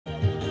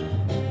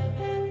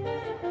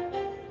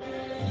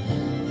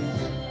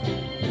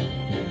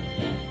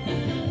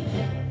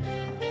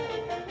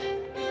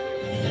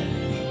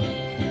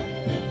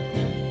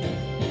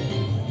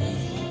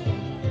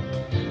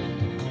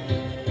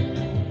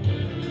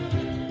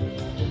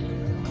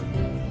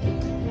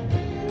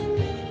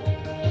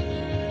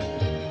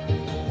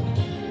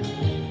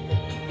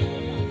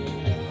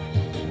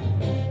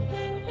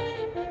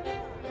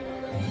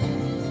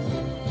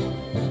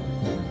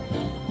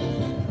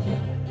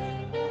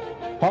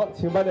好，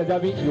请颁奖嘉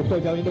宾与获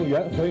奖运动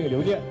员合影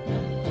留念。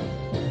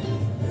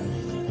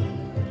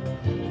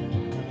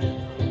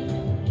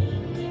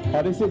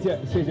好的，谢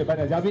谢颁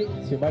奖嘉宾，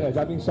请颁奖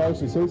嘉宾稍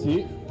事休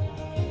息。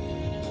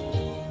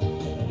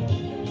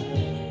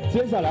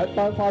接下来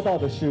颁发到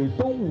的是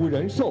东吴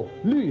人寿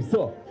绿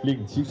色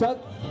领旗衫。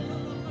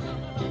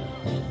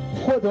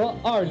 获得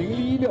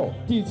2016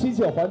第7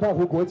届环太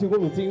湖国际公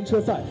路自行车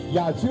赛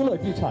雅居乐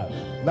地产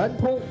南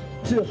通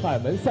至海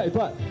门赛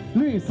段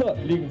绿色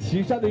领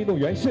旗衫的运动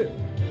员是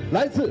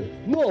来自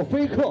诺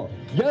菲克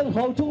延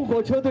航中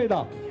国车队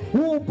的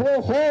吴伯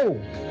宏。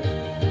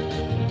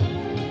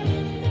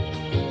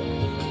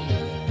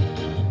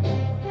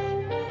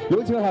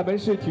有请海门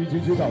市体育局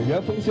局长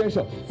袁峰先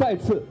生再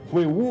次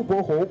为吴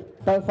伯宏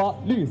颁发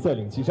绿色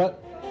领旗衫。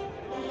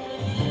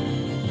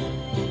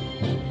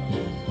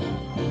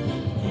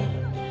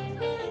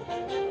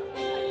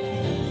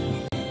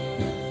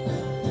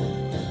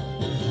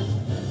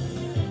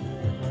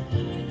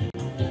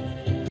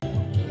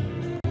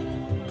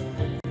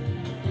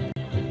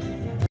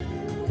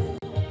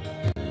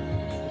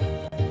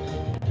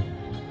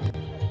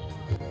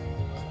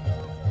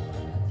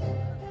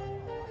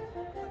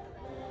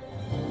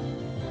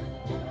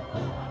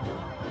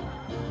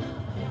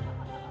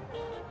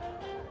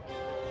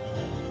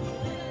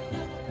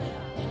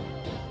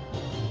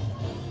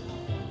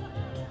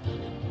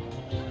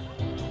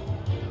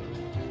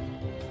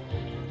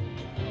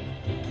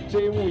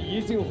 这一幕一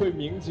定会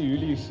铭记于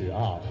历史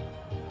啊！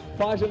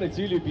发生的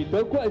几率比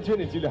得冠军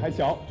的几率还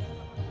小。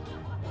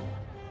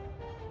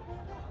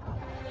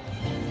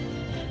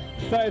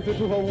再一次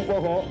祝贺吴伯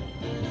宏，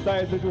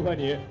再一次祝贺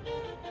你。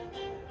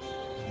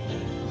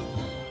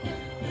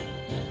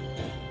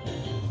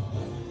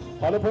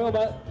好的，朋友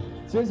们，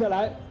接下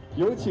来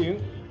有请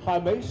海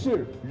门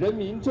市人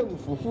民政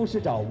府副市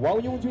长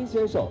王拥军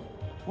先生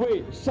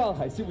为上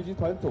海西部集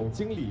团总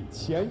经理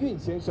钱运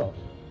先生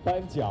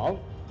颁奖。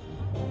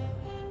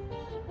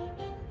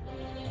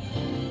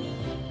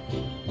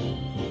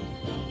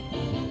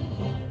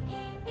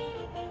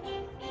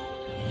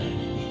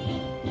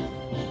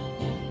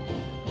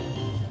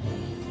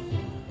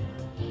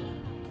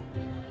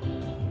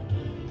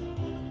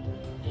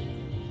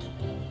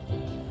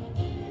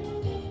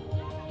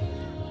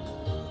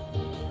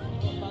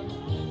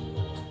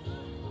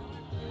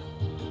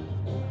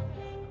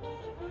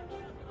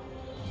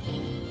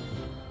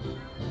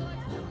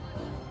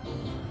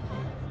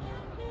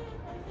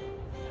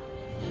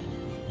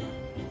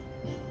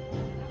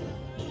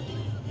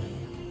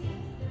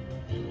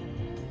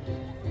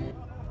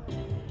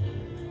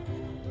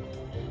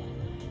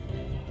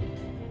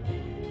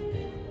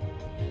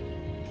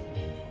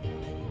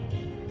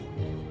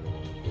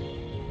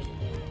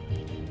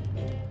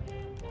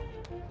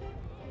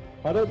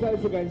 好的，再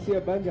次感谢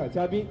颁奖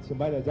嘉宾，请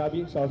颁奖嘉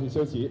宾稍事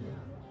休息。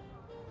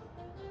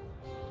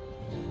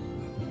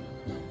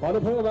好的，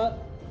朋友们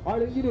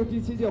，2016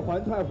第7届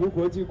环太湖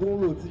国际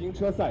公路自行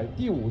车赛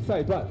第5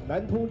赛段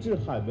南通至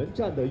海门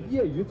站的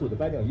业余组的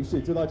颁奖仪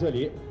式就到这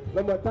里。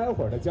那么待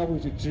会儿呢将会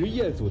是职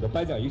业组的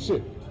颁奖仪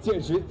式，届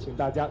时请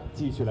大家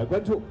继续来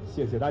关注，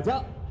谢谢大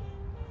家。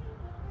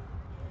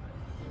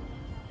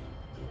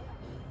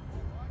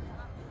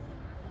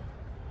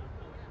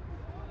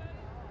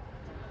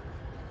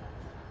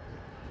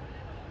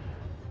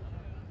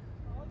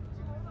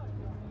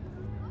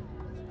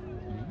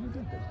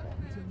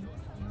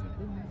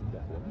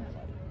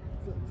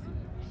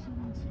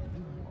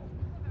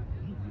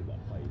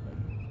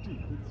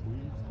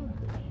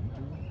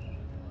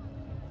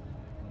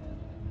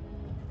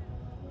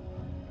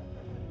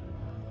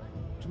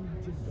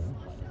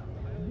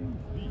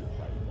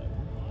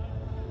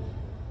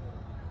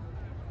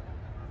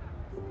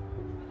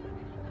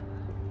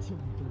 江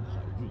风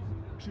海韵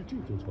是这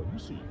座城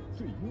市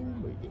最优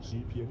美的诗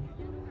篇。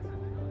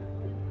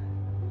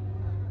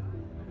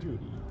这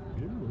里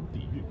人文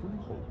底蕴丰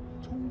厚，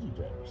充溢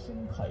着生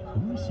态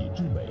和谐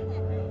之美。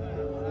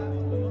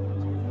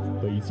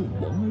北宋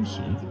王安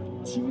石、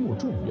清末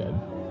状元、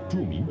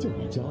著名教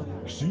育家、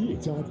实业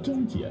家张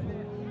謇，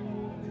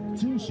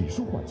金史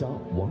书画家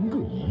王各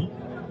仪、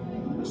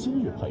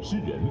新月派诗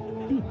人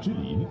卞之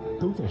琳，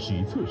都在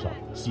史册上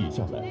写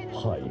下了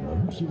海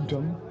门篇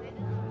章。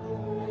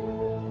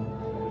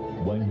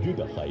 婉约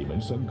的海门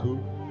山歌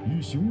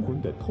与雄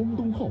浑的通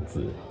东号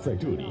子在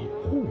这里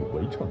互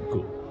为唱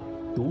和，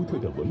独特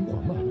的文化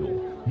脉络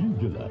孕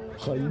育了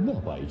海纳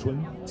百川、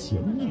强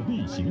毅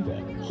力行的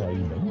海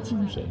门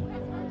精神。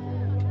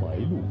白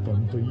鹭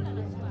翻飞，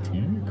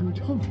渔歌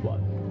唱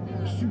晚，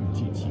世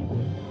界奇观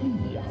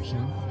丽雅山，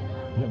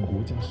让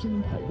国家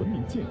生态文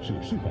明建设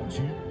示范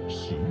区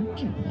实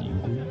至名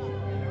归。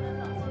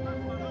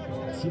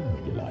千年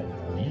以来，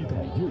一代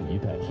又一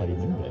代海门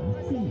人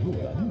筚路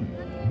蓝缕。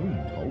 弄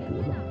潮博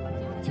浪，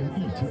将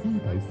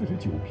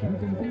1149平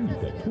方公里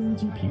的通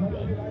缉平原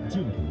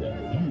建成了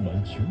誉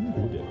满全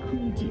国的科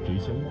技之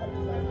乡、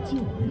教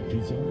育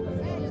之乡、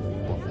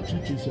纺织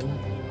之乡。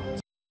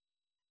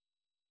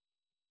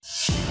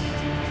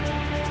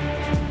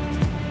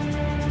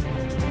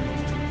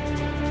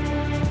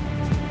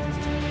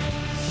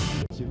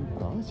先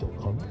打小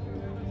汤，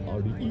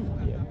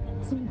 2015年，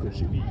综合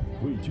实力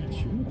位居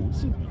全国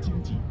县域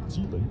经济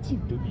基本竞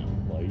争力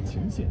100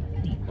强县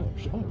第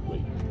22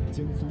位，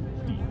江苏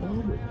第8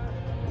位。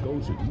高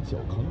水平小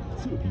康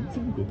测评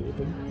综合得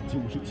分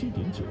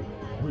97.9，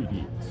位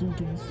列苏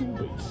中苏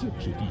北县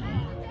市第1。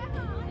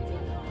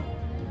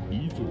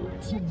一座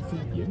江苏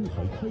沿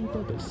海开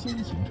发的先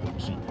行城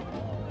市，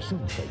上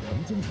海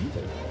长江以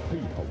北配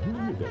套优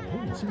越的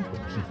卫星城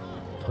市，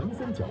长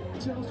三角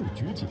加速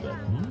崛起的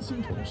明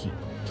星城市，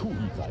矗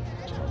立在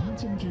长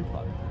江之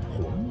畔，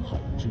黄海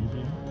之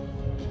滨。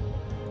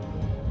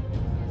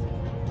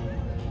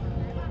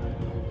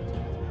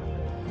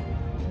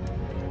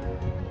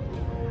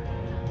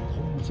通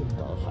江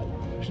达海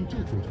是这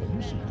座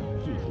城市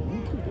最独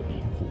特的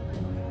禀赋。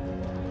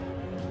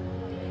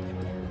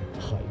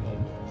海门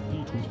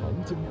地处长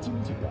江经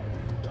济带，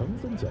长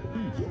三角一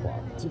体化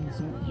江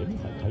苏沿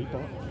海开发、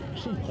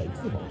上海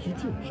自贸区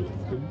建设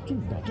等重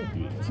大战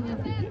略交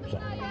汇点上，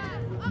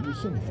与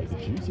上海的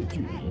直线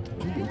距离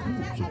只有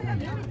60公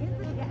里。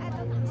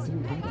苏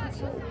通大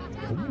桥、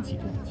同济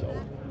大桥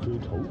和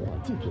筹划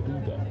建设中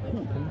的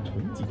互通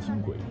城际轻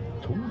轨、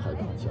崇海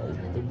大桥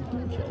等多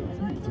条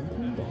粤江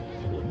通道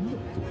环绕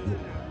左右。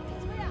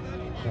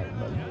海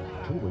门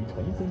成为长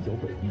三角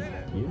北翼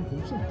连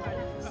通上海、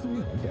苏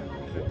南的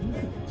环沪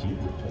节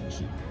点城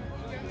市。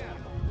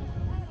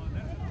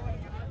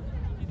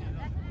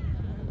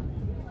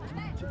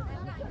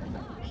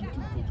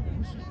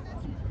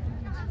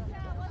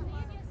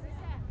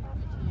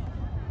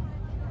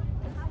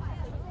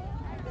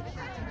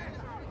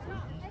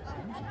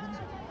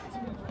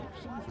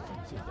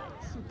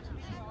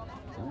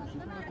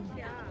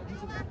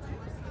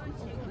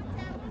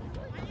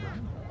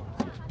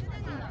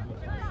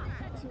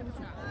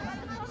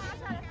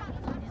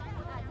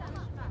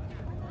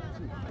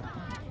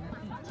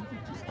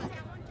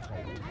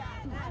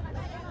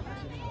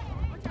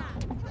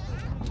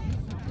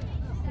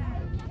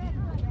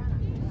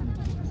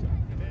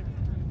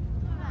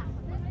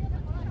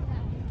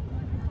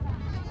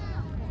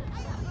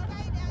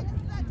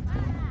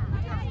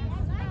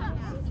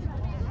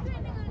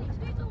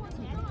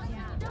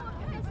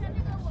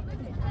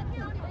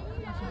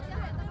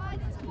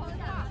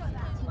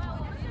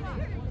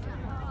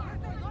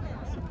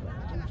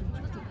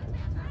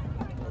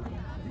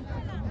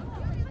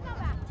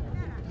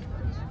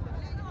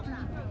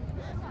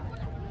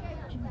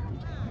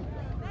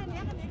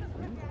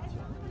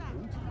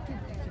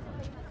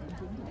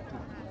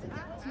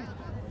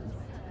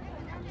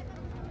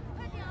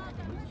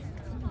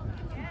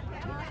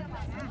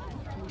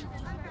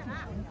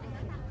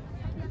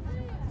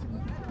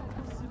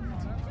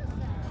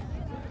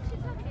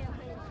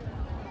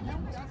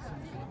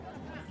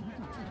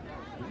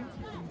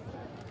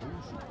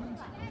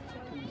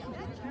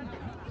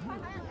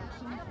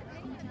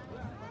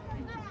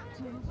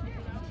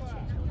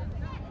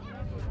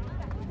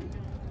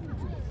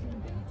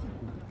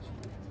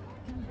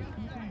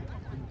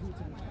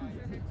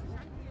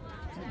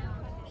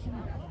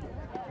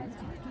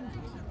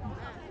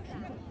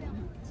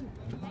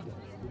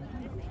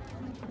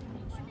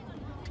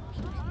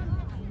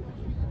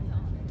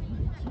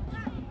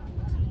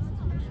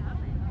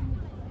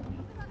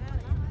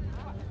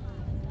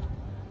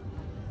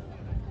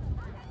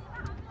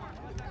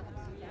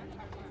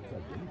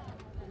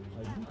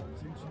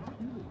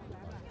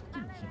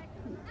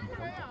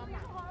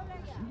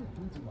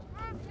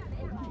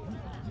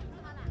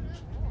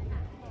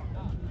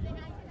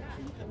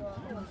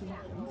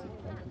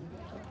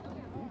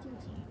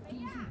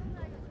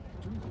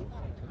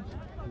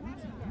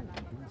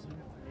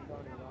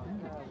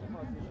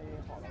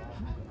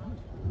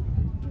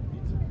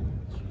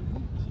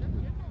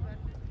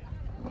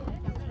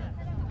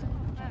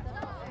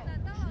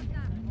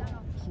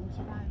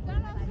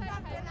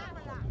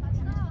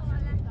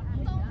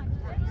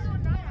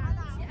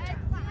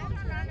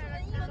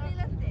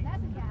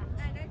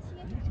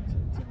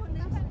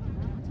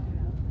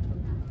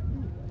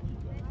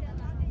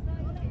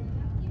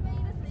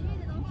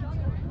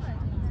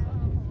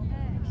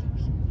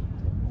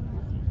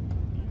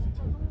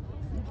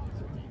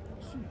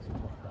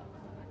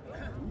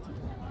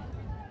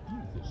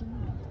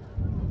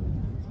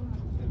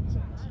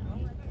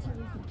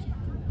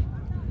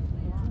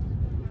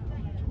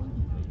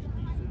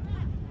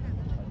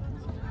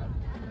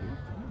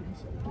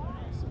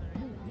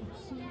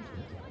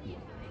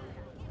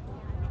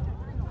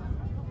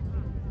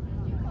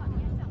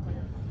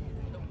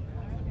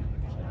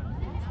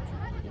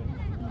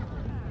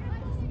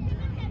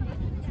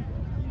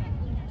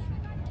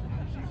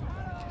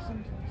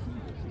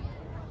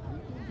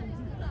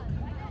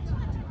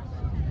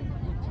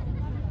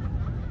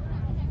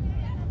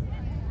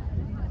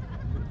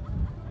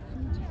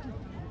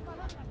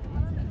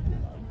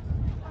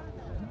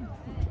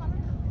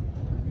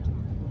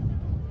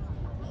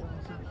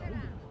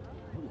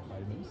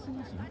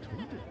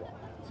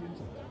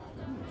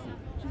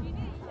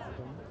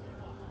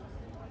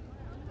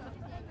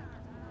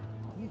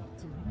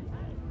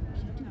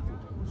是这座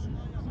城市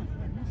最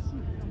江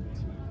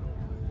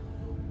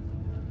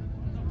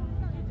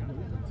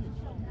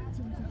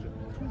苏省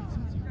川西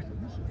景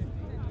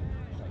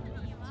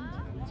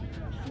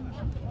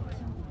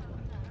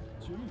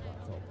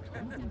造长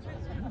三角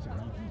影响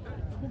力地的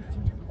创新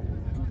成果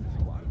中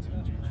华强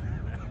局，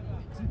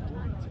竞争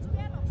力强的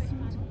先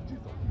进制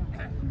造业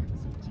特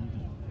色基地。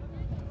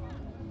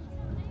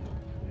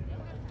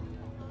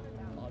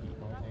阿里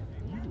巴巴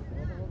168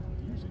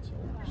迪士桥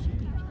实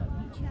力产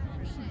业区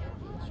市场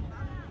园区，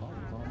阿里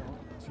巴巴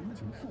全球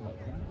速卖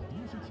通迪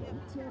士桥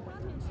家纺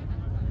园区，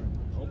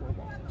淘宝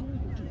网中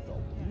国制造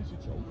迪士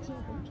桥家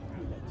纺产业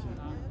园区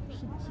上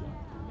线。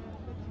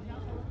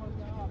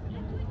一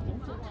个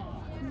国家级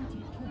科技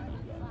创业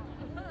园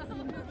，3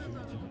个省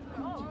级科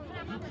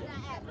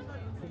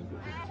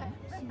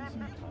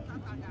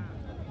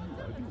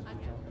技产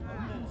业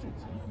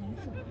园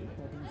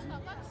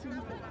，3个省级新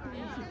兴产业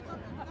基地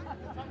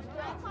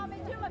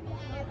，160家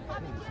航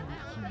天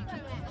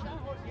县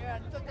级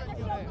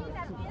以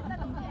上研发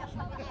中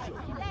心，先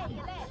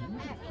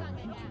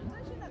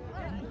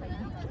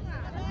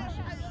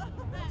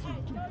后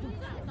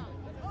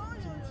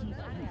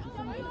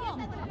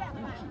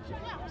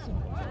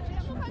搭建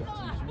成立。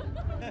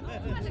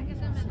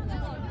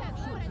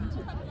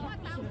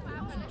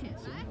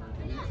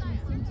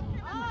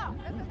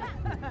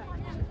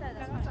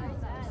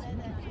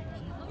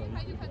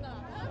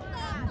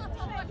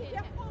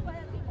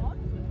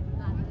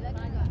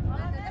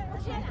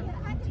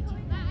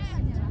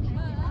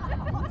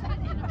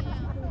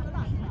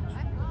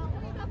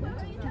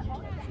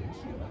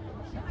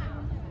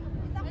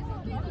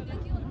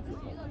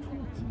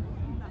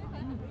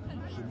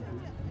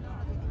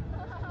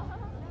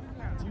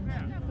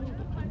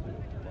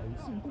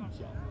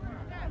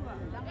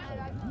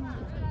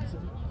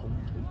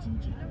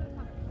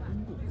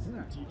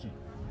机制、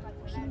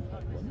生态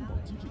环保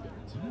机制的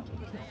集成创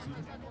新，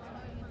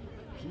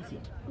实现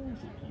高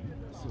水平、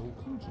小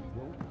康指标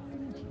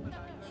峰值、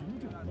群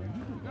众满意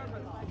度的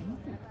同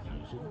步提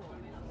升。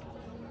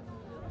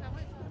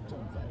站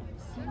在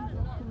新的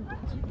发展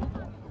起点上，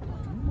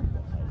逐梦的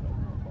海南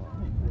把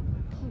目光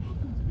看得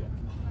更远，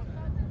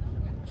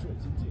率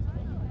先建成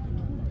创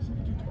新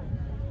之城。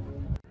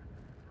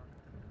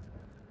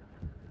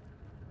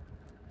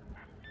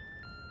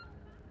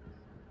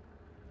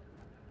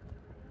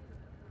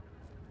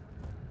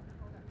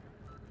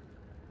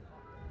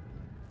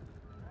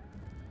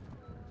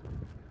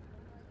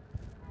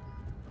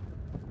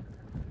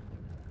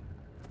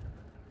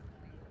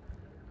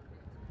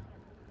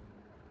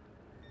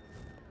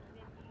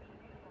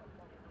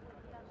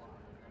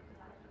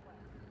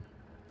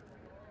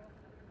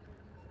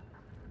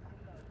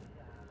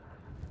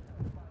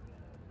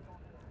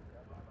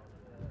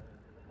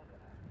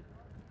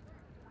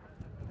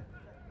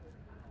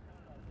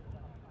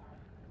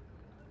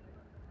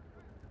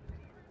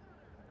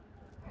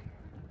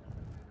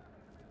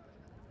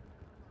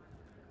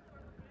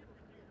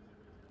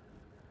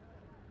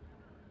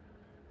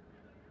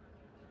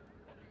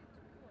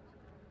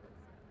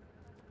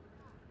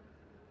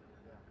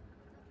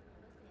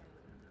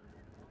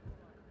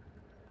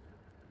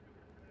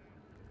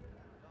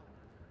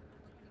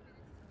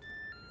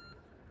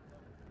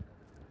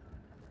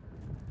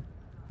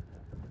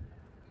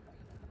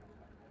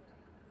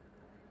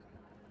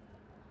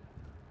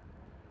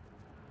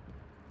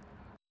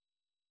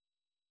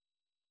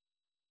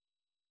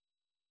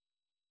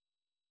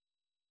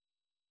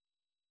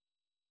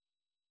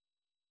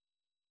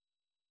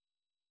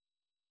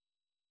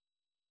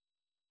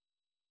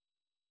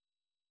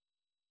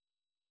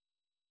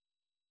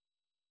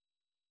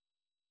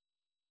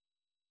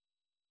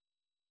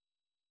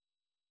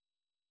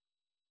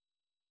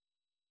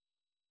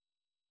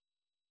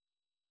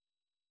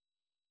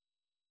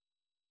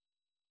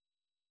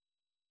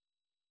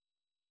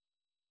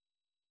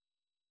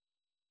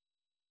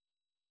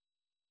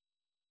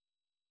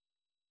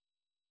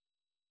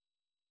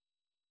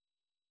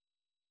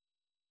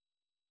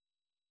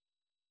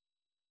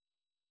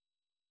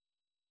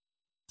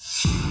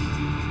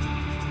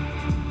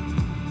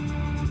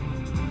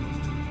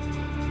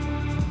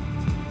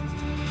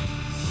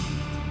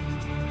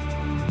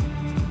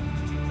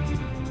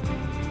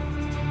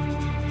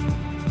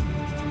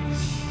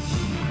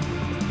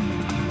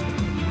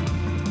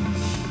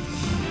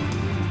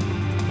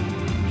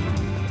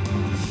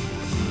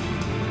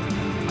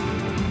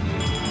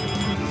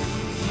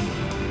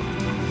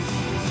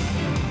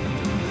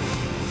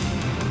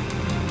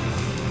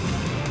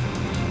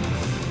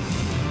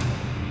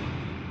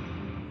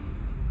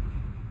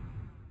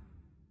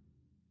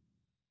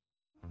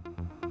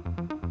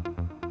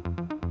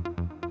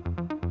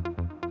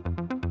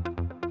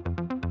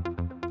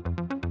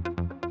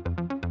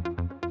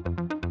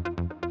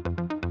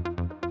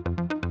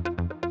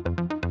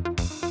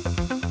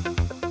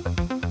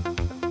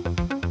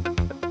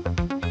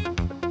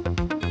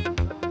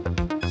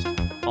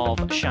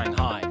Of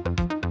Shanghai.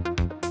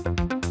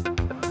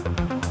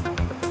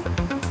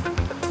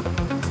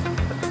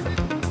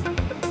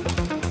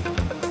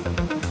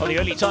 Well, the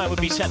early time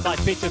would be set by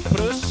Peter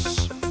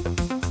Prus.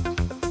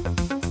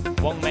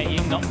 Wang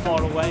Meiying not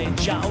far away, and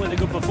Zhao with a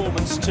good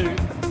performance too.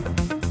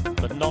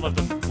 But none of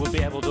them will be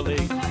able to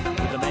lead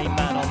with the main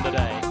man on the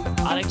day,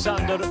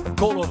 Alexander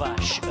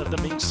Golovash of the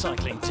Minsk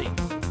cycling team.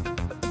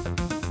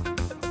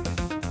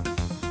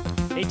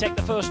 he take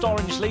the first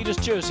orange leader's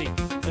jersey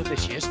of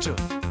this year's Tour.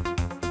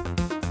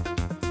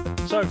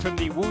 So from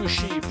the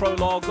Wuxi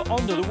prologue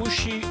onto the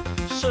Wuxi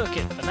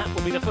circuit, and that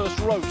will be the first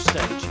road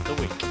stage of the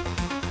week.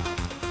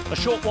 A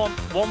short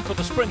one for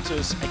the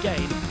sprinters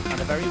again,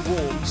 and a very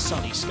warm,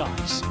 sunny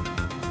skies.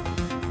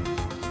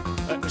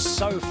 It was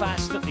so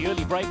fast that the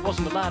early break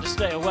wasn't allowed to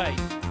stay away.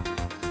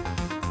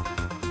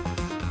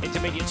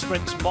 Intermediate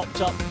sprints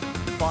mopped up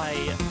by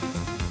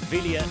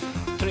Vilja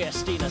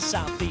Triestina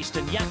Southeast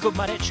and Jakub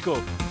Mareczko,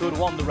 who had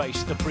won the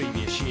race the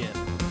previous year.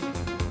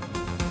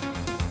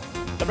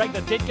 The break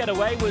that did get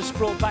away was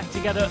brought back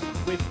together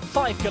with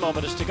 5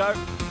 kilometers to go.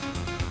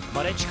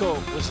 Mareczko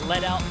was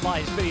led out by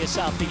his Vilja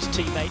Southeast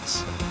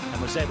teammates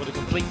and was able to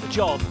complete the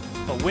job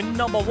for win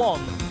number 1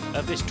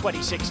 of this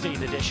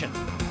 2016 edition.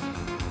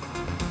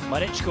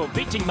 Mareczko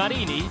beating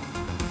Marini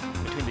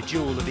between the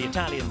duel of the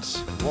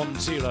Italians,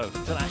 1-0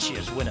 for last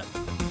year's winner.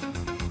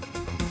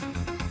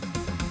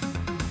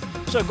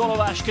 So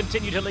Golovash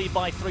continued to lead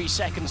by 3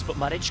 seconds, but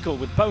Mareczko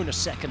with bonus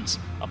seconds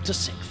up to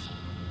 6th.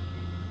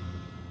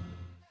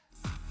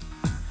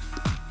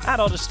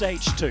 And on to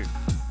stage 2,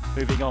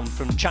 moving on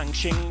from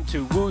Changxing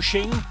to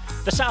Wuxing,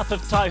 the south of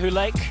Taihu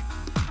Lake,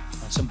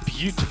 and some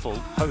beautiful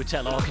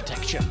hotel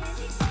architecture.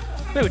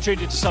 We were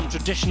treated to some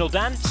traditional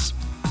dance.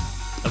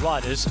 The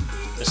riders,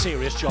 a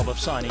serious job of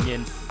signing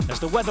in as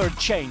the weather had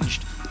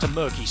changed to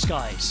murky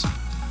skies.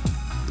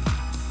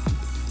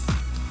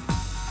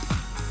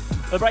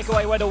 The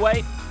breakaway went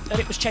away, and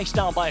it was chased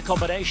down by a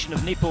combination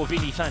of Nippo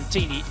Vini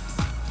Fantini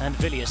and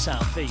Vilja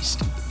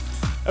Southeast.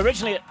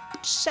 Originally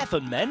at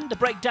 7 men, the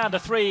break down to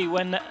 3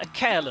 when a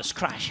careless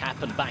crash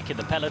happened back in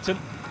the peloton.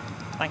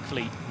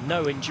 Thankfully,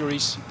 no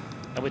injuries,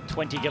 and with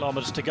 20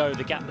 kilometers to go,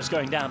 the gap was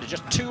going down to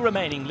just 2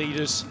 remaining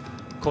leaders,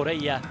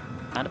 Koreya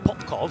and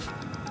Popkov,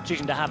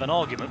 choosing to have an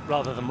argument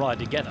rather than ride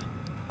together.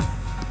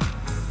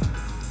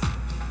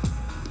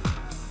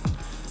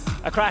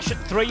 A crash at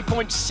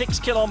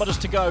 3.6 kilometers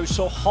to go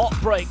saw hot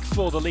break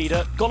for the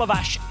leader,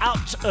 Golovash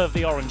out of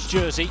the orange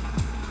jersey.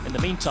 In the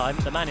meantime,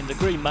 the man in the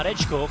green,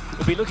 Mareczko,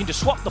 will be looking to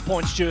swap the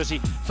points jersey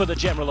for the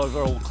general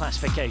overall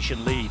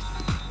classification lead.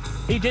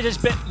 He did his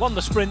bit, won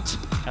the sprint,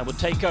 and would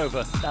take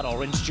over that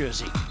orange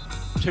jersey.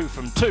 2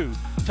 from 2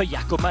 for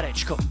Jakub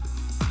Mareczko.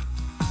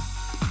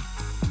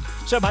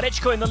 So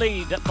Mareczko in the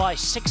lead by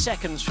 6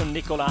 seconds from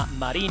Nicola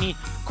Marini,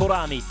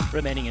 Korami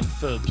remaining in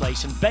 3rd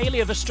place, and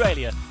Bailey of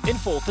Australia in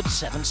 4th at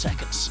 7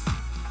 seconds.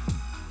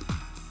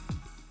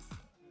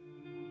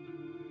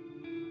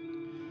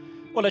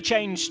 Well, a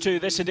change to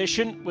this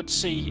edition would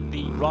see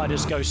the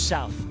riders go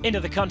south, into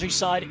the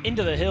countryside,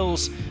 into the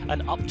hills,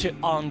 and up to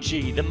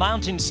IMG, the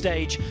mountain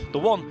stage, the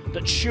one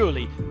that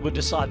surely would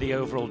decide the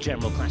overall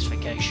general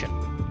classification.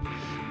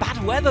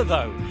 Bad weather,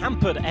 though,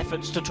 hampered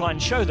efforts to try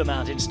and show the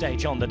mountain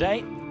stage on the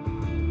day.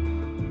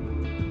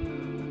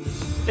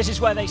 This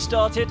is where they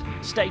started,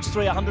 stage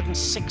 3,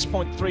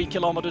 106.3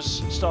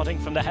 kilometers, starting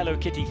from the Hello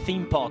Kitty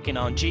theme park in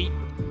IMG.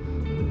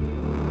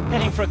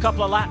 Heading for a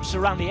couple of laps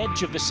around the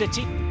edge of the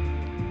city.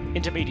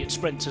 Intermediate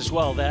sprints as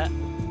well there.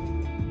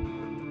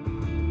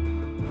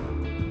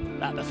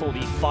 That before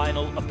the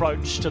final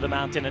approach to the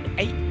mountain, an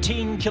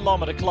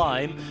 18-kilometer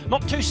climb,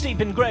 not too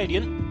steep in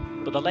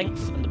gradient, but the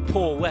length and the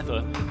poor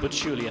weather would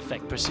surely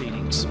affect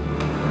proceedings.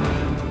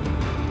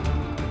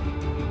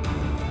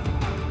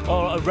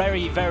 Or a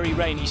very, very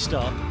rainy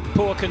start,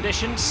 poor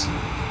conditions,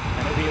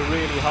 and it'll be a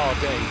really hard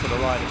day for the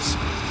riders.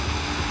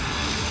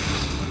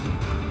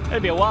 It'll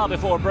be a while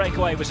before a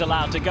breakaway was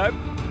allowed to go.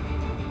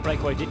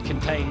 Breakaway did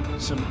contain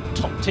some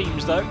top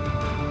teams though.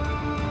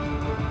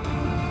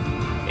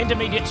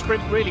 Intermediate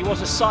sprint really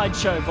was a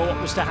sideshow for what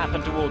was to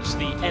happen towards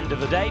the end of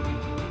the day.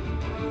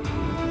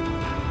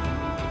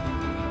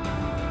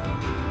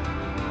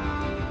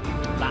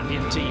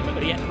 Latvian team at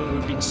the end who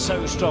have been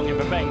so strong in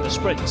preparing the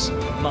sprints,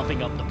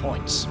 mopping up the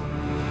points.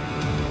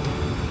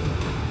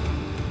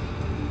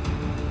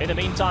 In the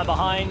meantime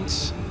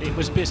behind, it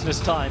was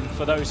business time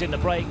for those in the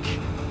break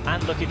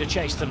and looking to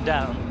chase them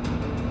down.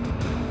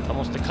 And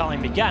once the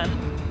climb began,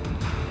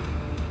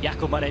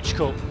 Jakub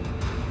Mareczko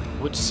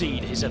would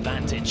cede his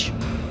advantage.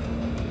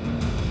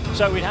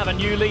 So we'd have a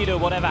new leader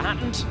whatever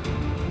happened.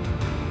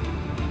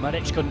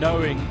 Mareczko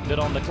knowing that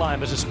on the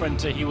climb as a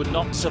sprinter he would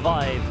not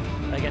survive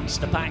against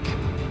the pack.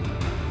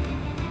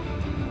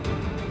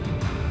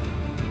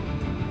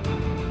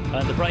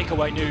 And the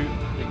breakaway knew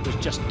it was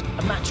just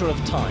a matter of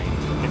time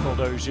before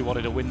those who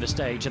wanted to win the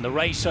stage and the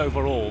race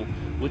overall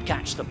would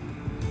catch them.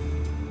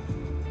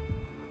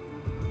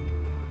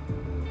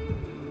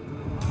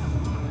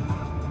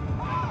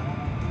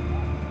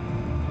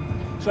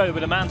 So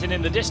with a mountain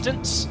in the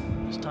distance,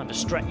 it's time to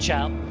stretch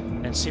out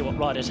and see what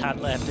riders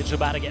had left. It's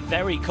about to get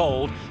very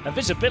cold and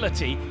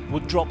visibility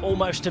would drop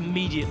almost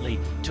immediately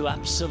to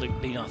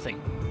absolutely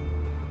nothing.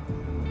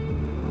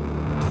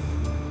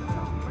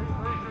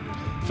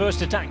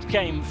 First attack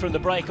came from the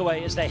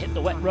breakaway as they hit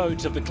the wet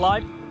roads of the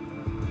climb.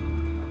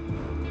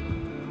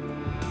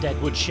 Dead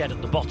wood shed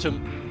at the bottom,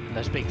 and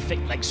those big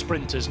thick-leg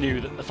sprinters knew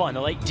that the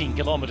final 18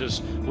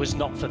 kilometers was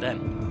not for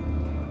them.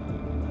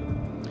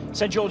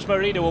 St. George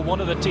Merida were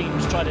one of the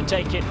teams trying to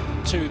take it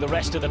to the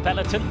rest of the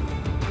peloton.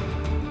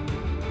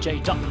 Jay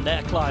Dutton,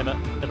 their climber,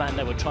 the man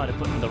they were trying to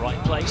put in the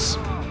right place.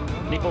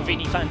 Nippon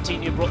Vini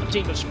Fantini brought a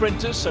team of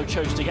sprinters, so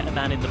chose to get a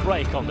man in the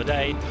break on the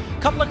day.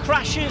 Couple of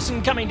crashes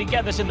and coming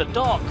together in the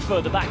dark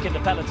further back in the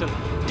peloton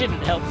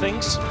didn't help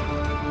things.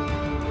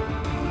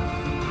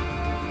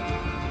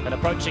 And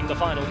approaching the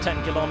final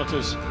 10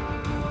 kilometres,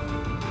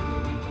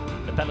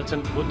 the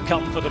peloton would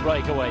come for the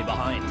breakaway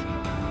behind.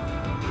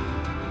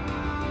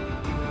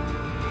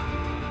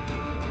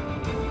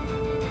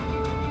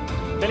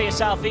 Villiers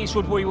Southeast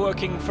would be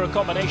working for a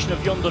combination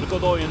of Yonder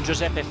Godoy and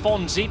Giuseppe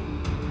Fonzi.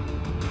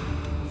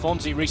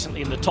 Fonzi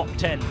recently in the top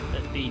 10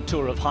 at the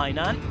Tour of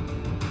Hainan.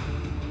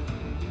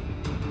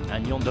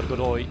 And Yonder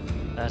Godoy,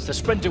 as the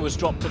sprinter was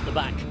dropped at the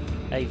back,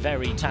 a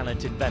very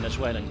talented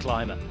Venezuelan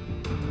climber.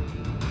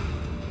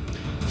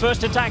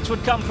 First attacks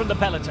would come from the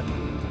peloton.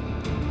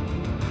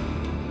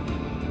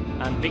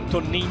 And Victor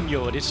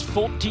Niño, at his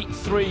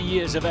 43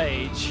 years of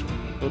age,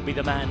 would be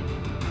the man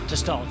to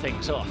start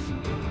things off.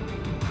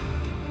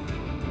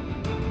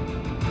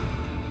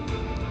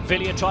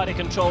 Villiers tried to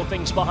control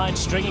things behind,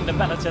 stringing the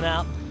peloton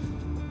out.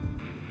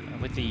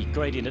 And with the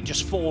gradient at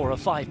just 4 or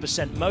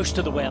 5% most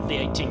of the way up the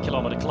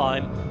 18-kilometre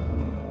climb,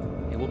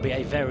 it will be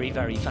a very,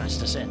 very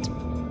fast ascent.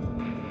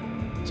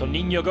 So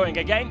Niño going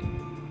again,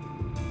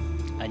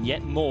 and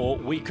yet more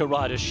weaker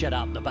riders shed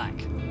out the back.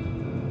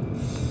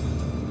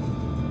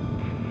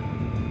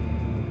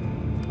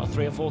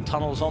 3 or 4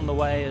 tunnels on the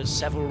way as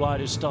several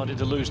riders started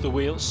to lose the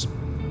wheels.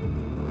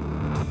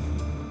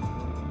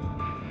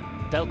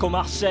 Delco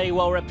Marseille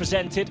well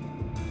represented.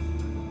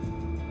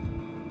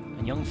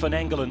 And young Van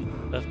Engelen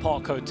of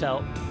Park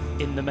Hotel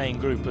in the main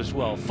group as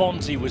well.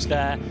 Fonzi was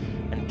there,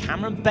 and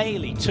Cameron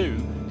Bailey too,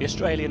 the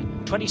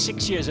Australian,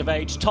 26 years of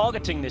age,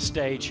 targeting this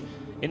stage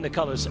in the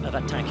colours of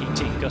attacking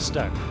Team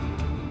Gusto.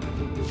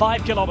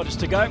 5 kilometres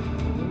to go,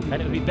 and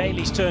it will be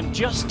Bailey's turn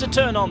just to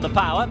turn on the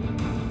power.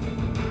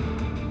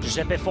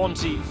 Giuseppe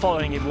Fonzi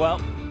following him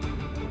well.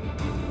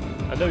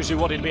 And those who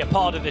wanted to be a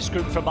part of this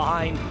group from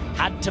behind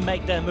had to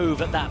make their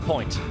move at that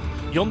point.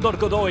 Yonder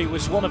Godoy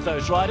was one of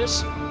those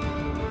riders.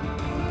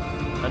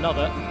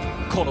 Another,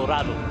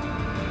 Colorado.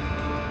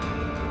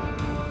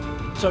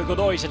 So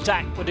Godoy's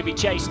attack would be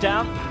chased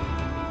down.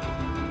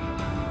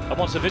 And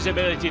once the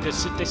visibility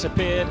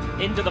disappeared,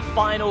 into the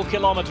final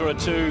kilometre or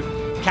two,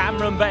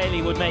 Cameron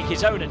Bailey would make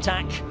his own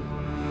attack.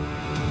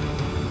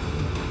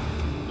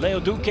 Leo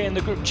Duque in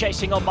the group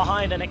chasing on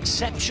behind, an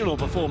exceptional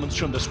performance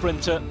from the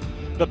sprinter.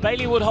 But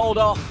Bailey would hold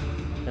off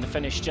and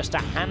finish just a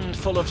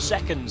handful of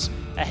seconds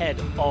ahead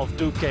of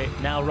Duque,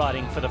 now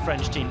riding for the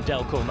French team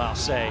Delco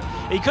Marseille.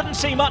 He couldn't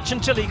see much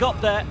until he got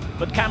there,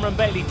 but Cameron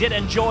Bailey did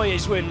enjoy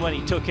his win when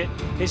he took it,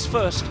 his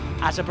first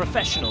as a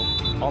professional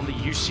on the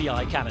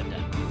UCI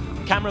calendar.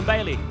 Cameron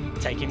Bailey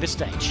taking the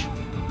stage.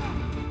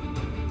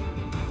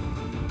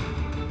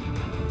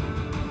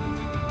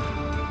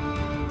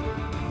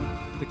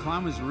 The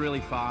climb was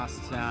really fast.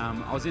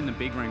 I was in the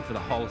big ring for the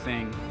whole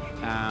thing,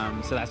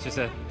 so that's just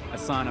a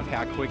sign of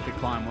how quick the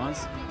climb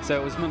was. So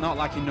it was not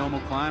like your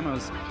normal climb. I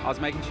was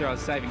making sure I was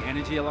saving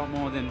energy a lot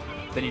more than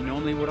you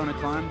normally would on a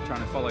climb,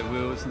 trying to follow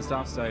wheels and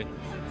stuff. So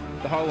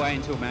the whole way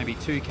until maybe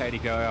 2K to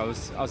go, I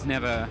was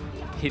never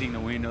hitting the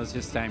wind. I was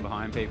just staying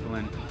behind people,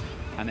 and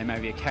then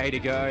maybe a K to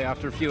go.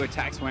 After a few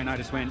attacks went, I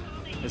just went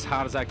as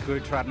hard as I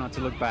could, tried not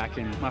to look back.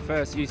 And my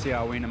first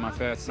UCI win and my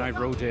first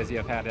overall jersey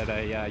I've had at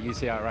a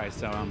UCI race.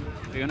 So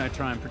we're going to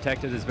try and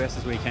protect it as best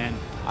as we can.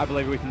 I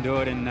believe we can do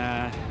it, and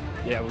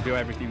yeah, we'll do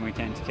everything we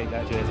can to keep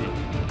that jersey.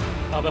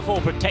 Before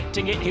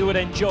protecting it, he would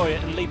enjoy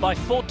it and lead by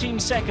 14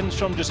 seconds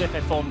from Giuseppe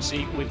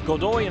Fonzi, with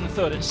Godoy in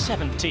third at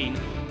 17,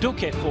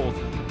 Duque fourth,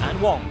 and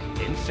Wong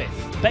in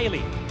fifth.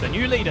 Bailey, the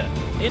new leader,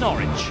 in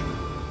orange.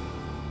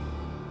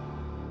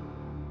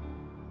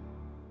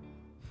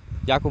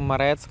 Jacopo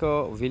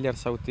Marezco, Villiers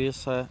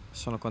Southeast,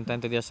 sono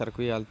contento di essere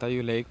qui al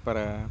Taihu Lake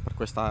per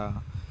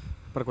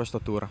questo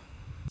tour.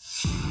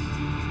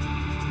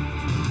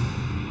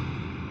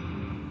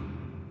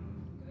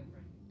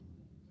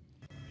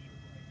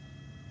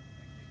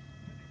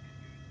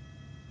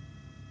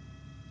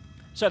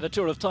 So the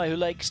Tour of Taihu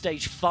Lake,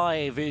 stage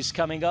 5 is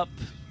coming up.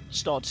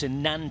 Starts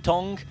in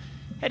Nantong,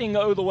 heading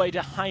all the way to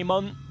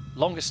Haimun.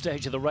 Longest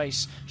stage of the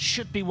race,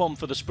 should be one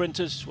for the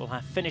sprinters. We'll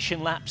have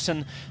finishing laps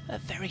and a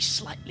very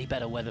slightly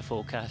better weather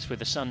forecast, with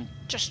the sun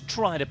just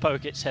trying to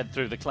poke its head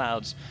through the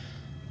clouds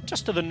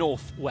just to the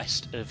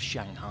northwest of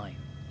Shanghai.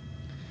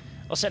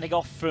 Well, setting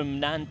off from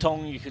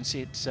Nantong, you can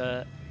see it's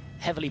a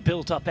heavily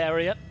built up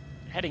area,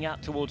 heading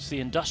out towards the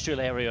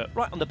industrial area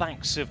right on the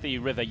banks of the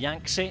river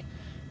Yangtze.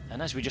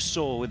 And as we just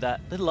saw with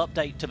that little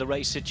update to the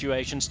race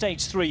situation,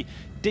 stage 3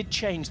 did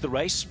change the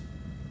race.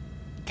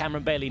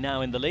 Cameron Bailey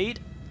now in the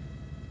lead.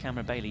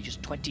 Cameron Bailey,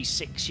 just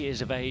 26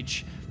 years of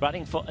age,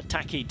 riding for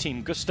Ataki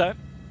Team Gusto,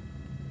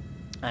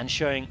 and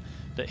showing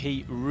that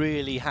he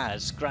really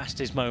has grasped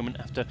his moment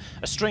after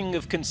a string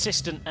of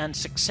consistent and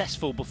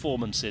successful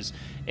performances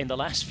in the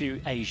last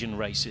few Asian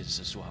races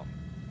as well.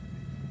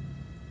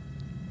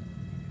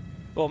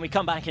 Well, when we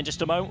come back in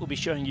just a moment, we'll be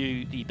showing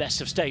you the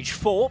best of Stage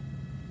 4.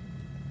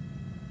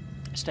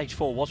 Stage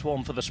 4 was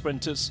one for the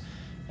sprinters,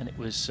 and it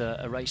was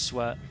a race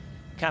where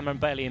Cameron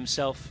Bailey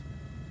himself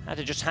had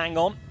to just hang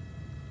on,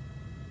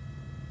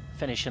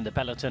 finish in the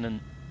peloton and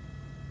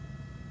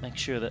make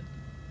sure that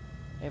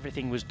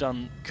everything was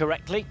done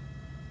correctly.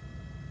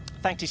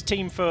 Thanked his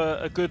team for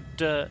a good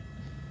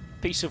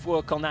piece of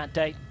work on that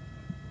day.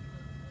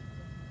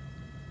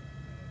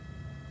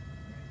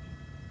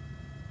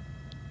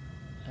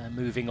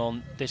 Moving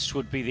on, this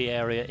would be the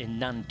area in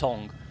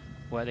Nantong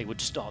where they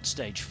would start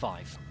Stage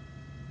 5.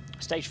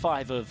 Stage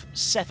 5 of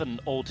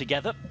 7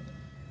 altogether.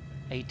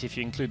 8 if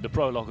you include the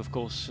prologue, of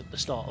course, at the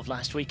start of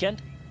last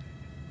weekend.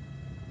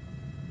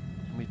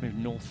 And we've moved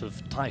north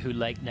of Taihu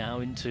Lake now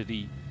into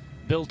the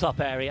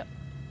built-up area.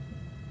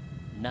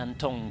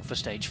 Nantong for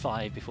Stage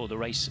 5 before the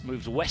race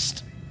moves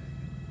west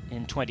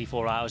in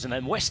 24 hours, and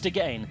then west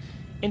again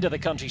into the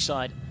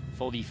countryside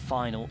for the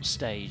final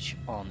stage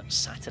on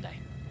Saturday.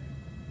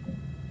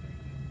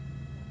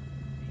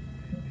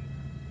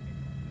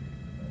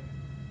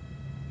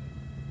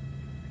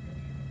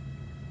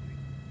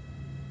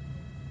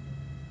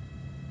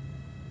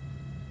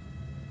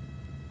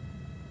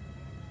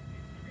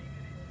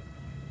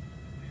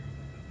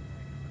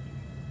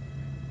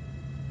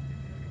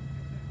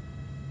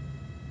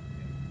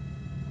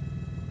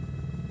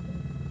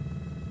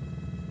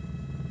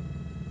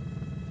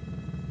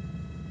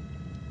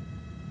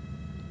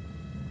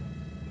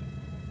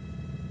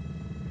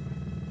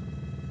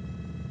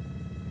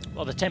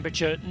 Well, the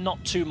temperature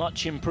not too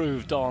much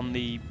improved on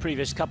the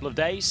previous couple of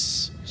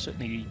days.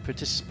 Certainly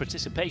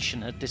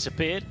participation had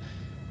disappeared,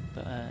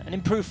 but an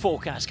improved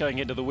forecast going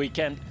into the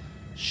weekend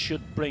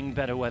should bring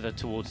better weather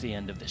towards the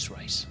end of this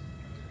race.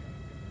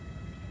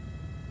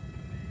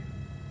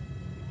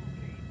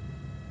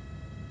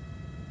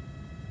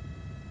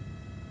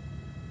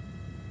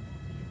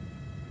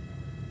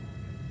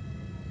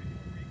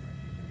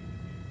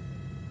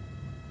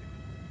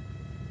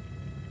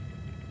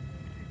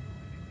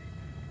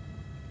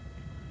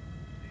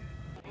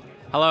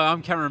 Hello,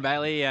 I'm Cameron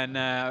Bailey and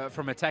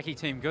from Ataki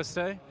Team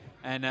Gusto,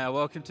 and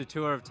welcome to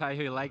Tour of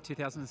Taihu Lake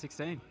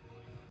 2016.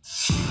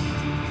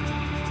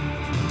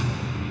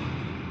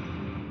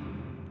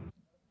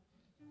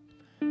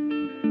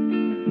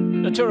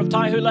 The Tour of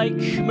Taihu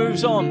Lake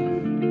moves on,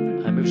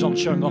 and moves on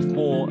showing off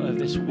more of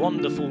this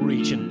wonderful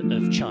region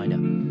of China.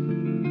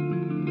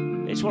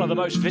 It's one of the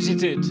most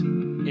visited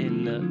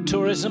in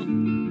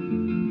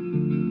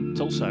tourism. It's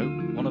also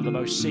one of the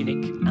most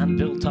scenic and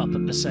built up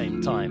at the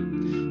same time.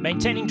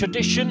 Maintaining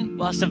tradition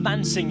whilst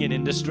advancing in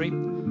industry,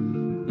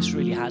 this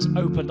really has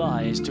opened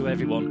eyes to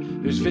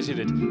everyone who's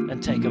visited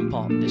and taken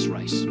part in this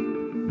race.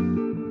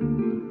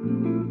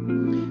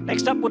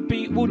 Next up would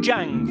be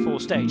Wujiang for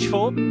Stage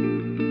 4. And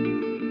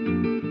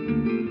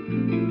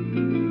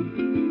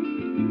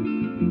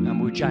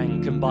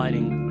Wujiang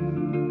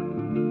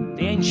combining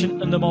the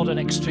ancient and the modern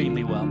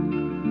extremely well.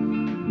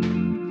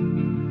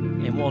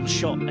 In one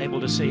shot,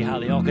 able to see how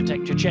the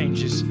architecture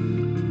changes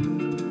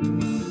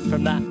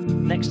from that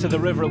next to the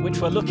river at which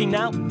we're looking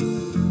now, to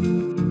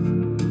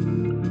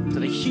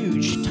the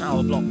huge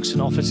tower blocks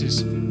and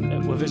offices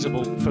that were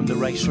visible from the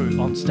race route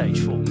on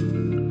Stage 4.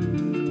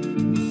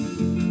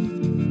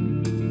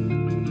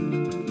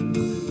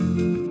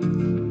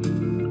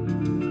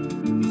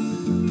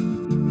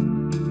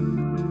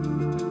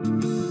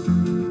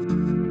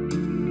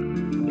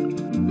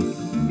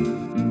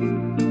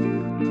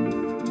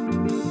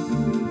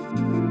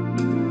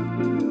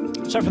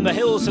 So from the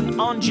hills and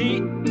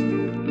Anji,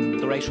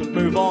 the race would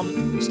move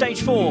on.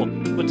 Stage 4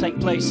 would take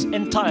place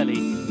entirely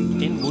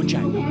in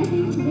Wujiang.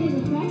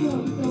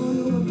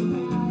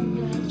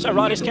 So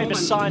riders came to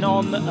sign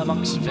on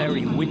amongst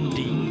very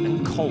windy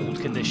and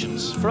cold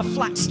conditions for a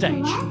flat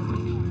stage.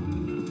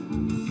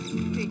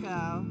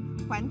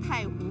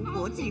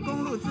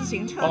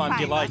 Well, I'm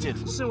delighted.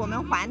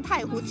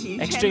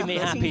 Extremely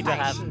happy to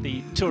have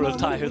the Tour of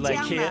Taihu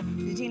Lake here.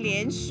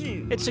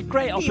 It's a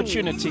great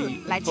opportunity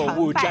for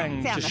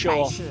Wujiang to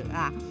show off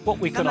what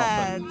we can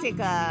offer.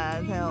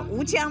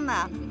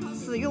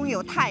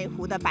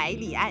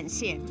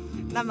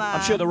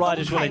 I'm sure the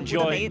riders will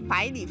enjoy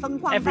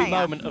every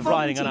moment of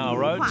riding on our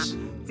roads.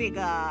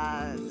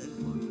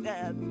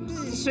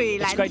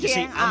 It's great to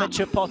see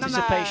amateur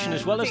participation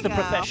as well as the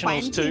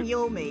professionals too.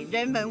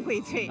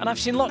 And I've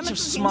seen lots of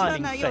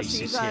smiling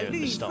faces here at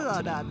the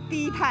start.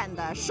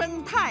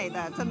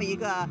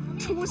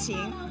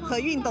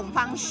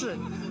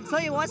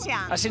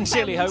 I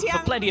sincerely hope for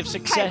plenty of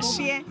success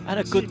and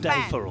a good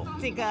day for all.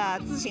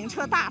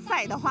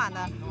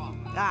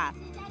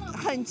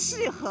 很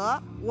适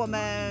合我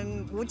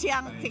们吴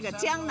江这个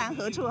江南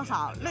何处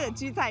好，乐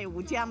居在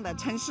吴江的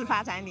城市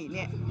发展里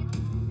面。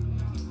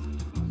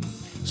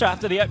 So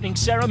after the opening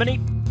ceremony,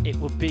 it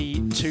would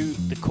be to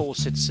the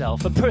course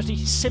itself. A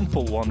pretty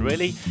simple one,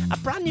 really. A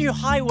brand new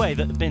highway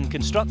that had been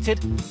constructed.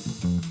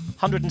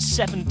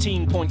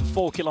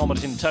 117.4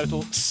 kilometers in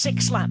total,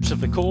 6 laps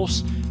of the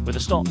course, with a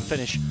start and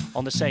finish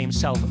on the same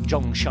South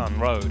Zhongshan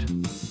Road.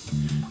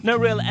 No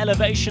real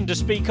elevation to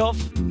speak of.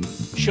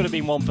 should have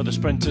been one for the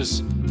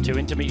sprinters. 2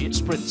 intermediate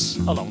sprints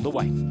along the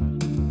way.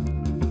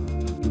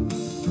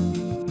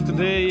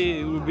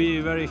 Today will be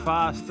very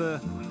fast,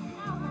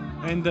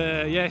 and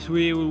yes,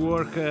 we will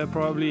work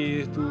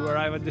probably to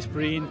arrive at the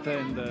sprint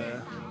and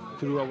to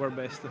do our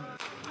best.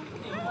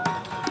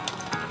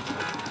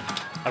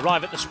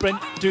 Arrive at the sprint,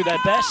 do their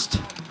best.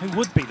 Who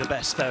would be the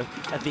best, though,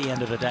 at the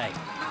end of the day?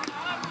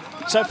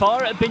 So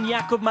far, it had been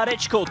Jakub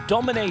Marečko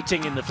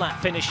dominating in the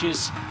flat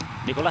finishes.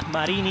 Nicolas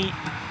Marini,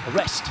 the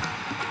rest,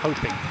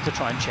 hoping to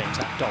try and change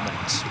that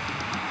dominance.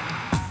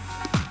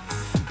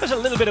 There's a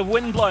little bit of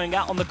wind blowing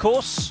out on the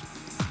course,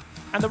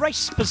 and the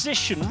race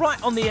position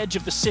right on the edge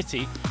of the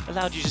city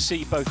allowed you to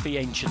see both the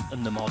ancient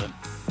and the modern.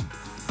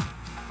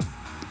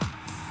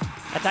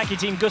 Attacking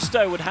Team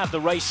Gusto would have the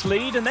race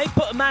lead, and they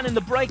put a man in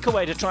the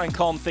breakaway to try and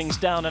calm things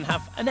down and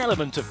have an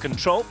element of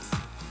control.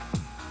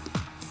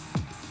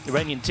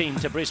 Iranian team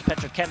Tabriz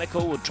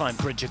Petrochemical would try and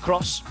bridge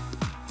across.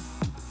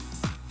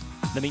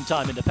 In the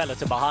meantime, in the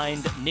peloton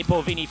behind,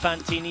 Nippo Vini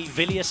Fantini,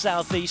 Villiers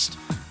Southeast,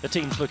 the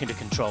team's looking to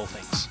control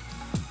things.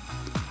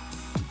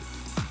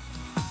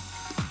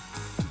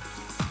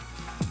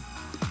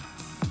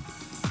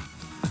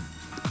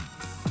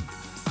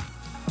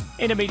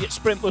 Intermediate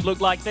sprint would look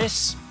like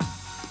this.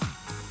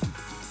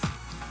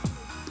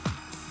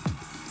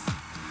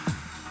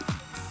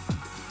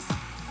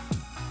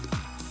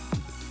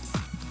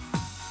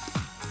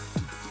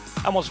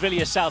 And once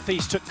Villiers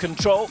Southeast took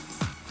control,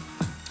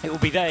 it will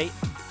be they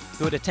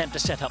who would attempt to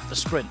set up the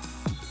sprint.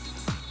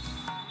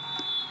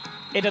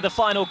 Into the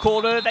final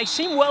corner, they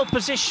seem well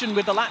positioned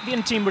with the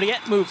Latvian team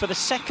Rietmu for the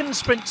second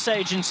sprint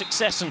stage in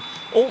succession,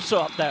 also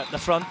up there at the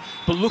front.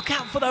 But look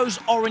out for those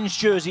orange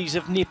jerseys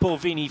of Nippo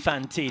Vini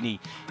Fantini.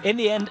 In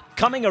the end,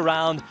 coming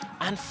around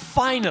and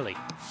finally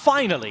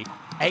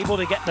able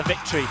to get the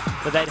victory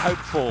that they'd hoped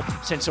for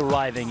since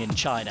arriving in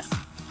China.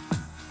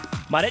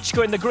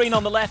 Marečko in the green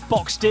on the left,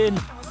 boxed in.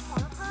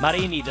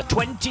 Marini, the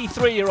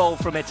 23-year-old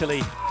from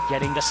Italy,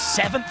 getting the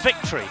 7th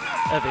victory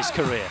of his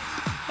career.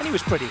 And he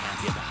was pretty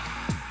happy about it.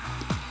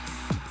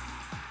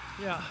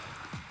 Yeah,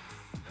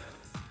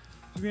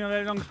 it's been a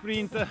very long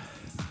sprint.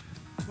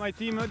 My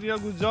team did a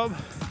good job.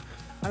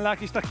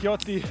 Unlucky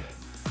Stacchiotti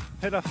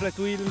had a flat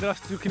wheel in the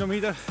last 2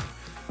 kilometers.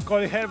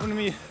 Colli helped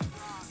me.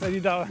 I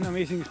did an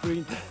amazing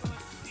sprint.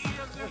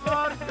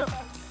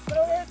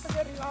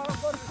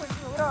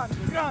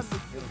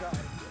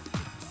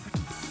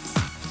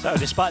 So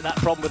despite that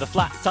problem with a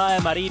flat tyre,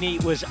 Marini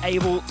was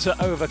able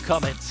to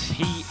overcome it.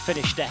 He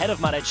finished ahead of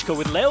Marečko,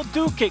 with Leo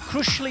Duque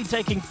crucially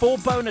taking 4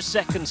 bonus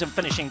seconds and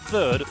finishing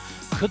 3rd.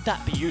 Could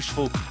that be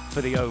useful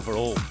for the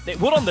overall? It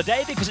would on the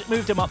day, because it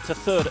moved him up to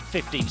 3rd at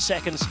 15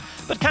 seconds.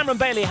 But Cameron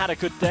Bailey had a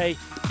good day.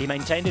 He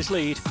maintained his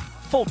lead,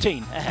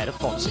 14 ahead of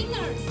Fonsi.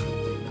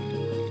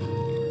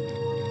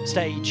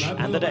 Stage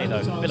and the day,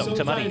 though, belong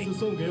to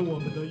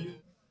Marini.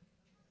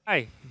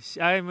 Hi,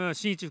 I'm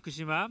Shinichi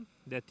Fukushima,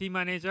 the team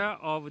manager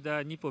of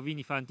the Nippo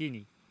Vini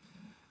Fantini.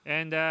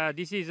 And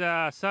this is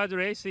a 3rd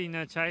race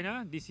in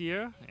China this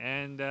year,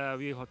 and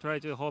we try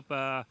to hope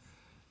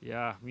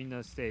win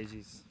the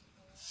stages.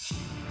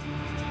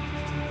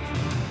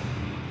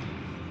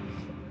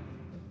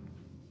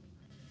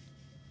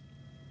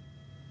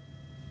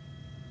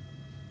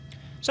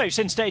 So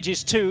since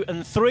stages 2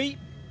 and 3,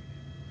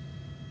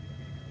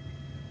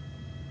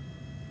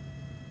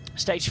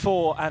 Stage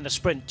 4 and the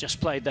sprint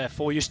just played there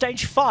for you.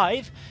 Stage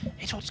 5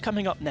 is what's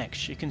coming up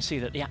next. You can see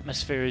that the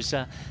atmosphere is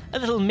a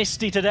little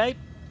misty today.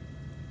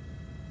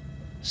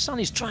 The sun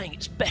is trying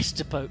its best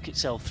to poke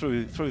itself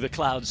through the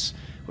clouds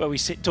where we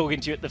sit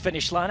talking to you at the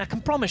finish line. I can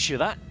promise you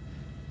that.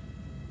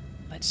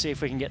 Let's see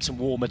if we can get some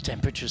warmer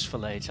temperatures for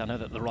later. I know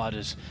that the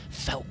riders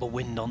felt the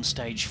wind on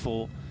Stage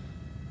 4.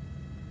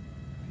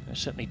 They're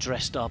certainly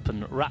dressed up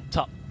and wrapped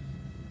up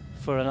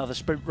for another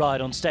sprint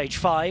ride on Stage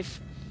 5.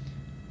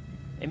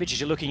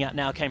 Images you're looking at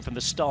now came from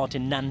the start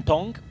in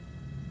Nantong.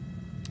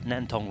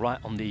 Nantong right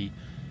on the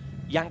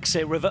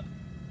Yangtze River.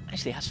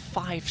 Actually has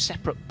 5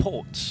 separate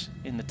ports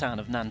in the town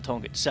of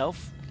Nantong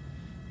itself.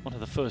 One of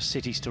the first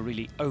cities to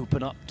really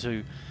open up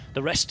to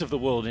the rest of the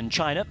world in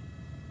China.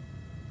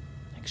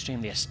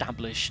 Extremely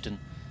established, and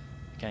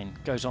again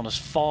goes on as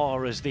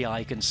far as the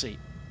eye can see.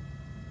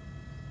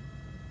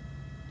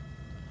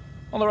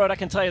 On the road, I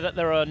can tell you that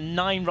there are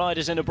 9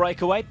 riders in a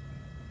breakaway.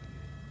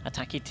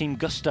 Attacking Team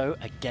Gusto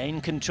again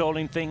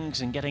controlling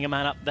things and getting a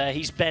man up there.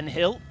 He's Ben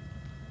Hill.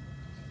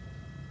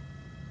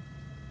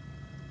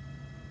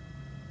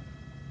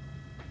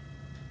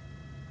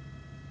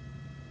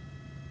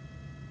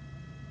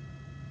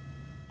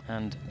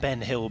 And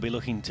Ben Hill will be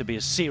looking to be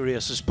as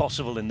serious as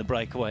possible in the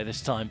breakaway this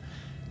time,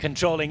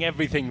 controlling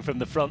everything from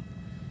the front.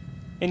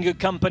 In good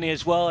company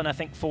as well, and I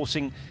think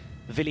forcing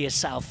Villiers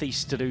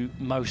Southeast to do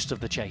most of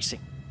the chasing.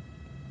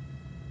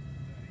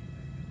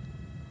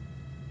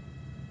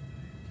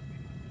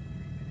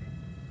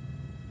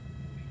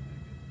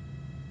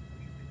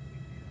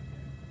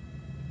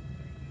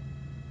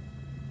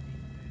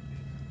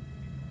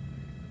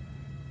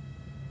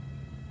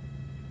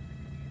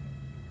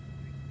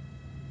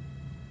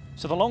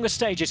 So the longest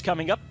stage is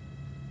coming up.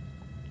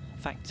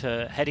 In fact,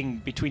 heading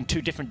between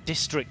two different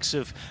districts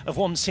of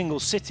one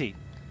single city.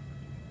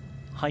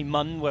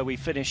 Haimen, where we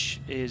finish,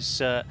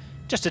 is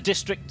just a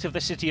district of the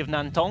city of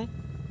Nantong.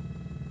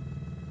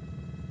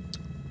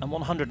 And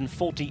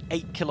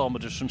 148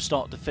 kilometers from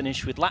start to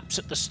finish, with laps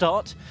at the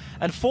start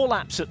and 4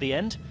 laps at the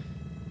end.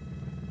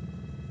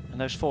 And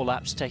those 4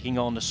 laps taking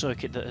on a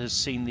circuit that has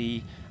seen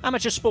the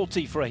amateur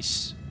sportif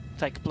race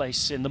take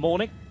place in the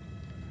morning.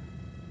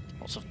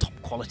 Lots of top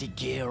quality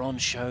gear on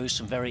show,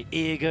 some very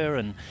eager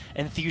and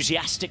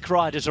enthusiastic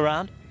riders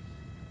around.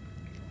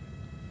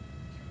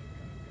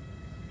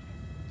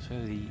 So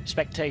the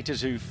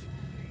spectators who've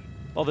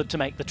bothered to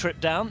make the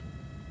trip down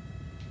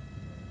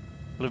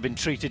will have been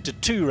treated to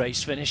 2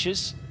 race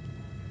finishes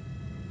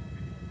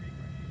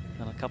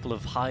and a couple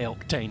of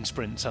high-octane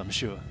sprints, I'm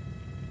sure.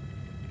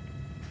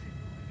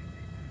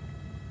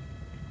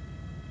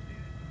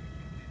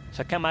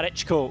 So can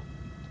Marechko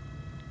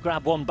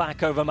grab one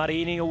back over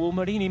Marini, or will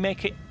Marini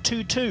make it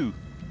 2-2?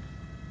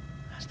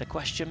 That's the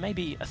question.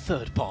 Maybe a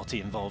third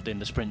party involved in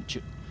the sprint.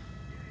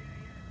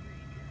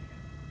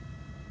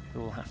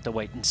 We'll have to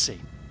wait and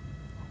see.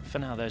 For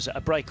now, there's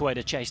a breakaway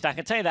to chase. I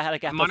can tell you they had a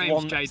gap of 1:30. My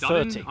name's Jay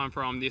Dutton. I'm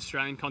from the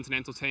Australian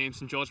Continental team,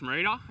 St George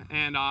Merida,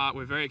 and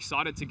we're very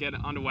excited to get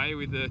underway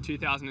with the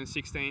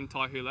 2016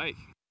 Taihu Lake.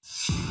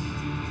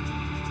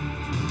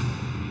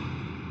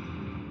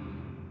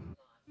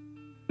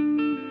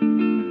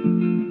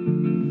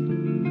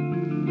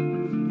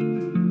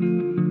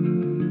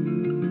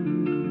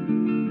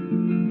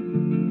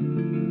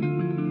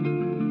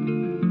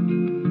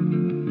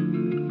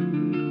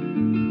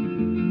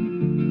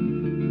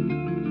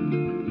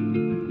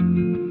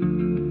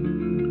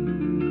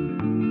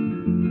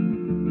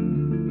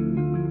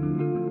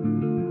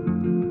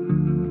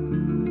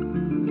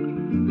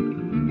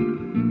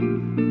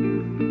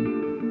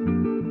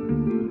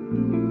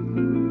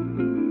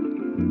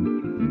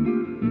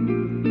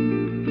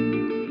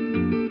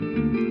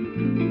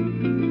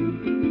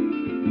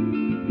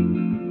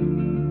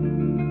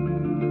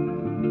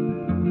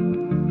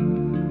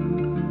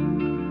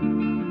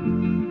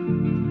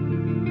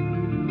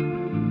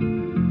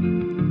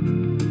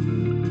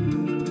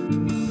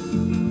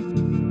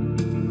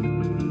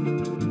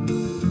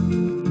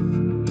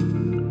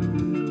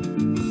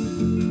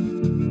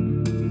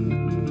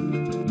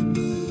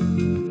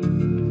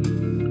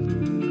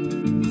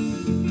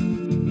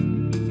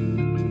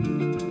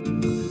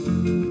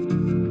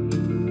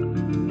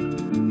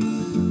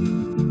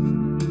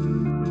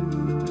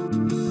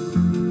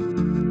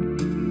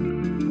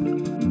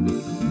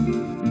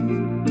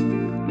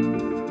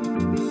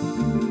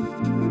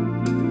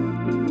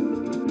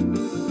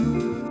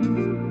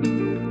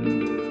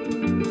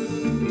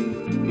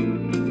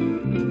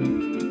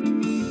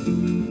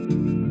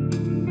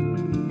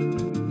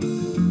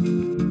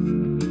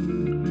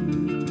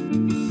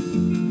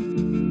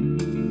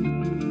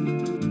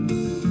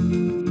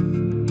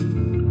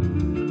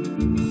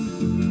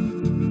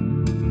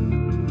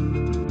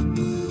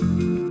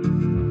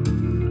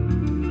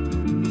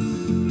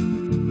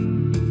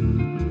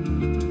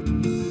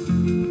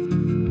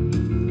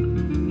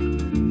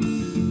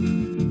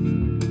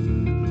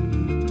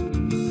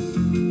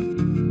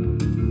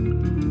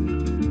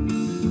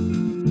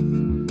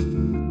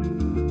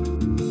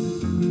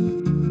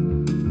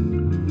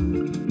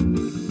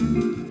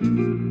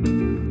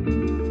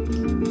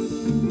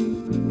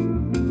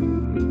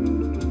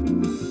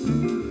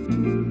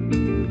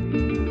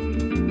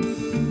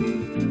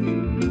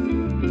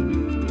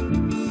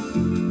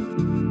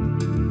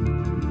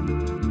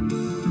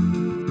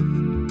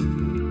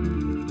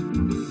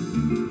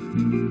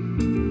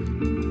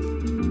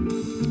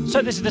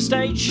 So this is the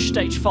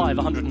stage 5,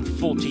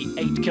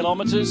 148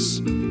 kilometers.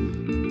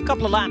 A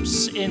couple of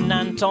laps in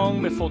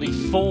Nantong before the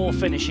 4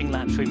 finishing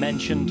laps we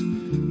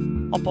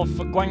mentioned. Up off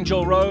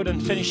Guangzhou Road and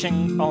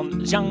finishing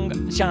on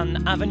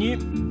Jiangsu Avenue.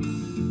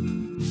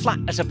 Flat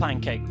as a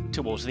pancake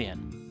towards the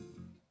end.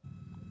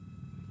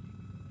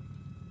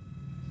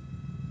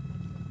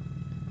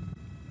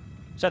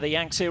 So the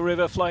Yangtze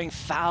River, flowing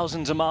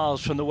thousands of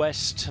miles from the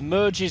west,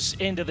 merges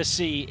into the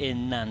sea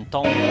in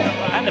Nantong.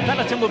 And the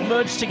peloton will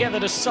merge together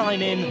to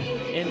sign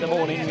in the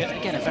morning.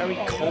 Again, a very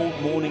cold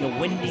morning, a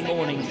windy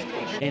morning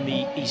in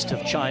the east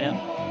of China.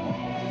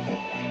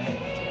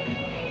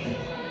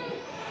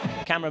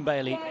 Cameron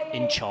Bailey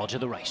in charge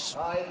of the race.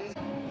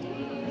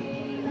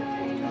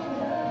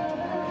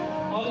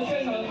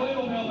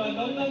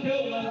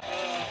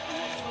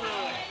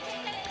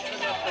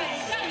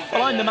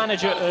 Well, I'm the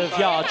manager of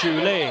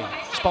Jiangsu Lake,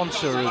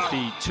 sponsor of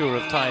the Tour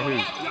of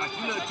Taihu.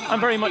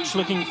 I'm very much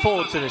looking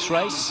forward to this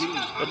race.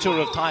 The Tour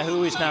of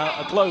Taihu is now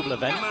a global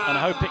event, and I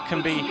hope it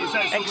can be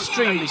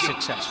extremely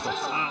successful.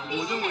 I'm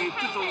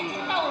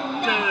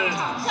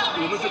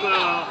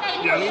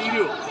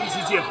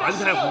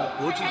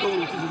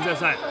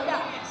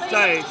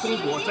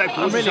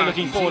really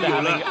looking forward to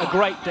having a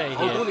great day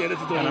here,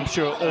 and I'm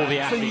sure all the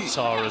athletes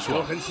are as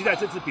well.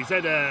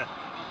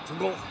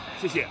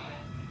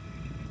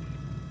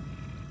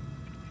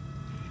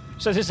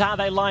 So this is how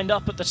they lined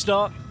up at the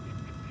start.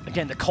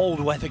 Again, the cold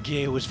weather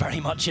gear was very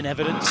much in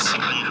evidence.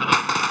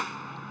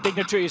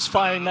 Dignitaries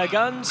firing their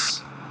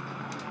guns.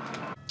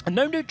 And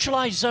no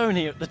neutralised zone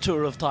here at the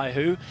Tour of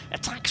Taihu.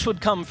 Attacks would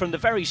come from the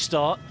very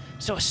start,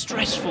 so a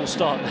stressful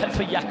start there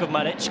for Jakub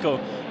Mareczko,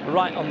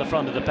 right on the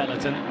front of the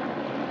peloton.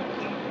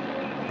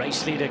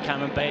 Race leader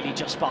Cameron Bailey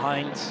just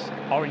behind,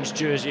 orange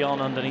jersey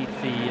on underneath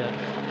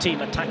the team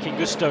Ataki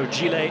Gusto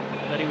gilet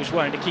that he was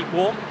wearing to keep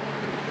warm.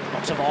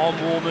 Lots of arm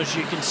warmers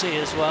you can see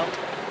as well.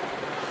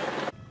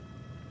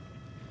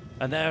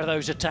 And there are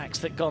those attacks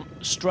that got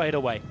straight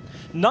away.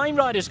 9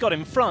 riders got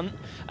in front,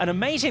 and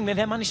amazingly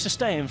they managed to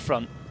stay in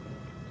front.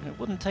 It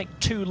wouldn't take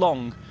too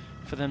long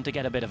for them to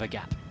get a bit of a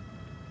gap.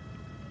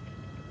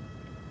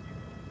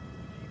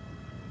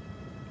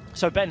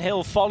 So Ben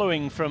Hill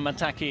following from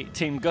Ataki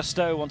Team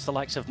Gusto once the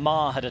likes of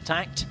Maar had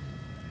attacked.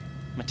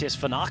 Matthias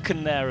van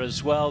Aken there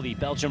as well, the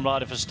Belgian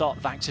rider for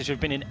Start Vaxers, who've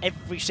been in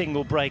every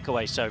single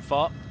breakaway so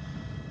far.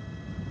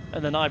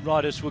 And the 9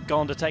 riders were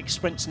gone to take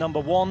sprints number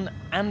 1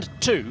 and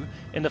 2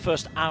 in the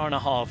first hour and a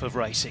half of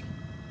racing.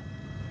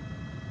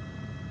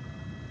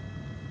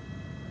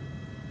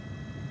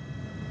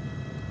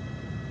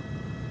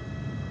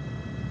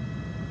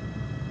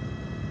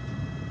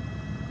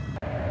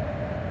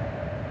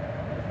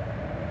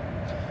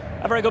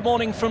 A very good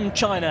morning from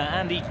China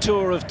and the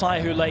Tour of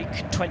Taihu Lake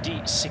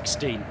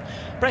 2016.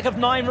 Break of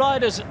 9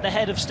 riders at the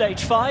head of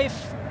stage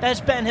 5.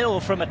 There's Ben Hill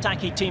from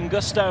Ataki Team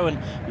Gusto, and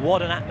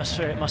what an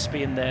atmosphere it must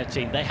be in their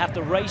team. They have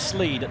the race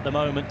lead at the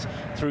moment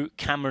through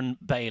Cameron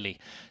Bailey.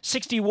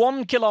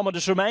 61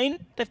 kilometres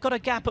remain. They've got a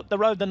gap up the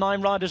road, the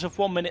 9 riders, of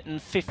 1 minute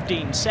and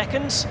 15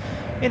 seconds.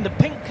 In the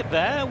pink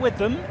there with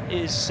them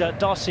is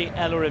Darcy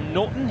Ellerim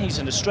Norton. He's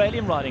an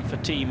Australian riding for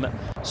Team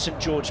St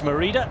George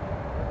Merida.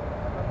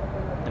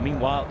 And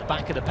meanwhile, at the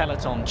back of the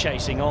peloton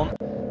chasing on,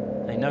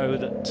 they know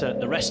that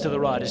the rest of the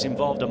riders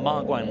involved are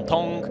Ma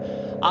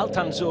Guantong,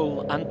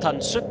 Altanzul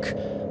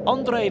Antansuk,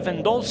 Andrei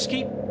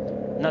Vendolsky,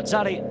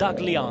 Nazari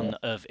Daglian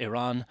of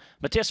Iran,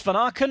 Matthias van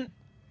Aken,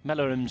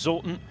 Melerim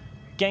Zorten,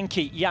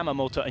 Genki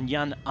Yamamoto and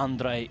Jan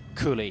Andrei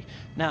Kuli.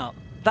 Now,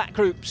 that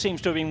group seems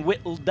to have been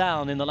whittled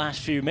down in the last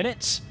few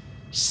minutes.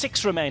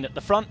 6 remain at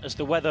the front as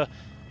the weather,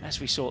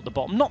 as we saw at the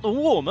bottom, not the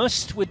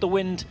warmest, with the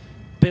wind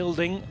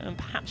building and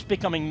perhaps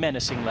becoming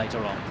menacing later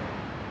on.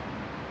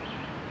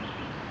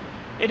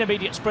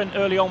 Intermediate sprint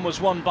early on was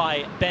won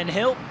by Ben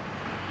Hill.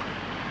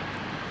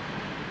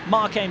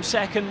 Maar came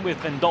second, with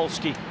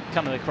Vendolsky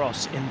coming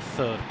across in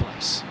 3rd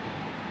place.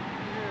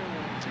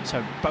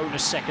 So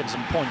bonus seconds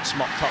and points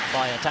mopped up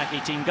by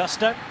Ataki Team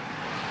Gusto.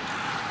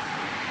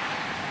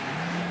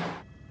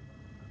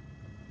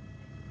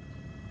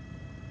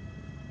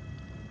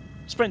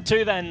 Sprint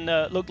 2 then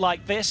looked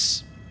like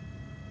this.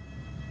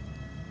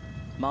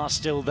 Maar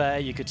still there.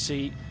 You could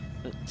see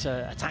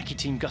that Ataki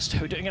Team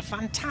Gusto doing a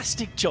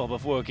fantastic job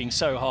of working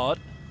so hard.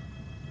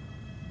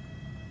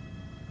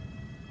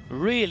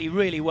 Really,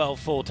 really well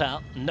thought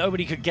out.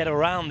 Nobody could get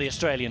around the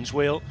Australian's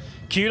wheel.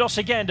 Kudos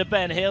again to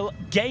Ben Hill,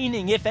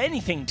 gaining, if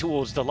anything,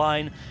 towards the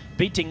line,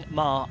 beating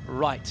Maar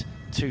right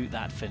to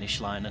that finish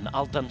line. And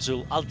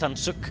Altanzul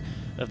Altansuk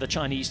of the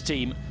Chinese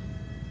team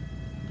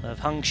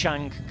of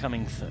Hangshang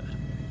coming 3rd.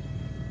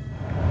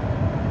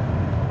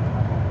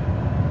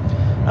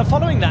 And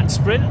following that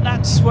sprint,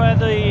 that's where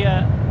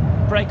the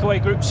breakaway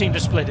group seemed to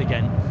split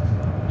again,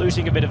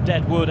 losing a bit of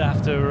dead wood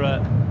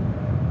after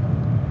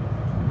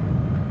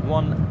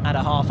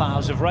 1.5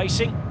 hours of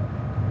racing.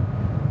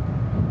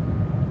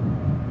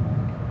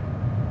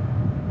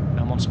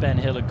 And once Ben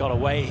Hill had got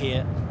away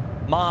here,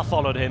 Maar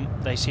followed him.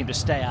 They seemed to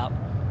stay out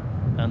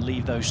and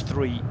leave those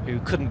 3 who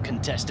couldn't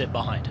contest it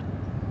behind.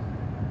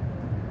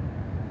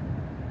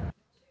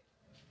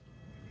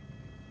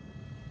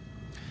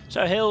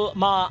 So Hill,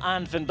 Maar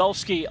and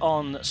Vendolsky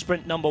on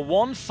sprint number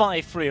 1,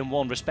 5, 3 and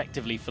 1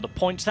 respectively for the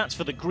points. That's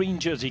for the green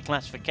jersey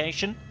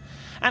classification.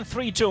 And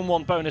 3, 2 and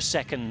 1 bonus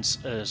seconds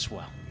as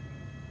well.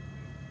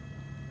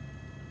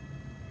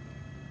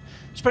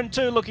 Sprint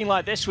 2 looking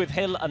like this with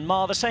Hill and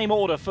Maar, the same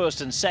order,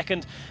 1st and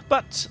 2nd,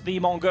 but the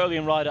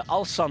Mongolian rider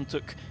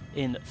Alsantuk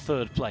in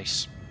 3rd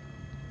place.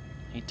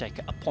 He'd take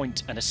a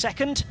point and a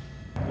second.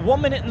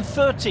 1 minute and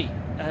 30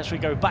 as we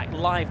go back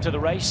live to the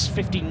race,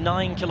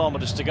 59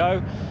 kilometres to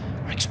go.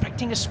 We're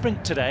expecting a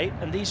sprint today,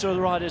 and these are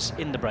the riders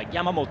in the break.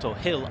 Yamamoto,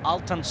 Hill,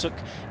 Altansuk,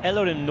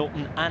 Ellerim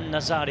Norton and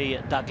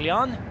Nazari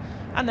Daglian.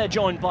 And they're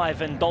joined by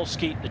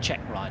Vendolsky, the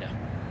Czech rider.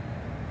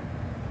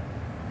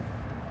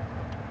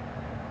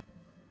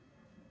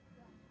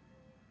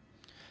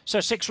 So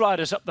 6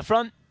 riders up the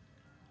front.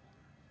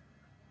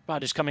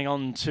 Riders coming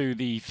on to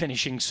the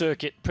finishing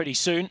circuit pretty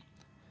soon.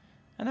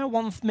 And they're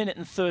 1 minute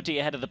and 30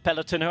 ahead of the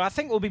peloton, who I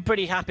think will be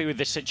pretty happy with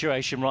this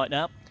situation right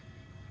now.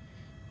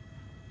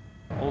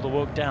 All the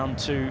work down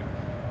to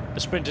the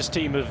sprinters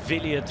team of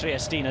Villiers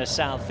Triestina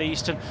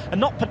Southeast, and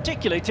not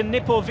particularly to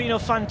Nippo Vini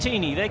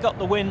Fantini. They got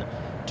the win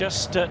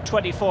just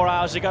 24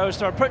 hours ago as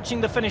they're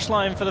approaching the finish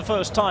line for the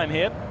first time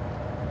here.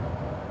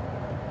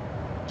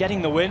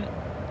 Getting the win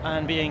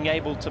and being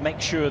able to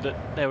make sure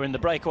that they were in the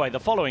breakaway the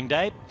following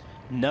day.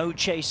 No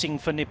chasing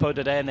for Nippo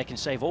today, and they can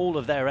save all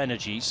of their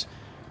energies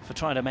for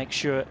trying to make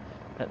sure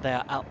that they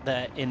are out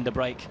there in the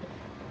break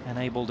and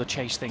able to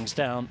chase things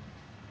down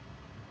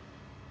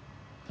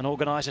and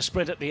organise a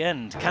sprint at the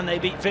end. Can they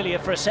beat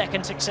Villiers for a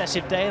second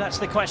successive day? That's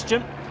the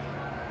question.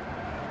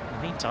 In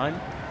the meantime,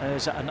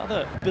 there's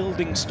another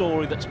building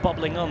story that's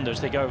bubbling under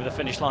as they go over the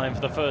finish line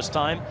for the first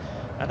time,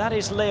 and that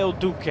is Leo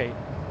Duque.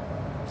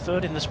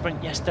 Third in the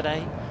sprint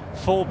yesterday,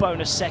 4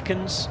 bonus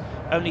seconds,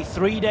 only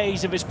 3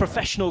 days of his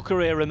professional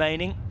career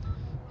remaining.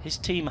 His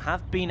team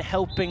have been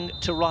helping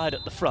to ride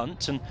at the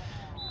front, and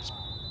it's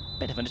a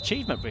bit of an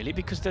achievement really,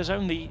 because there's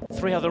only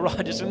 3 other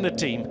riders in the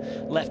team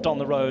left on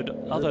the road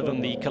other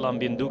than the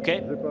Colombian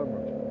Duque.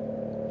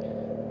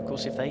 Of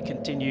course, if they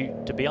continue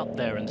to be up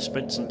there in the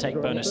sprints and take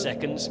bonus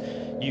seconds,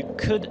 you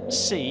could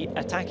see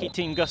Ataki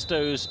Team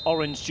Gusto's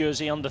orange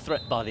jersey under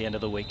threat by the end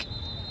of the week.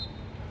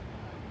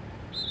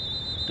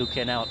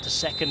 Duque now up to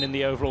second in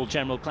the overall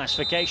general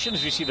classification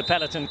as we see the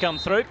peloton come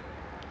through.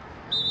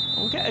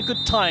 We'll get a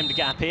good timed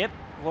gap here.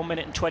 1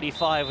 minute and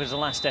 25 was the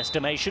last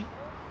estimation.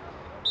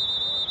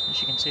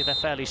 As you can see, they're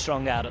fairly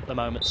strung out at the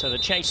moment, so the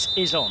chase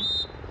is on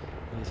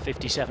with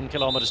 57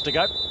 kilometres to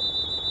go.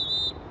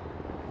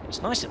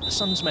 It's nice that the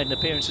sun's made an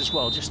appearance as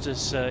well, just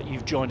as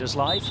you've joined us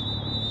live.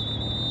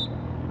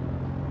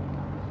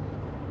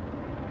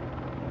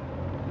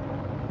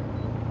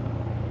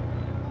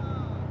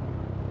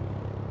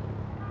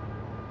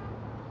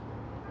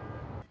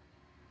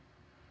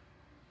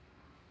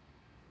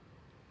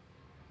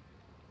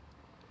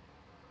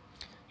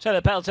 So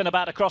the peloton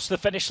about to cross the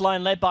finish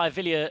line, led by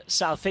Villiers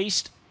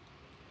Southeast.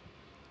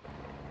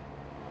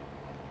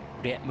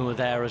 Rietmu are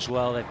there as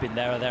well. They've been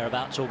there or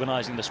thereabouts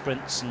organising the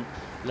sprints, and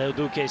Leo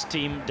Duque's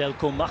team,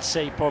 Delco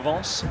Marseille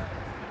Provence,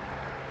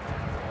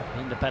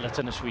 in the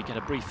peloton as we get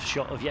a brief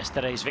shot of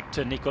yesterday's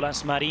victor,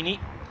 Nicolas Marini.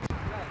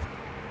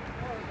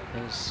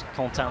 There's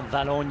Quentin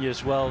Valognes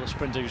as well, the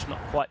sprinter who's not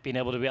quite been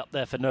able to be up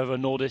there for Novo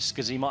Nordisk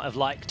as he might have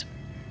liked.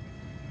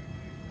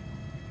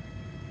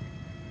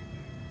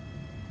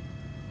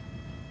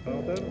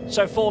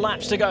 So 4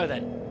 laps to go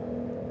then.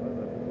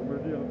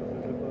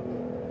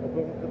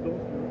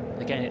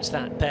 Again, it's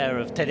that pair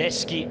of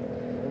Tedeschi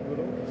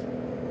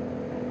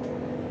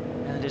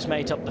and his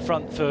mate up the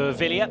front for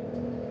Villiers.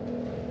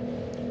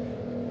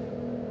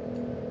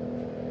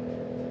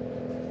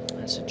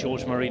 That's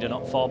George Merida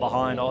not far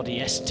behind,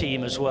 ODS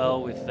team as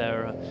well, with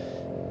their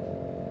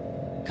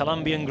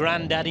Colombian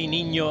granddaddy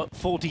Nino,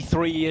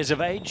 43 years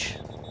of age.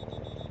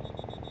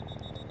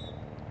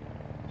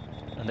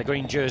 And the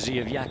green jersey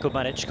of Jakub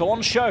Manichko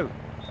on show.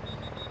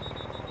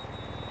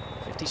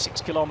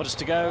 56 kilometres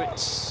to go.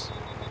 It's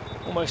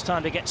almost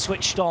time to get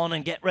switched on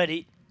and get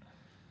ready.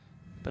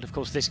 But of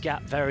course this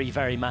gap very,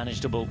 very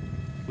manageable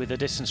with the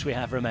distance we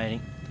have remaining.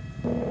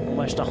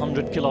 Almost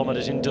 100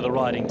 kilometres into the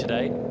riding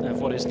today of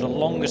what is the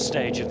longest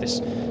stage of this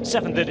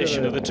 7th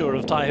edition of the Tour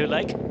of Taihu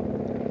Lake.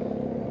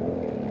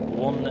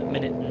 1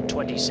 minute and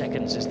 20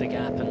 seconds is the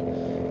gap,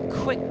 and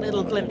quick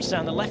little glimpse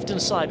down the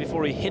left-hand side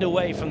before he hid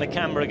away from the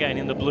camera again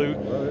in the blue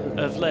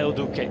of Leo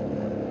Duque.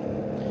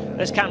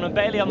 There's Cameron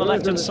Bailey on the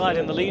left-hand side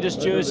in the leader's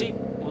jersey.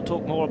 We'll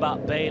talk more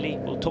about Bailey,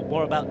 we'll talk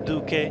more about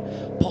Duque,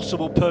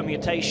 possible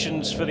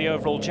permutations for the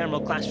overall general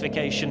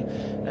classification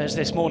as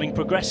this morning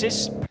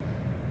progresses.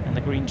 And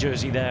the green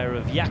jersey there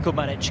of Jakub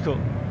Manichko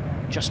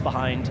just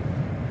behind,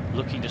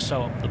 looking to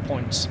sew up the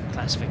points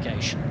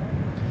classification.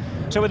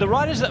 So with the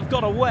riders that have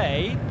got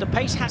away, the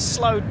pace has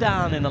slowed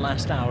down in the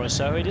last hour or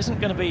so. It isn't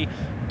going to be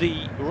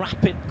the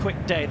rapid,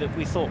 quick day that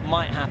we thought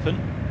might happen.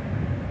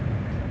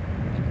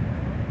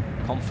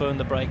 Confirmed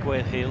the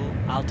breakaway Hill,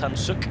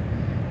 Altansuk.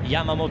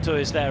 Yamamoto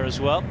is there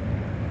as well.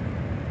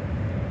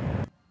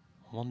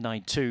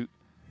 192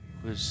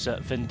 was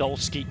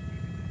Vendolski,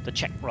 the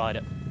Czech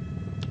rider.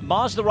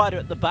 Mars, the rider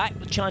at the back,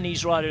 the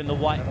Chinese rider in the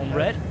white and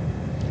red.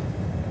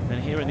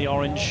 And here in the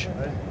orange,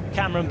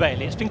 Cameron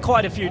Bailey. It's been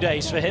quite a few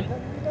days for him.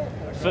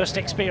 First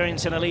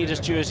experience in a leader's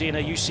jersey in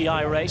a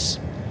UCI race.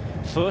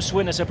 First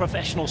win as a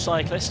professional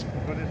cyclist.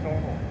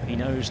 He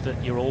knows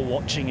that you're all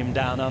watching him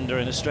down under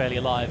in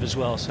Australia live as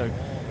well. So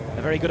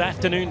a very good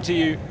afternoon to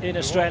you in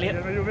Australia.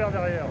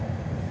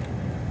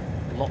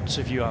 Lots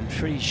of you, I'm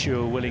pretty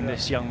sure, willing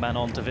this young man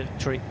on to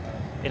victory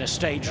in a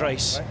stage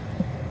race.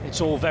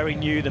 It's all very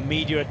new, the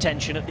media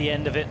attention at the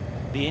end of it,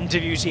 the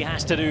interviews he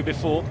has to do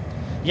before.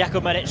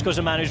 Jakub Manichko's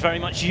a man who's very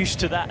much used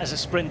to that as a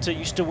sprinter,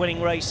 used to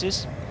winning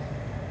races.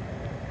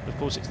 Of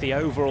course, it's the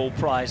overall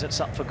prize that's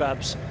up for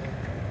grabs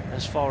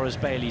as far as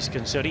Bailey's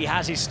concerned. He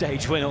has his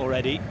stage win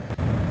already.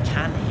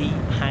 Can he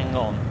hang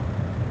on?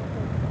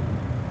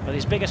 But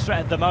his biggest threat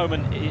at the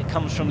moment, it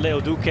comes from Leo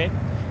Duque,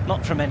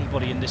 not from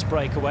anybody in this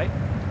breakaway.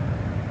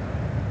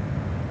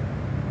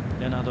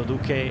 Leonardo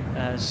Duque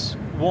has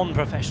one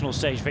professional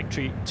stage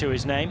victory to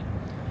his name.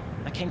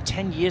 That came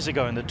 10 years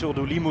ago in the Tour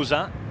du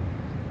Limousin,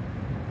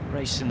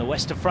 race in the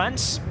west of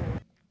France.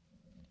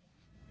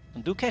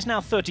 And Duque is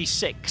now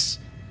 36,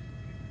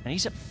 and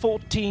he's at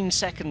 14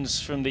 seconds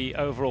from the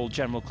overall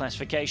general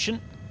classification.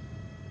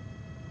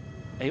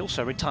 He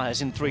also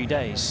retires in 3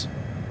 days.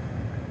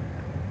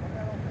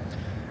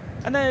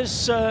 And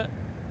there's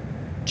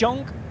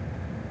Jong,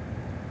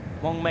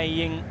 Wang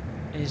Meiying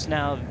is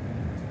now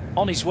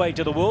on his way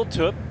to the World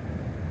Tour.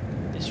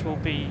 This will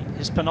be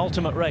his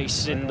penultimate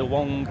race in the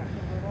Wang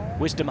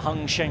Wisdom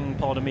Hung Sheng,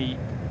 pardon me,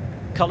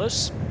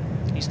 colours.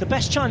 He's the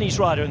best Chinese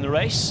rider in the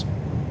race.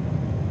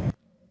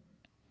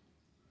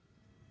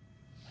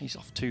 He's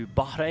off to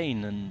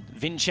Bahrain and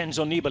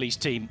Vincenzo Nibali's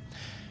team.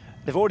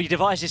 They've already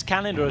devised his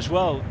calendar as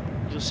well.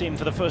 You'll see him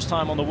for the first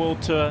time on the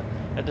World Tour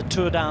at the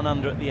Tour Down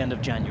Under at the end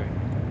of January.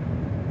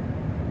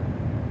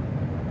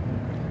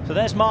 So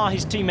there's Ma,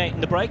 his teammate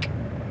in the break.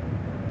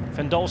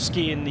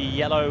 Fendolski in the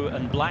yellow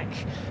and black.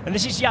 And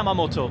this is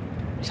Yamamoto.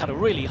 He's had a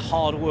really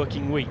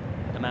hard-working week,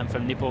 the man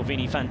from Nippo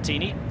Vini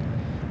Fantini.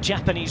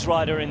 Japanese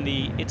rider in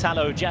the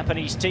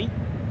Italo-Japanese team.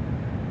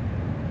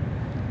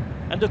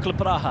 And Dukla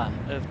Praha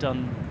have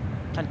done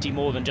plenty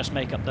more than just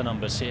make up the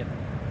numbers here.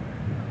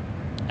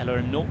 Ella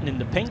and Norton in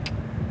the pink.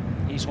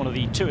 He's one of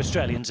the 2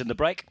 Australians in the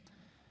break.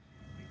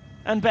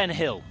 And Ben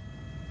Hill.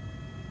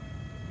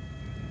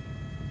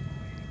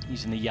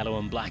 He's in the yellow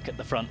and black at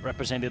the front,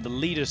 representing the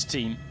leaders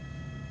team.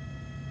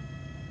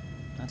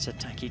 That's a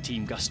tacky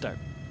team Gusto.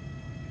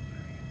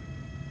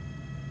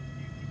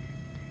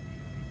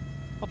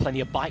 Well, plenty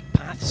of bike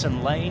paths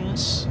and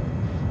lanes.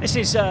 This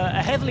is a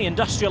heavily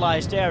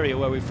industrialised area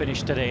where we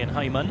finished today in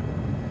Haimen.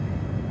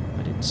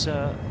 But it's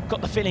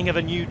got the feeling of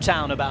a new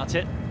town about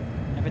it.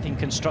 Everything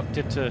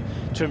constructed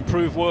to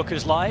improve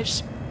workers'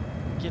 lives,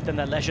 give them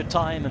their leisure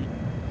time and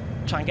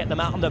try and get them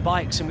out on their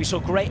bikes. And we saw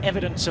great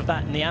evidence of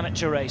that in the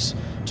amateur race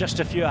just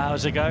a few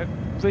hours ago.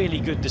 Really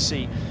good to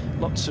see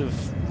lots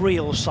of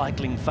real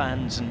cycling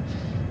fans and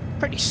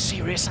pretty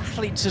serious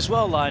athletes as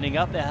well lining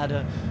up. They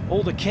had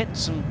all the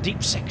kits, some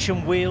deep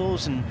section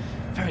wheels and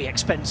very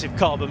expensive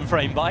carbon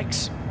frame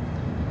bikes.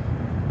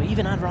 We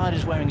even had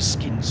riders wearing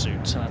skin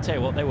suits, and I'll tell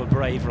you what, they were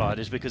brave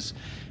riders because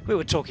we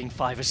were talking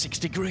 5 or 6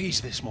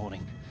 degrees this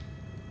morning.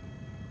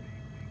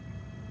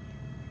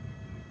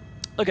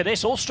 Look at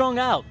this, all strung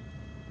out.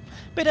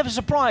 Bit of a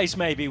surprise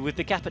maybe with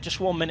the gap at just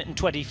 1 minute and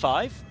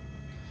 25.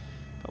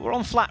 But we're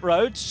on flat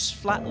roads,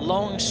 flat,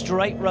 long,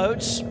 straight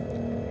roads.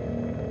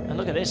 And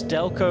look at this,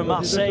 Delco,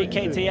 Marseille,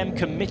 KTM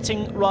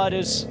committing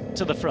riders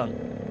to the front.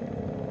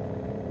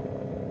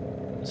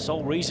 The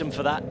sole reason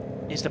for that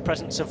is the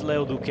presence of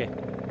Leo Duque.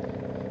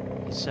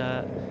 He's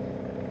a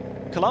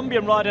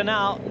Colombian rider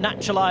now,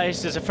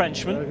 naturalised as a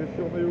Frenchman.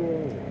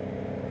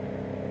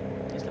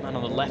 He's the man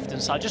on the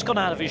left-hand side, just gone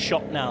out of his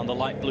shot now in the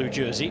light blue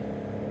jersey.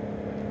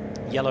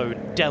 Yellow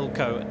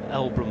Delco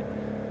Elbrum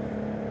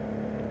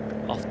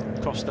off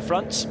across the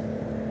front.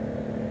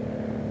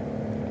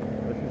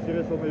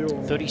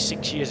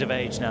 36 years of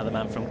age now, the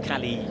man from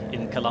Cali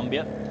in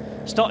Colombia.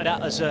 Started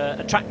out as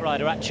a track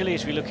rider actually,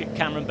 as we look at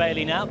Cameron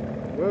Bailey now.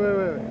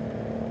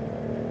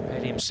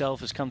 Bailey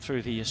himself has come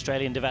through the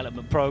Australian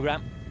development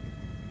programme.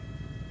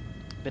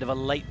 Bit of a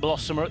late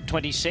blossomer at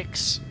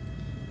 26.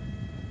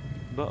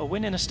 But a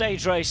win in a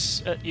stage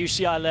race at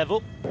UCI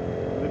level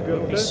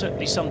will be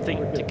certainly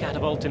something to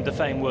catapult him to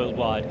fame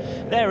worldwide.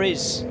 There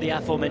is the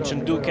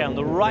aforementioned Duque on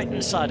the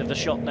right-hand side of the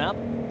shot now.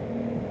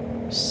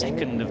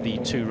 Second of the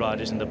 2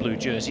 riders in the blue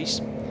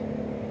jerseys.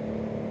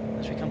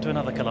 As we come to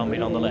another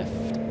Colombian on the left.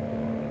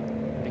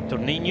 Victor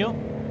Niño.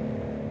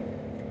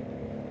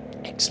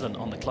 Excellent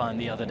on the climb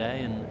the other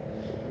day, and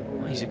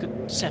well, he's a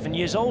good 7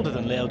 years older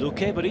than Leo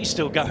Duque, but he's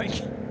still going.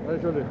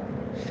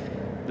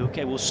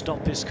 Duque will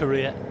stop his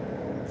career.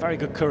 Very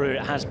good career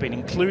it has been,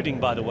 including,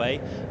 by the way,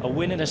 a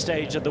win in a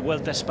stage at the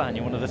Vuelta a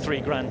España, one of the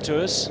 3 Grand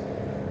Tours.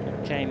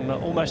 It came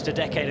almost a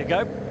decade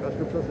ago.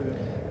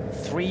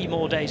 3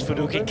 more days for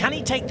Duque. Can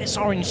he take this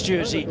orange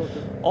jersey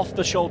off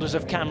the shoulders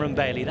of Cameron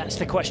Bailey? That's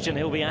the question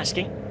he'll be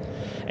asking.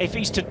 If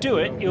he's to do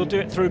it, he'll do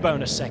it through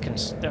bonus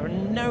seconds. There are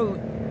no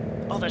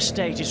other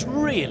stages,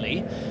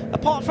 really,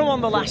 apart from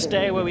on the last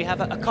day where we have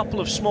a couple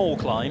of small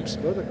climbs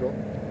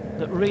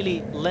that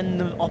really lend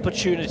them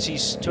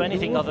opportunities to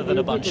anything other than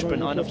a bunch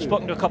sprint. I've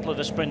spoken to a couple of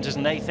the sprinters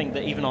and they think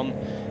that even on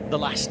the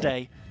last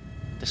day,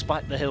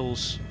 despite the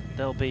hills,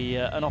 there'll be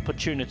an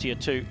opportunity or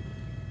 2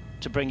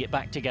 to bring it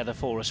back together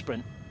for a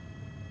sprint.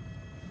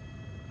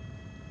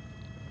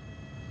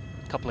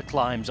 A couple of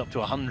climbs up to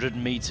 100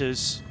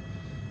 meters.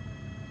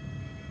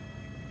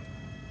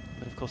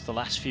 But of course the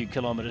last few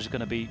kilometers are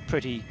going to be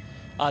pretty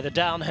either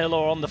downhill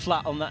or on the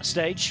flat on that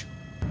stage.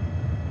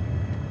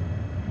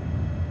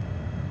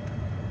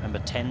 Remember,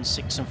 10,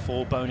 6 and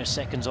 4 bonus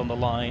seconds on the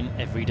line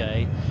every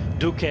day.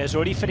 Duque has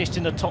already finished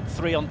in the top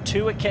 3 on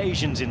 2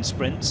 occasions in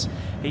sprints.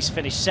 He's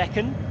finished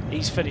 2nd,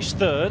 he's finished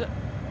 3rd.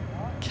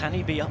 Can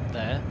he be up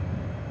there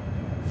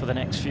for the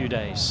next few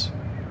days?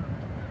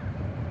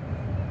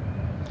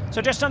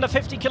 So just under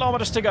 50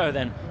 kilometers to go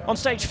then, on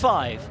stage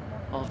 5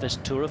 of this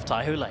Tour of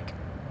Taihu Lake.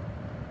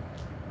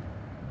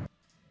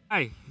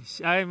 Hi,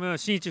 I'm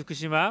Shinichi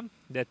Fukushima,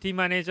 the team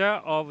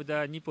manager of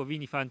the Nippo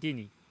Vini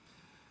Fantini.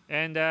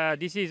 And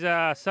this is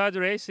a 3rd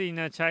race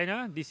in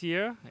China this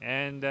year,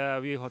 and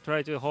we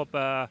try to hope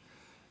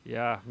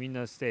win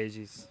the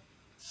stages.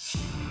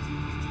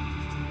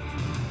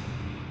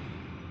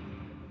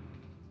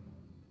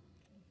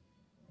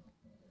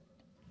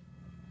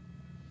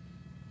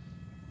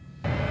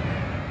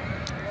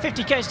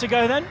 50k's to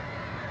go then.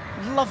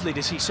 Lovely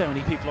to see so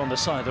many people on the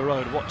side of the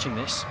road watching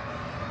this.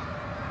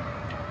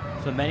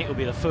 For many, it will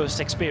be the first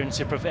experience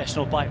of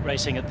professional bike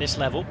racing at this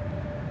level.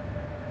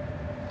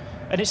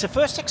 And it's the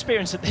first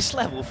experience at this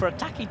level for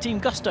Ataki Team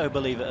Gusto,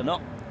 believe it or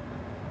not.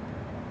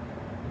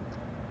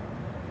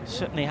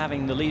 Certainly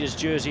having the leader's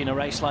jersey in a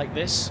race like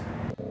this.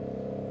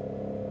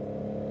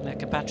 Their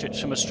compatriots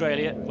from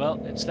Australia,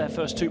 well, it's their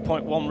first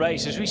 2.1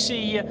 race. As we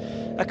see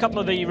a couple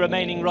of the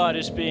remaining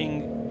riders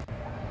being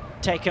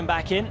taken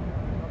back in.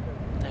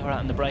 They were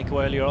out in the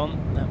breakaway earlier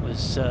on. That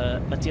was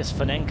Matthias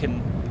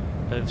Vanenken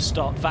of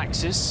Start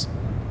Vaxis.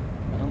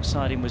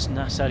 Alongside him was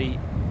Nasari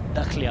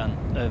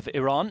Dakhlian of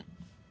Iran.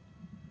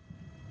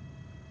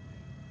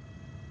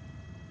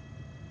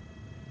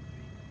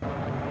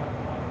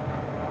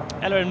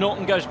 Ella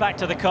Norton goes back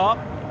to the car.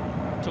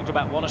 Talked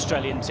about one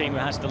Australian team who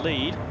has the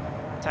lead.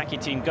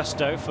 Ataki Team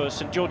Gusto for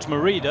St George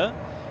Merida.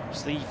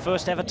 It's the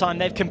first ever time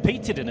they've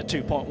competed in a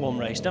 2.1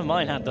 race. Never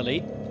mind had the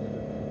lead.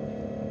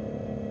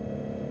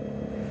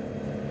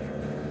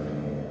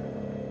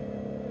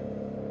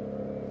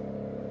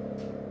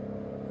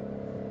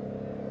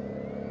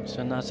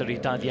 So Nazari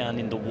Dadian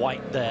in the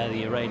white there,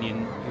 the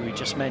Iranian who we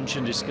just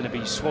mentioned, is going to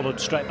be swallowed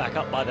straight back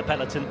up by the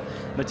peloton.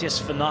 Matthias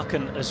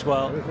Vanenken as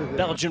well,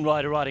 Belgian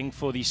rider riding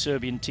for the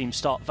Serbian team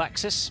Start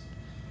Vaxis.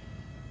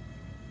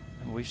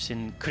 And we've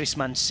seen Chris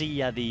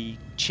Mancilla, the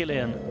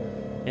Chilean,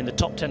 in the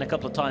top 10 a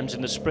couple of times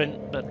in the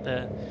sprint, but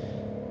the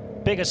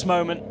biggest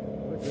moment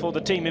for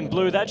the team in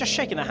blue there, just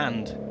shaking the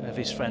hand of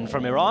his friend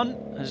from Iran,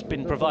 has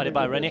been provided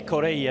by René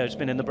Correia, who's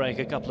been in the break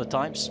a couple of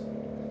times.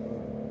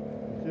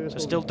 So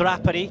still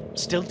Drapari,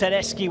 still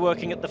Tedeschi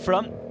working at the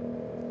front.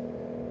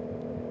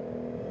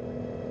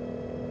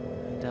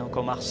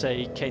 Delco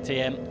Marseille,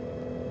 KTM,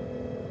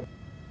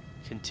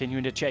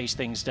 continuing to chase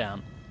things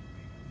down.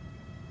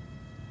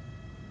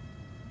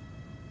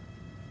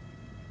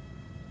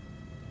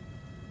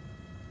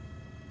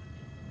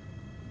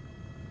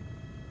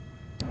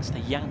 That's the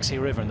Yangtze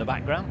River in the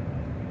background.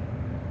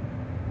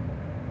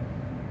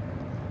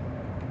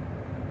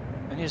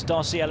 And here's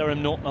Darcy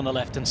Ellerum Norton on the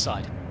left-hand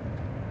side.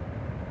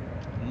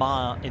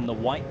 Ma in the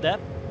white there.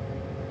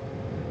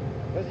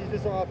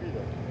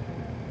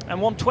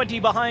 And 120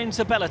 behind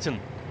the peloton.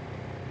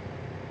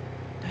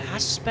 It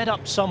has sped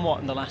up somewhat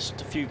in the last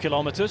few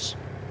kilometres.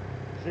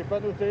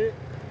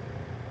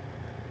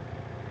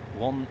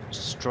 One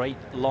straight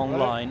long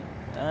line.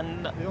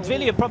 And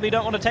Villiers probably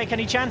don't want to take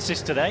any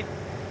chances today.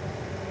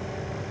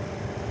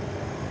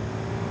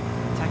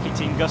 Ataki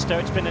Team Gusto,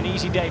 it's been an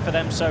easy day for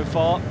them so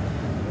far.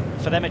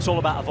 For them it's all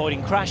about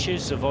avoiding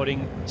crashes,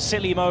 avoiding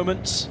silly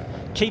moments,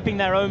 keeping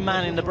their own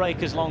man in the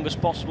break as long as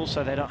possible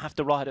so they don't have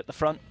to ride at the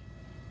front.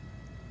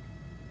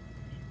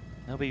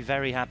 They'll be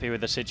very happy with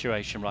the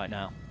situation right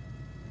now.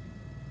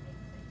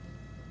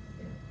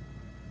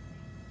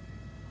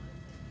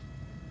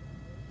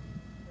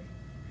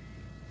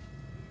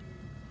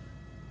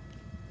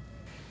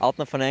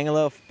 Adnan van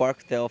Engelen of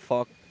Parkhotel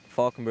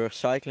Valkenburg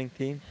cycling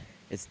team.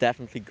 It's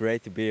definitely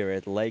great to be here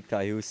at Lake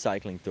Taihu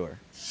Cycling Tour.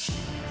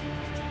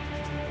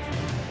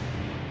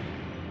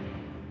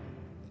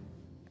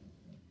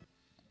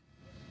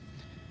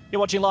 You're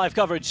watching live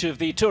coverage of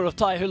the Tour of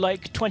Taihu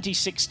Lake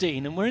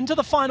 2016, and we're into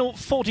the final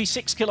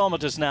 46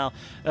 kilometres now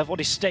of what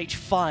is stage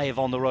 5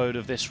 on the road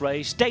of this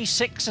race. Day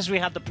 6, as we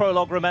had the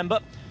prologue, remember.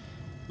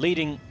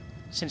 Leading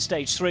since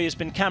stage 3 has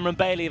been Cameron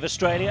Bailey of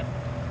Australia.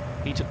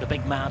 He took the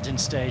big mountain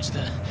stage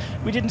that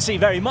we didn't see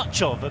very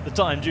much of at the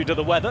time due to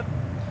the weather.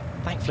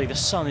 Thankfully the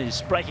sun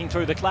is breaking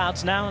through the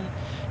clouds now, and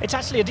it's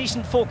actually a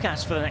decent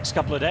forecast for the next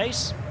couple of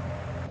days.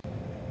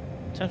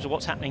 In terms of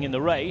what's happening in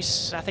the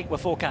race, I think we're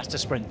forecast a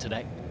sprint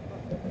today.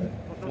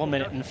 1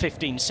 minute and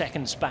 15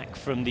 seconds back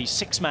from the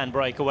 6-man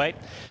breakaway.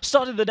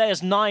 Started the day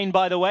as 9,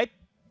 by the way.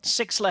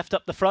 6 left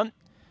up the front.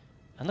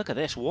 And look at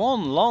this,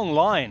 one long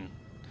line.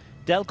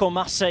 Delco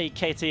Marseille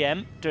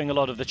KTM doing a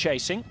lot of the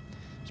chasing.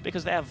 It's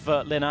because they have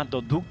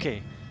Leonardo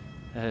Duque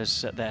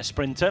as their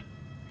sprinter.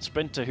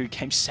 Sprinter who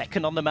came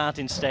second on the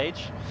mountain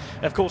stage.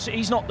 Of course,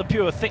 he's not the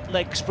pure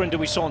thick-leg sprinter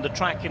we saw on the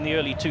track in the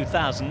early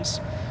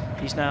 2000s.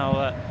 He's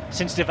now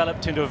since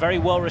developed into a very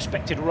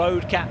well-respected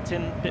road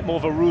captain, a bit more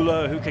of a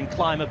ruler who can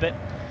climb a bit.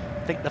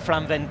 I think the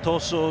Fran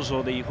Ventosos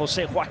or the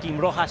Jose Joaquim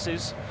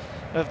Rojases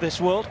of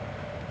this world.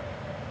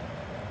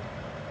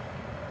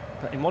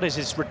 But in what is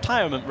his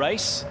retirement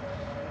race,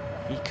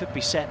 he could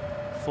be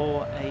set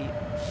for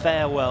a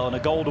farewell, and a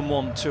golden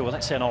one too, or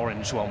let's say an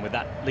orange one with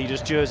that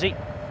leader's jersey.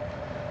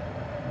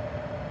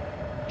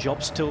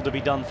 Job still to be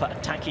done for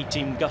Ataki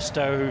Team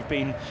Gusto, who've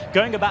been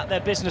going about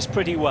their business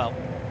pretty well.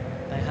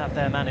 They have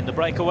their man in the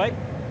breakaway.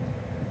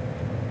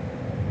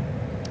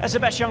 As the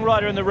best young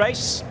rider in the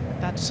race,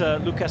 that's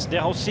Lucas De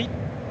Rossi.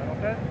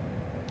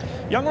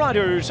 Young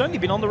rider who's only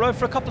been on the road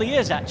for a couple of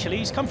years actually.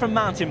 He's come from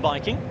mountain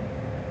biking.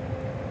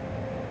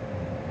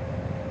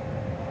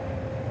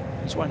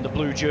 He's wearing the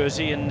blue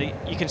jersey, and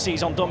you can see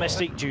he's on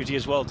domestic duty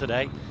as well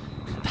today.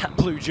 That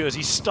blue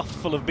jersey stuffed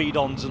full of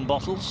bidons and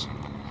bottles,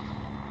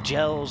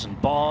 gels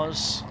and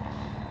bars.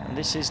 And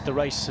this is the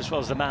race, as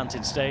well as the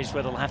mountain stage,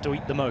 where they'll have to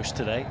eat the most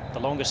today. The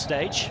longest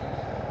stage.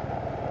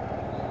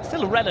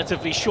 Still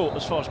relatively short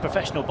as far as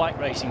professional bike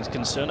racing is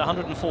concerned,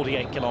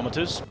 148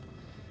 kilometres.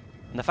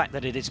 And the fact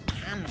that it is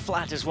pan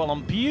flat as well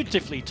on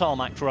beautifully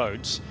tarmacked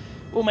roads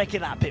will make it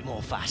that bit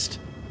more fast.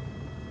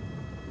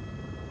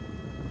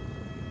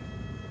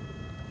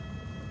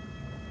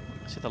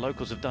 So the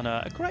locals have done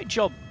a great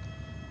job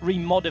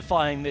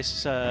remodifying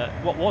this,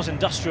 what was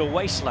industrial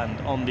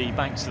wasteland on the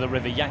banks of the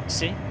river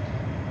Jiangsu.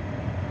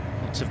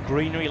 Lots of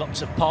greenery,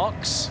 lots of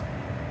parks,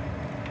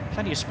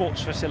 plenty of sports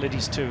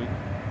facilities too.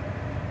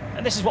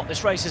 And this is what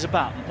this race is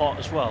about in part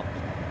as well.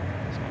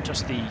 It's not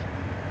just the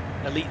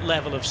elite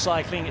level of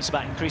cycling, it's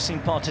about increasing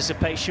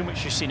participation,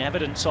 which you've seen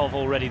evidence of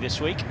already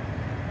this week.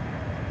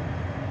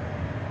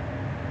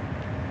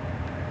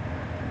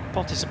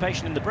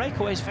 Participation in the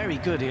breakaway is very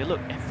good here.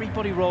 Look,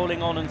 everybody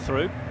rolling on and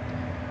through.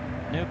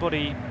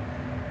 Nobody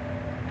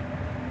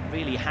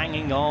really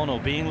hanging on or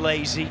being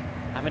lazy,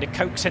 having to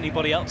coax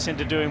anybody else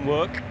into doing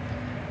work.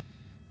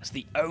 That's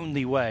the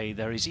only way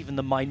there is even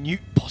the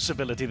minute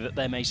possibility that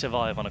they may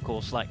survive on a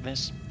course like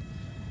this.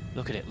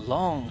 Look at it,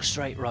 long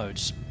straight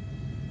roads.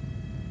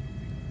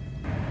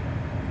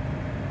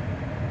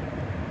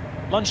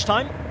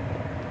 Lunchtime.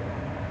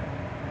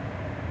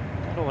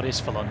 I wonder what it is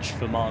for lunch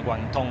for Ma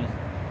Guangtong.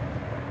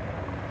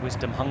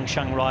 Wisdom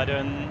Hengshang rider,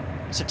 and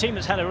it's a team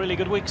that's had a really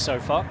good week so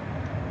far.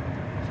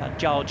 We've had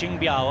Zhao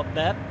Jingbiao up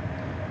there,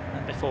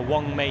 and before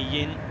Wang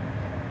Meiyin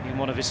in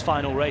one of his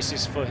final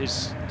races for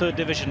his 3rd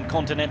Division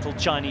Continental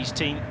Chinese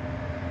team.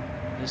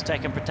 He's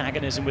taken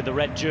protagonism with the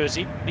red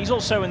jersey. He's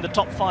also in the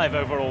top 5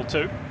 overall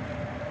too.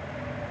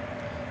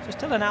 So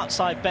still an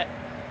outside bet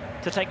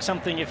to take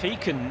something if he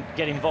can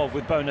get involved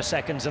with bonus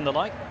seconds and the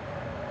like.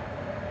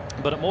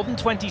 But at more than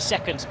 20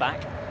 seconds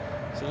back,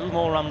 it's a little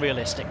more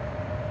unrealistic.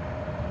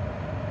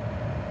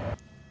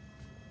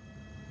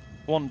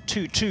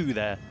 1-2-2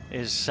 there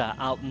is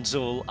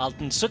Altenzul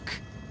Altensuk.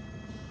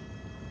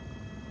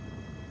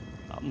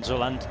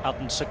 Altenzul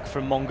Altensuk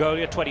from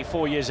Mongolia,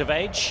 24 years of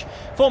age.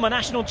 Former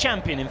national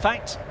champion, in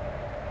fact.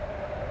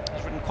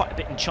 He's ridden quite a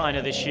bit in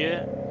China this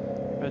year.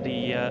 For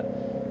the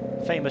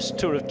famous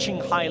Tour of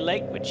Taihu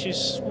Lake, which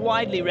is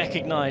widely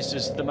recognized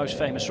as the most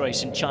famous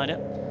race in China.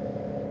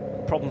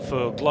 The problem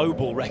for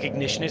global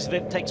recognition is that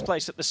it takes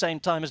place at the same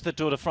time as the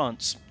Tour de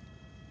France.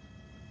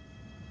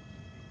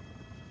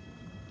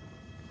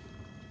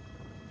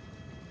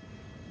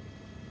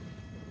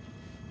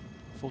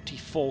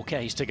 .44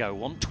 k's to go,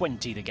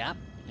 1:20 the gap.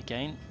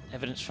 Again,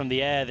 evidence from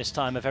the air this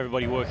time of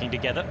everybody working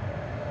together.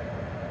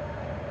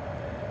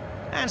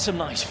 And some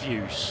nice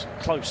views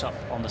close up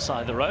on the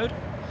side of the road.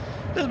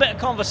 A little bit of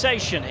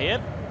conversation here.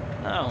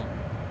 Now,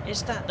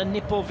 is that the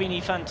Nippo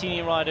Vini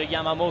Fantini rider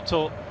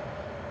Yamamoto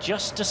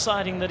just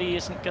deciding that he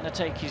isn't going to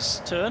take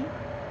his turn?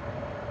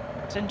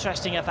 It's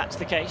interesting if that's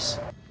the case.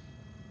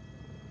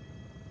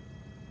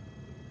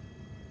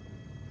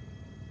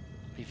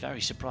 Be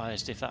very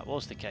surprised if that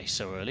was the case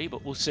so early,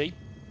 but we'll see.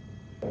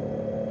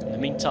 In the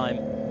meantime,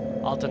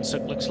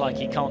 Altensuk looks like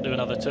he can't do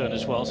another turn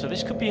as well, so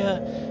this could be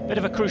a bit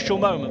of a crucial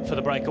moment for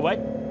the breakaway.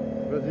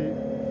 Ready.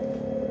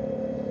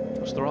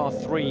 Because there are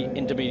 3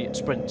 intermediate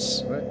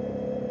sprints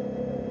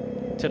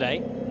today.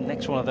 The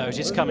next one of those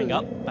is coming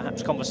up.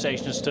 Perhaps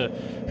conversation as to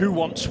who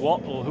wants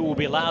what or who will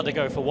be allowed to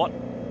go for what.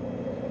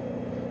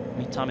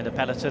 Meantime in the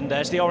peloton,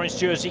 there's the orange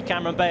jersey,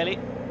 Cameron Bailey.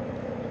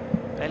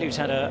 Bailey, who's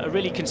had a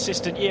really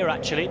consistent year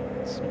actually.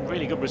 Some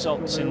really good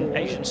results in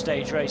Asian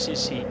stage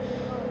races. He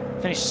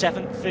finished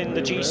 7th in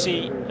the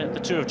GC at the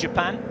Tour of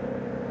Japan.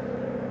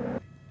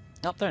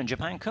 Up there in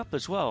Japan Cup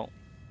as well.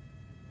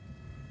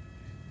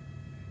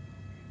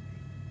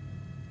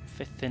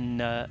 5th in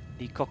the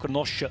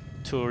Kokonosha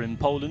Tour in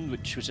Poland,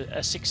 which was a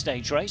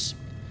 6-stage race.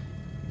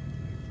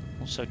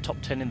 Also top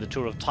 10 in the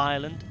Tour of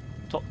Thailand,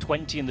 top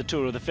 20 in the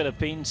Tour of the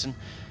Philippines, and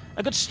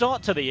a good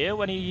start to the year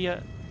when he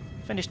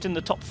finished in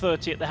the top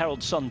 30 at the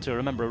Herald Sun Tour.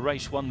 Remember, a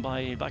race won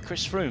by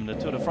Chris Froome, the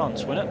Tour de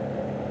France winner.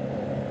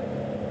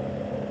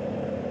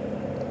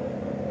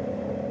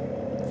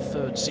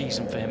 3rd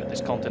season for him at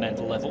this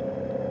continental level.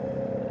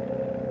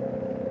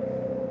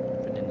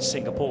 Been in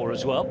Singapore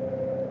as well.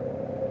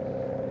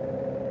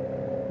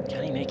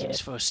 Can he make it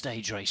his first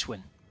stage race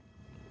win?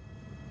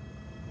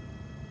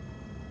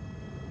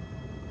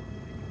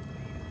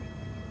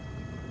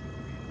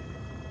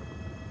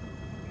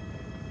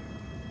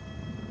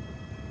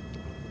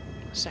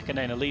 Second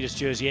day in a leader's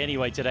jersey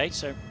anyway today,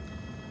 so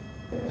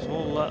it's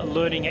all a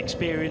learning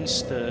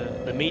experience.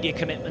 The media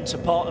commitments are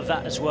part of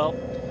that as well.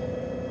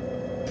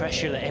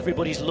 Pressure that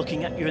everybody's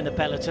looking at you in the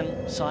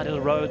peloton, side of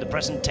the road, the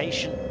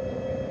presentation,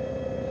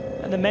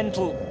 and the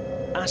mental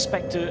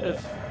aspect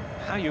of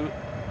how you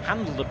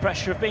handle the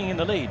pressure of being in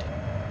the lead.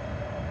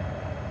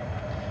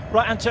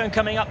 Right-hand turn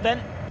coming up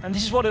then, and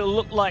this is what it'll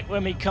look like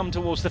when we come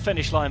towards the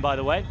finish line, by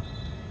the way.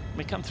 When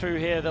we come through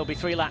here, there'll be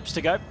 3 laps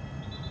to go.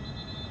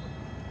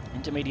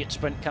 Intermediate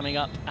sprint coming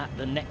up at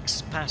the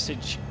next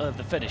passage of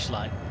the finish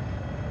line.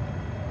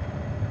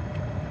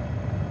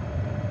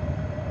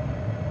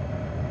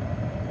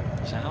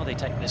 So how they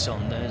take this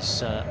on,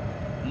 there's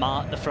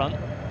Ma at the front,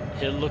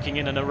 Hill looking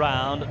in and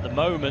around at the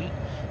moment.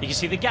 You can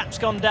see the gap's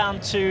gone down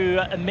to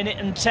 1 minute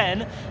and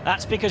 10.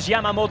 That's because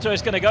Yamamoto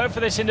is going to go for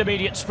this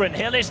intermediate sprint.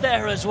 Hill is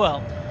there as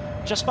well.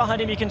 Just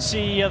behind him you can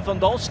see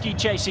Wondolski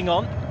chasing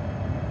on.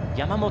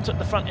 Yamamoto at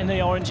the front in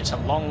the orange. It's a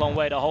long, long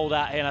way to hold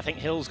out here, and I think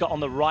Hill's got on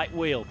the right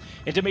wheel.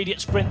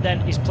 Intermediate sprint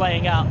then is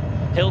playing out.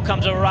 Hill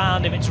comes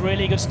around him. It's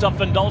really good stuff.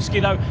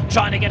 Wondolski, though,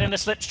 trying to get in the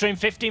slipstream.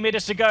 50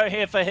 metres to go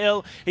here for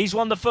Hill. He's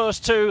won the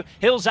first two.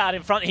 Hill's out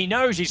in front. He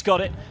knows he's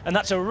got it, and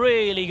that's a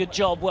really good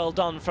job. Well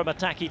done from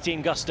Ataki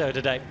Team Gusto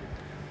today.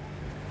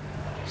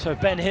 So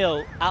Ben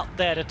Hill out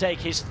there to take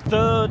his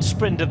third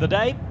sprint of the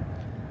day.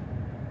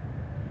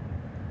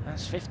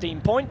 That's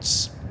 15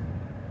 points.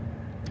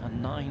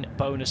 And 9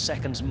 bonus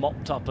seconds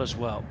mopped up as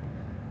well.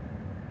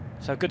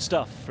 So good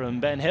stuff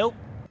from Ben Hill.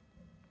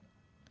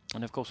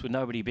 And of course, with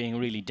nobody being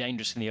really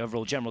dangerous in the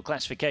overall general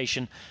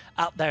classification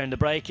out there in the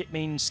break, it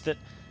means that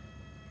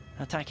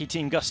Ataki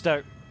Team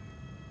Gusto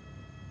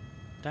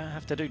don't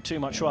have to do too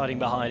much riding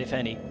behind, if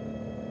any.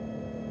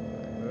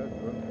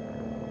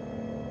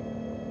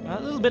 A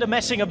little bit of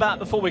messing about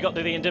before we got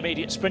to the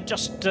intermediate sprint,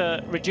 just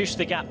reduced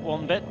the gap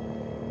one bit.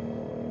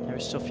 There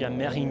is Sofiane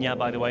Merignat,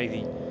 by the way,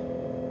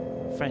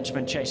 the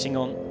Frenchman chasing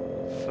on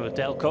for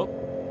Delco.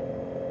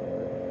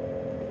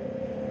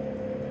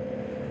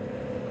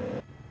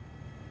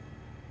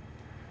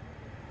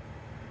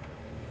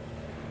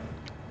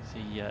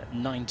 The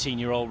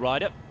 19-year-old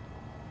rider,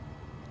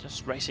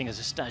 just racing as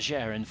a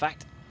stagiaire, in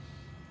fact.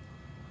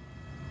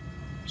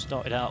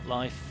 Started out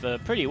life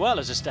pretty well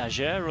as a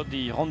stagiaire at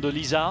the Ronde de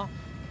Lizard,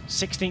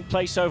 16th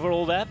place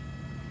overall there.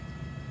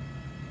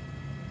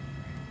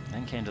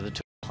 Then came to the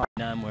Tour of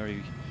Hainan, where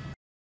he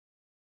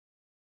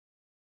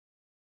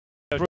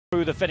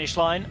through the finish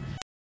line.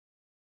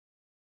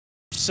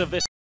 Of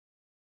this.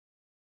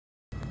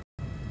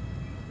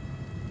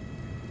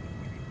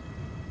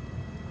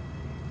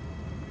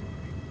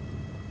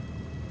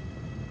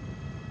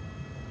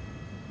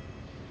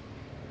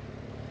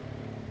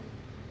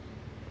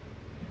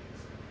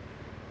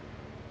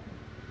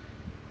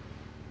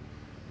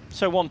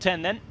 So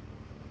 1:10 then.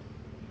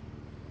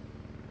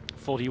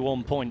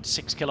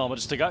 41.6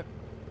 kilometers to go.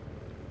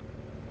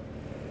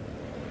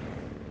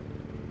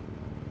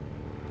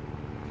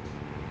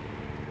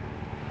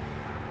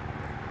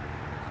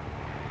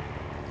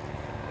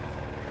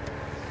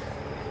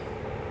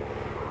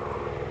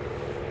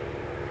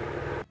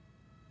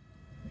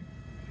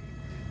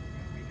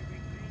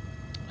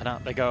 And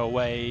out they go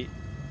away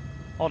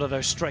onto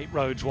those straight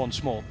roads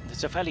once more.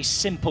 It's a fairly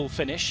simple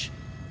finish.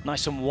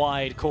 Nice and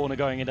wide corner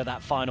going into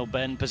that final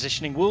bend.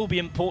 Positioning will be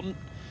important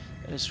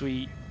as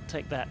we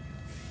take that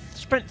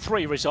sprint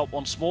 3 result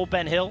once more.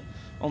 Ben Hill,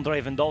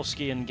 Andrei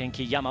Wondolski and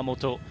Genki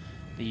Yamamoto,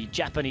 the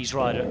Japanese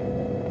rider,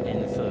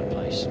 in third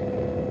place.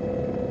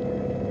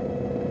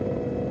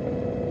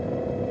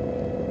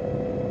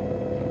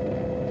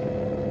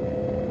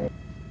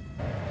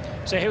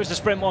 So here was the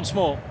sprint once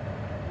more.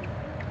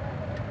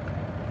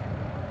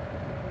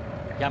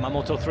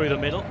 Yamamoto through the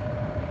middle.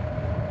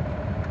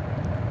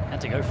 Had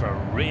to go for a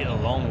real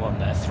long one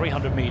there,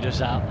 300 meters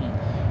out,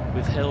 and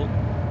with Hill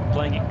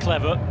playing it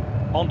clever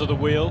onto the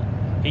wheel.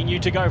 He knew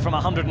to go from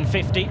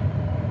 150. The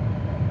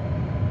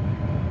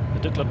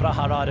Dukla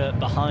Braha rider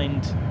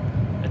behind,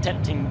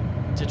 attempting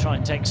to try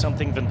and take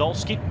something,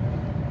 Wondolski.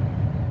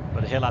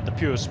 But Hill had the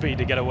pure speed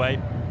to get away,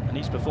 and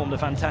he's performed a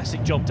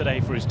fantastic job today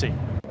for his team.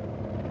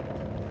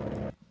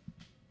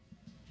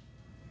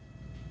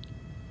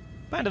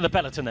 Back to the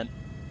peloton then.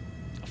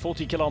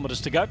 40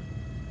 kilometers to go.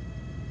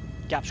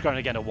 Gap's grown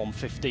again at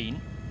 1:15.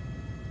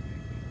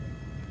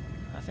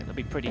 I think they'll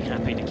be pretty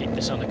happy to keep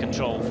this under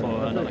control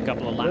for another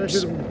couple of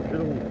laps.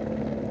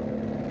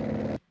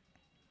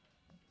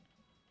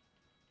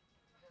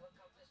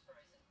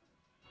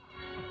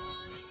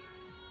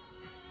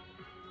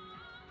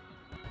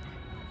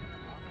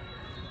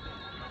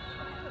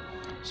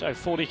 So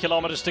 40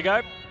 kilometers to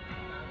go.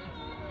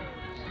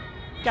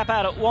 Gap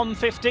out at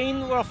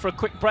 1:15. We're off for a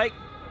quick break.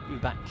 We'll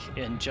be back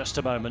in just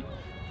a moment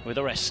with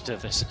the rest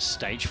of this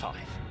stage 5.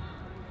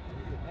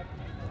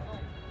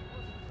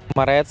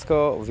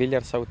 Marezco,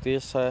 Villiers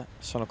Sautis,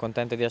 sono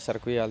contento di essere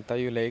qui al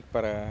Taihu Lake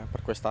per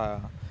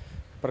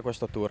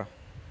questo tour.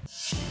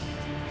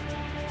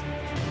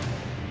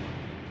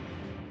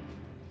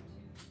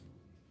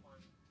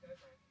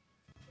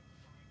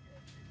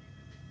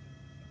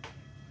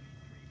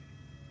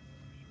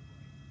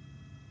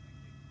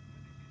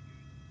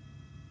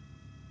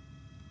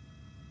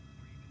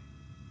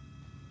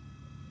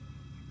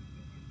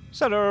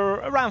 So there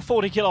are around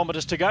 40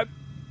 kilometers to go.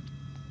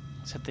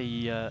 So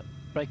the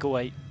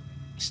breakaway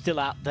still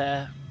out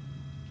there.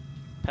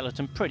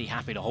 Peloton pretty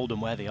happy to hold them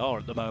where they are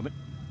at the moment.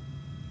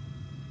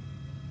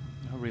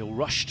 No real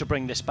rush to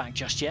bring this back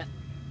just yet.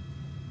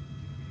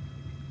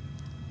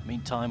 In the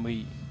meantime,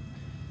 we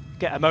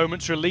get a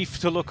moment's relief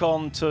to look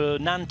on to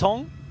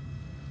Nantong.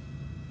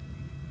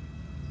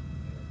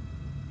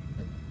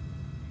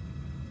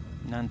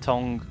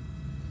 Nantong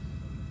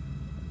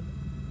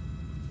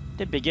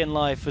did begin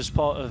life as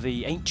part of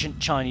the ancient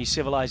Chinese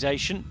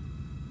civilization,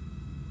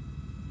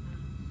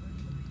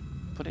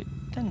 but it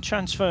then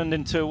transformed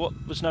into what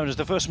was known as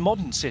the first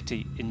modern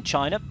city in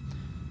China,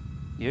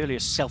 the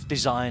earliest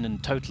self-designed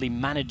and totally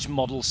managed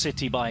model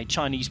city by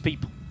Chinese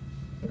people.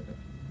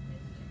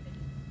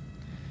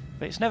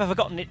 But it's never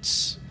forgotten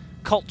its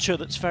culture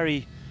that's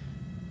very,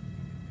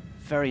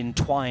 very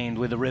entwined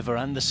with the river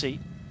and the sea.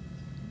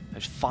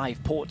 Those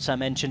 5 ports I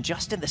mentioned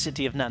just in the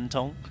city of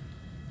Nantong.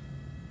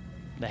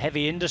 The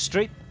heavy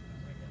industry,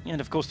 and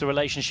of course the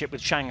relationship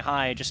with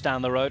Shanghai just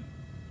down the road.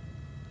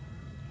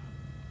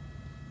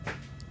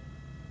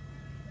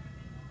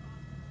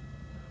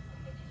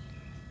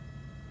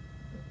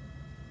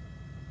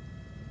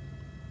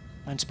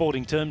 In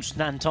sporting terms,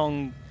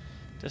 Nantong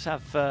does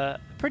have a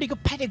pretty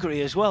good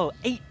pedigree as well.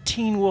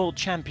 18 world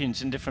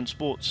champions in different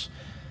sports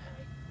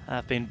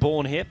have been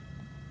born here.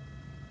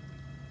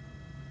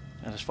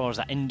 And as far as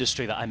that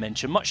industry that I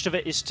mentioned, much of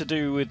it is to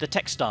do with the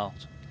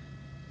textiles.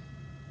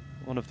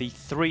 One of the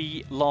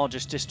 3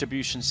 largest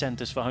distribution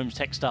centres for home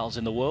textiles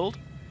in the world.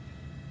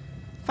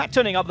 In fact,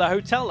 turning up the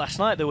hotel last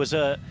night, there was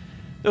a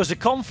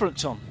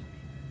conference on.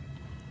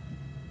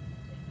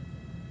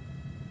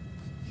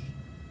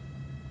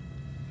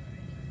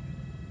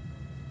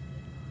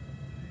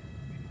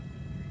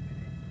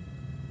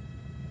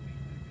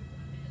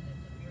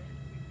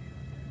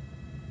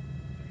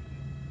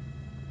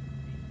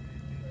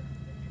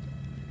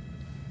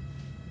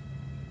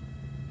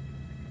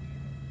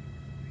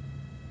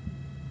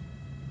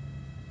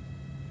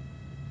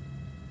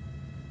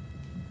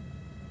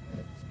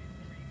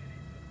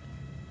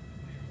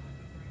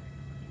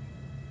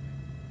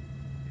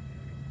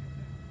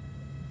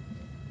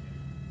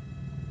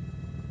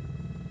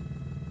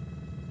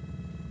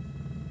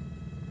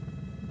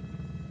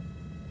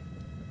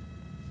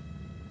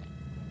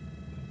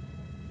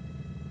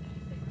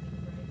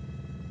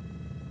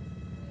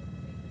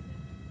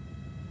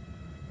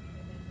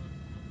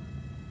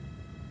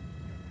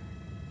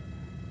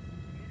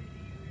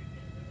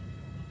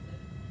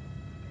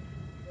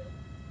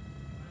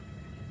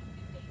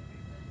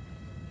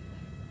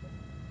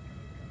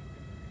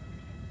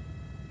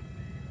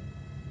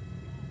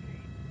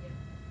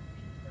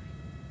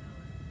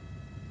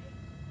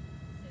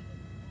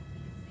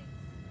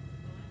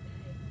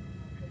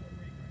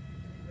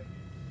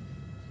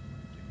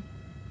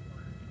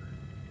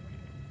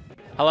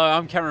 Hello,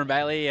 I'm Cameron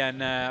Bailey and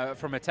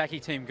from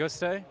Ataki Team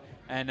Gusto,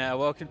 and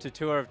welcome to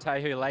Tour of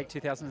Taihu Lake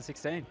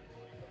 2016.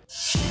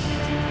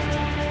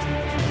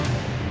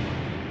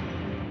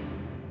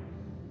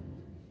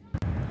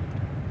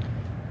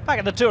 Back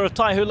at the Tour of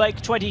Taihu Lake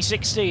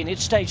 2016,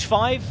 it's stage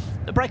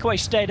 5. The breakaway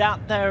stayed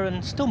out there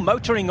and still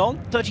motoring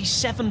on,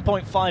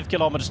 37.5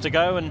 kilometers to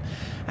go, and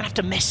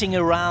after messing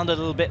around a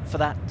little bit for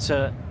that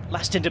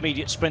last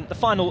intermediate sprint, the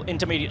final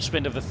intermediate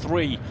sprint of the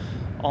 3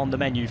 on the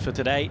menu for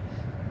today,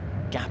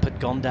 gap had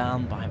gone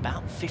down by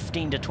about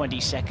 15 to 20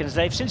 seconds.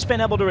 They've since been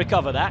able to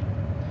recover that.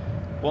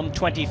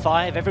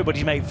 1:25,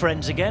 everybody's made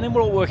friends again, and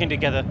we're all working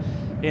together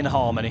in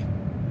harmony.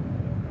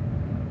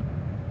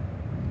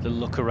 The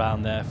look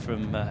around there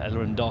from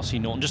Ella and Darcy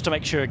Norton, just to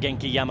make sure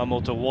Genki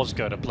Yamamoto was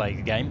going to play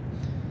the game.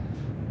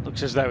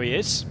 Looks as though he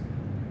is.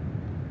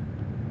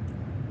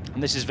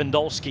 And this is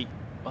Vendolski,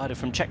 rider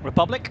from Czech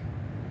Republic.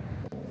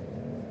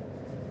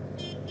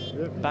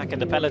 Back in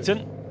the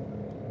peloton.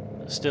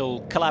 Still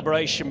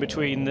collaboration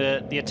between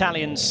the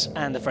Italians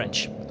and the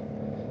French.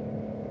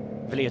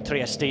 Villa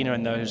Triestina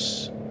in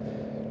those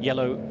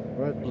yellow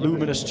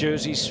luminous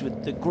jerseys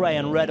with the grey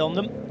and red on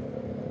them.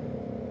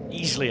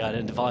 Easily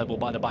identifiable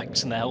by the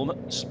bikes and the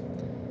helmets.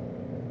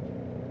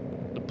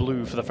 The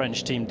blue for the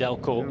French team,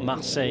 Delcourt,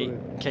 Marseille,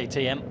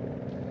 KTM.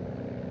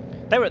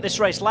 They were at this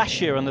race last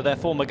year under their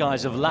former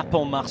guise of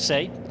Lapon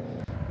Marseille.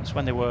 That's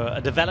when they were a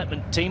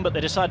development team, but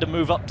they decided to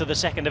move up to the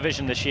 2nd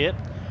division this year.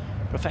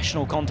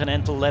 Professional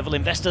continental level,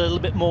 invest a little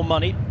bit more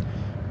money,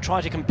 try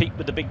to compete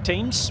with the big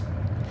teams.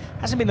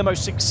 Hasn't been the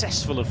most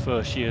successful of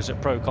first years at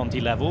Pro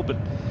Conti level, but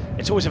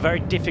it's always a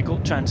very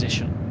difficult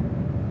transition.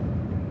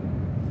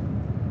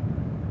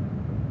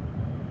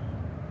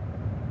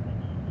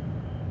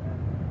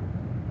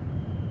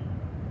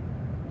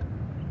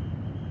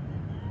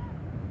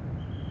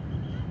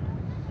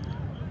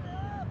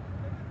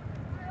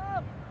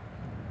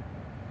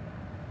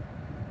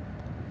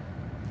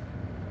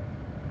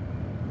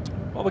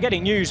 Well, we're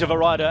getting news of a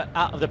rider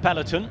out of the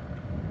peloton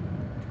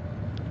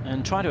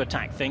and try to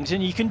attack things,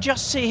 and you can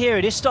just see here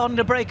it is starting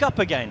to break up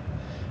again.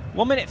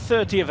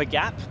 1:30 of a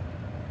gap.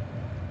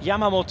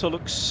 Yamamoto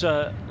looks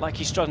like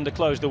he's struggling to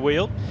close the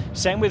wheel.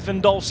 Same with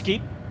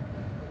Vendolski.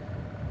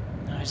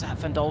 Now, is that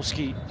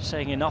Vendolski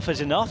saying enough is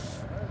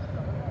enough?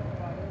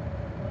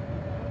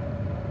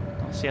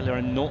 Ella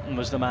and Norton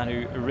was the man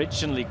who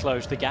originally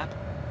closed the gap.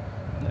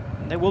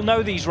 They will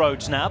know these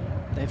roads now.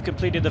 They've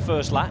completed the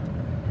first lap.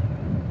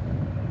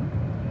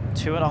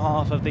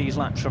 2.5 of these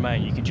laps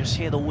remain. You can just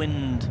hear the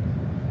wind,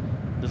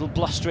 a little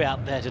blustery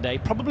out there today.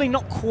 Probably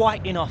not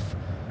quite enough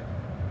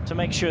to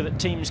make sure that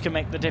teams can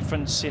make the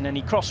difference in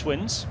any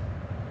crosswinds.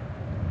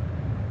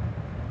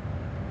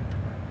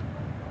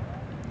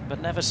 But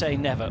never say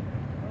never.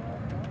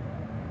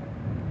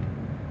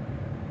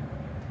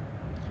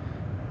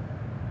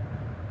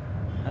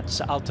 That's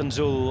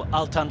Altanzul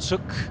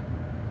Altansuk,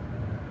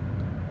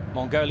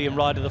 Mongolian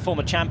rider, the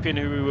former champion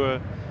who we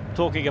were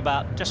talking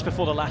about just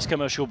before the last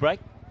commercial break.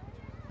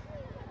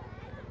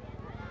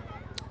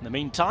 In the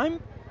meantime,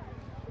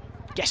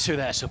 guess who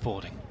they're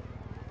supporting?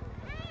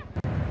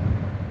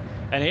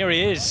 And here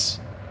he is,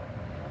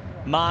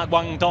 Ma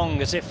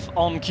Guangdong, as if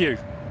on cue.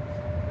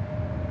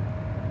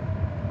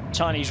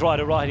 Chinese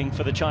rider riding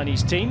for the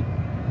Chinese team.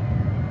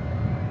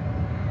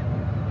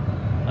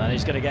 And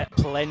he's going to get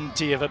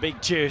plenty of a big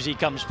cheer as he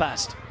comes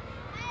past.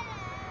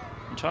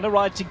 And trying to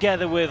ride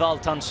together with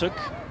Altansuk.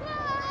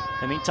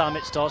 In the meantime,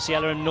 it's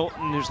Darciella and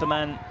Norton who's the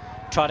man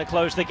trying to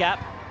close the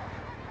gap.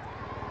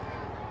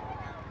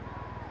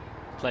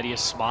 Plenty of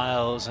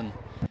smiles and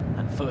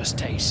first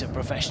taste of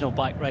professional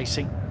bike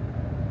racing.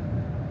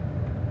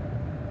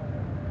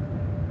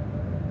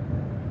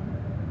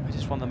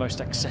 It's one of the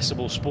most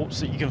accessible sports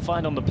that you can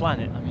find on the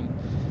planet. I mean,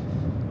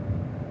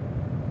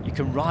 you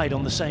can ride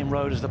on the same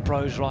road as the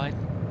pros ride,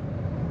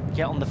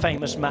 get on the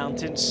famous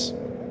mountains.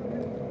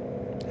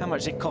 How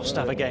much does it cost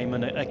to have a game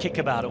and a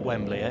kickabout at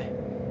Wembley, eh?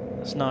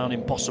 That's nigh on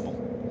impossible.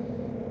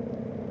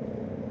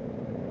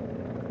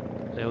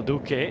 Leo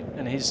Duque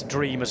and his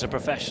dream as a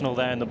professional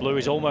there in the blue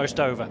is almost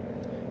over.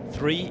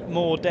 3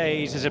 more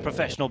days as a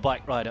professional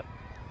bike rider.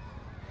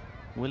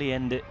 Will he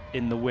end it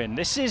in the win?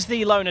 This is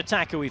the lone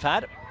attacker we've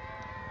had.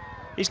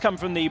 He's come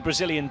from the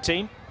Brazilian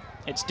team.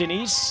 It's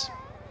Diniz.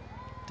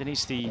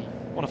 Diniz,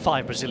 one of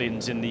 5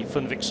 Brazilians in the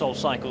Funvic Sol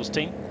Cycles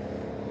team.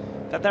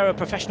 That they're a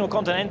professional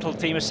Continental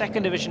team, a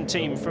 2nd division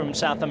team from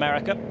South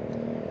America,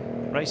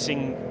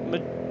 racing the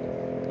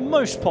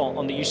most part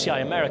on the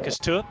UCI Americas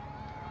Tour,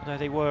 although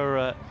they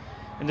were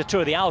in the Tour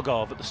of the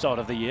Algarve at the start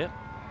of the year.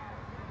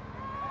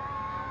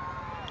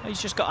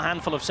 He's just got a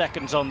handful of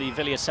seconds on the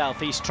Villiers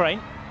Southeast train.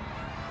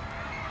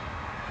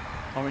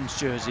 Orange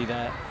jersey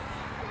there,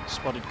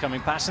 spotted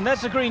coming past, and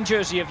there's the green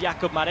jersey of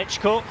Jakub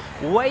Mareczko,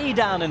 way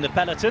down in the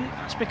peloton.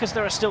 That's because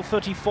there are still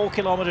 34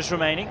 kilometers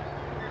remaining.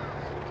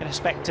 You can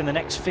expect in the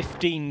next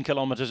 15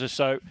 kilometers or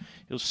so,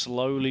 he'll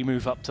slowly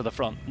move up to the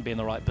front and be in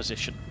the right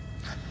position.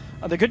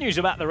 And the good news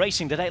about the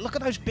racing today, look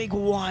at those big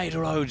wide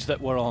roads that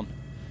we're on.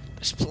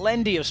 There's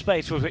plenty of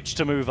space with which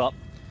to move up.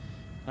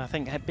 And I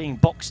think being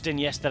boxed in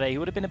yesterday, he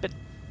would have been a bit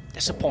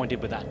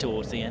disappointed with that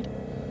towards the end.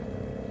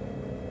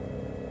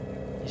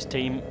 His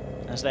team,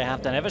 as they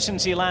have done ever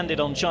since he landed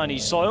on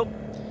Chinese soil,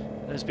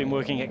 has been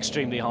working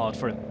extremely hard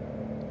for him.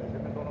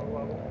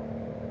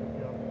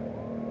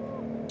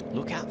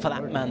 Look out for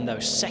that man though,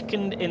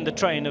 2nd in the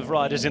train of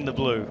riders in the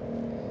blue.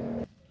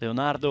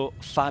 Leonardo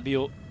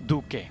Fabio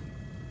Duque,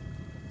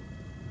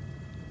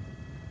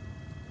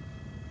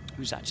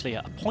 who's actually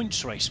a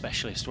points race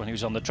specialist when he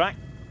was on the track.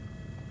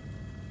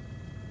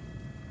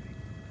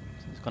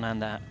 He's gone on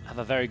to have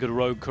a very good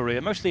road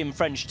career, mostly in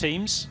French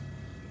teams,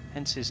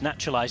 hence his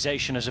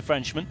naturalisation as a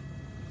Frenchman.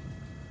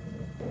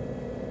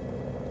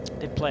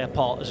 Did play a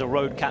part as a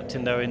road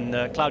captain though in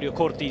Claudio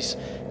Corti's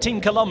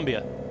Team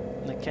Colombia.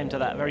 And it came to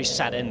that very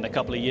sad end a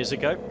couple of years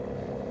ago.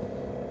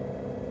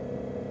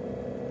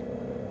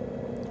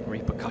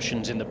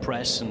 Repercussions in the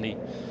press and the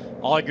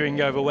arguing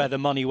over where the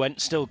money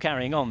went still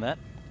carrying on there.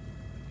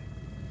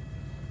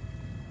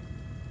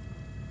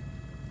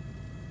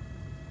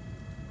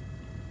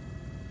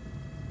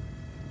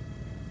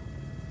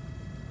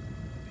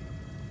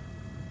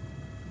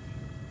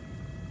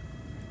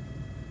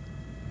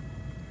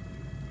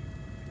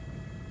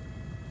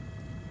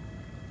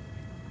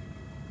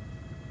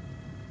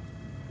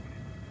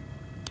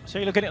 So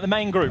you're looking at the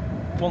main group,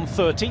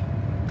 130.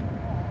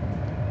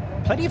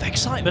 Plenty of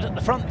excitement at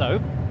the front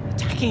though,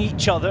 attacking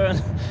each other,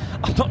 and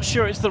I'm not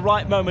sure it's the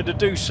right moment to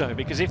do so,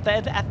 because if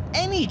they're to have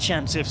any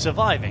chance of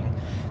surviving,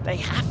 they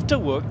have to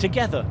work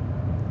together.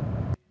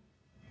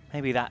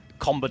 Maybe that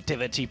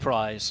combativity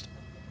prize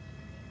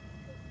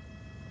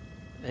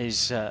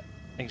is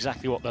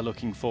exactly what they're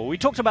looking for. We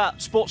talked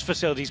about sports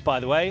facilities,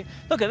 by the way.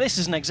 Look at this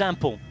as an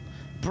example.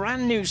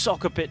 Brand new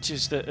soccer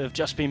pitches that have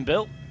just been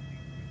built.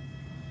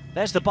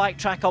 There's the bike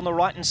track on the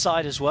right-hand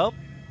side as well.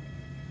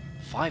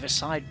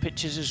 5-a-side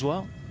pitches as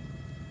well.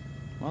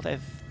 Well,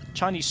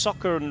 Chinese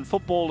soccer and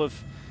football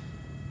have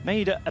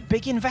made a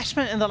big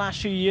investment in the last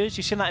few years.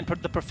 You've seen that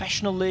in the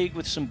professional league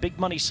with some big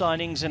money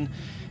signings. And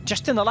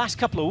just in the last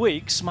couple of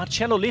weeks,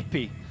 Marcello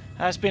Lippi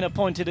has been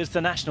appointed as the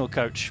national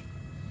coach.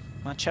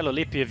 Marcello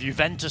Lippi of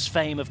Juventus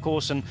fame, of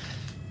course, and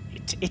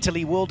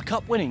Italy World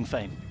Cup winning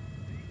fame.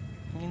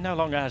 He no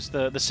longer has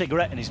the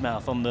cigarette in his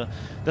mouth on the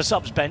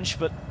subs bench,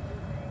 but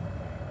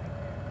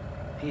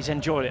he's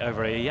enjoyed it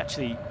over here. He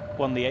actually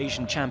won the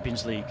Asian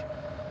Champions League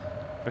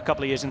for a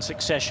couple of years in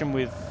succession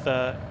with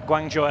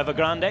Guangzhou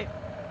Evergrande,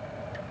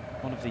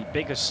 one of the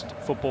biggest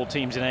football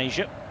teams in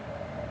Asia.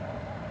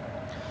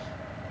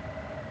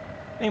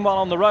 Meanwhile,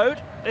 on the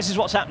road, this is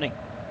what's happening.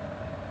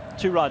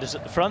 2 riders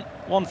at the front,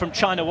 one from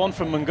China, one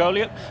from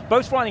Mongolia,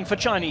 both riding for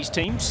Chinese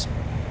teams.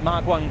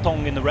 Ma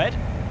Guangdong in the red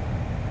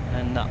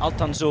and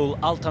Altanzul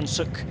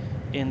Altansuk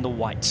in the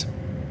white.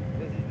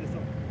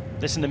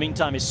 This, in the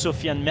meantime, is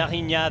Sofiane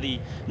Marigna, the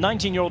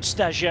 19-year-old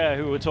stagiaire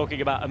who we were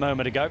talking about a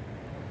moment ago.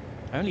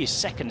 Only his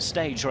second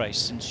stage race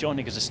since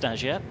joining as a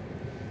stagiaire.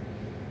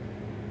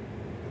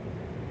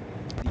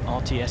 The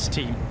RTS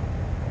team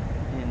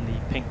in the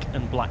pink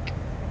and black.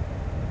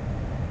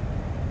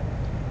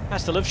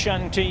 That's the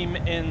Lufshan team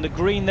in the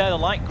green there, the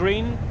light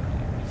green.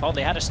 We've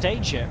hardly had a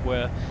stage yet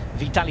where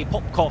Vitaly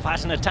Popkov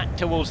hasn't attacked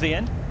towards the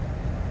end.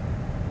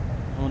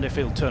 I wonder if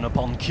he'll turn up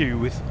on cue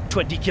with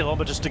 20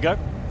 kilometers to go.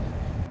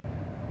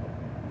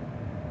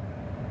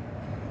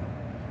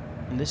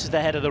 And this is the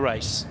head of the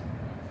race.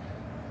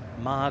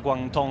 Ma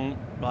Guangtong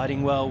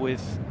riding well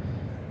with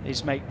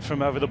his mate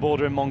from over the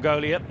border in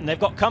Mongolia. And they've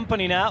got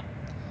company now.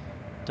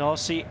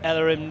 Darcy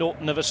Ellerim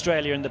Norton of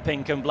Australia in the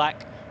pink and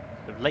black.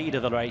 The lead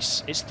of the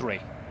race is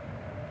 3.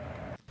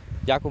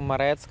 Jakub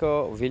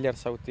Marezko, Viljar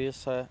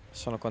Sautis,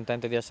 sono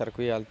contento di essere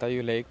qui al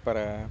Taihu Lake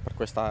per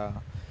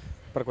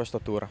questo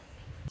tour.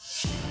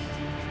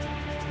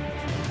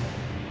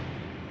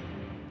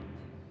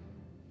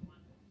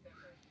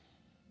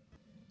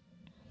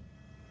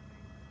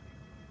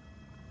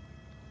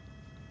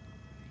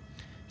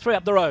 Three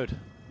up the road,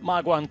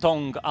 Ma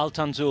Guangtong,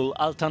 Altanzul,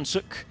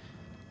 Altansuk,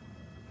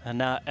 and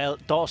now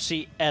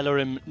Darcy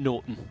Ellerim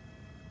Norton.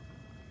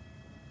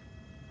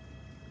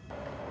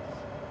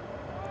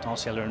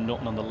 Darcy Ellerim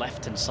Norton on the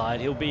left-hand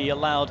side. He'll be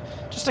allowed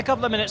just a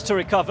couple of minutes to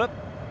recover.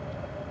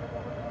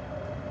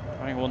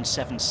 Running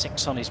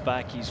 1.76 on his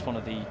back. He's one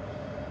of the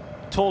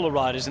taller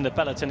riders in the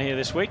peloton here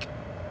this week.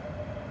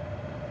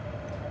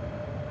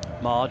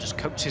 Ma just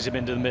coaxes him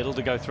into the middle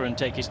to go through and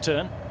take his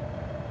turn.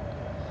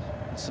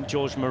 St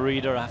George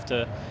Merida,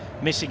 after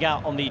missing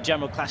out on the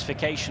general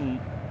classification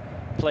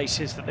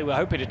places that they were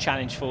hoping to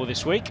challenge for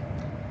this week,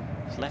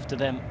 it's left to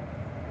them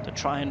to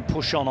try and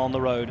push on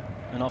the road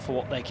and offer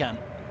what they can.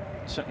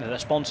 Certainly their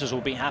sponsors will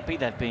be happy.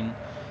 They've been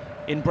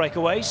in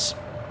breakaways.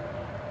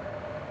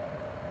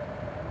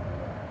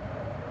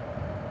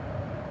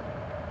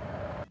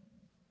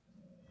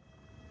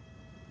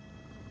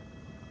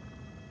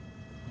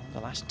 The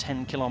last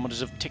 10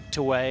 kilometers have ticked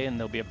away and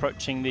they'll be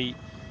approaching the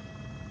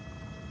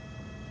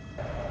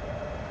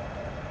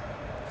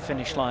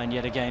finish line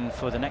yet again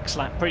for the next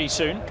lap pretty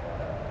soon.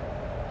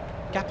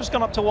 Gap has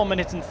gone up to 1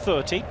 minute and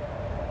 30.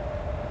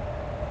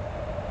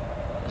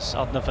 There's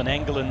Adna van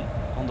Engelen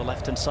on the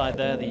left-hand side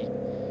there, the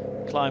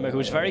climber who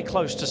was very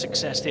close to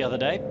success the other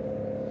day.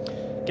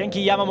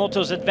 Genki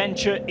Yamamoto's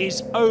adventure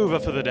is over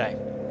for the day.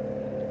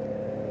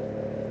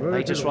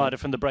 Latest rider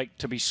from the break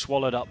to be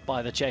swallowed up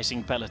by the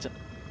chasing peloton.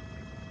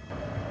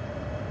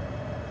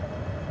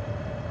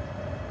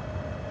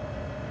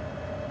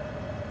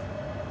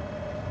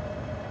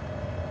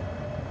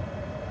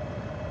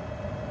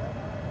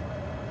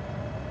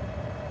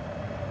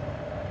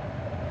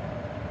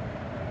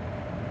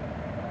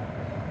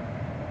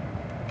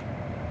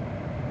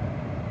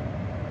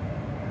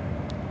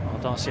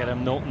 Darcy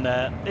Ellerim Norton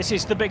there. This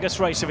is the biggest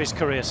race of his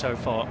career so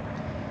far.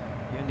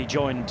 He only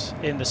joined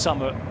in the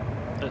summer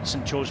at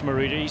St George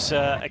Merida. He's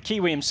a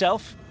Kiwi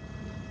himself.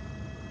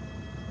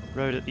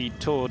 Rode at the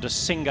Tour de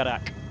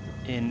Singkarak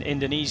in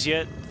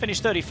Indonesia.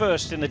 Finished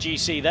 31st in the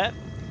GC there.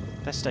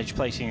 Best stage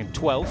placing in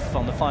 12th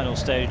on the final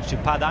stage to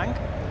Padang.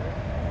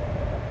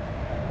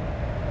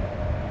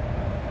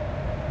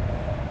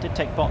 Did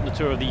take part in the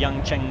tour of the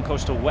Yangcheng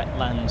coastal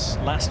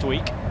wetlands last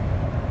week.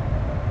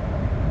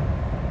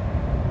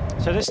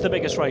 So this is the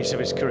biggest race of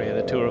his career,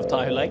 the Tour of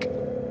Taihu Lake.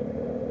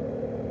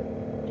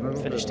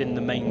 Finished in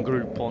the main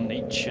group on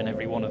each and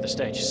every one of the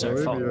stages so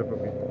far.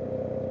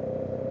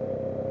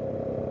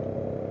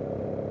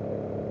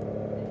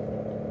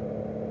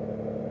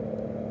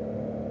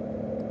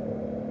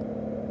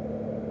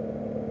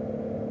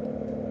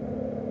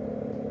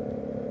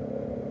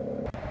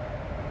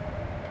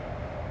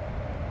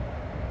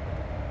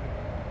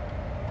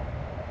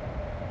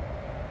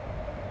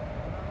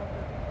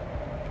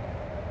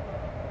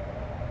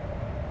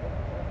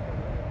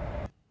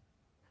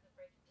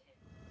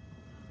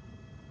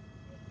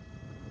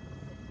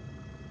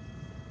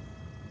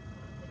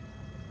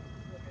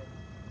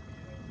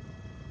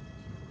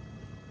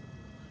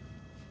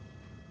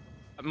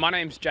 My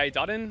name's Jay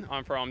Dudden.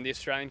 I'm from the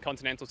Australian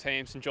Continental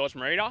team, St George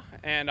Merida,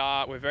 and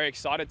we're very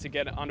excited to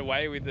get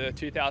underway with the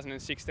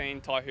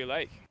 2016 Taihu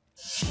Lake.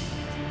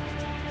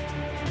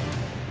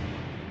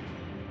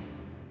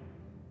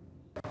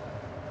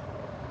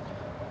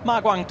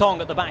 Ma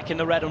Guangtong at the back in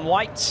the red and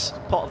white,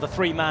 part of the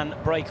three-man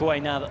breakaway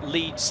now that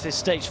leads this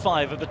stage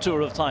 5 of the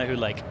Tour of Taihu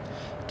Lake.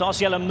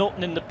 Darcy Ellerim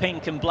Norton in the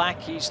pink and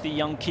black. He's the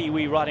young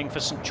Kiwi riding for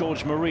St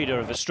George Merida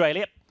of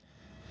Australia.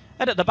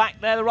 And at the back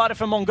there, the rider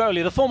from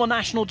Mongolia, the former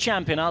national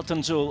champion,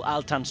 Altanzul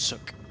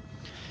Altansuk.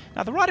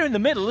 Now, the rider in the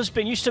middle has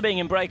been used to being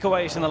in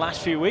breakaways in the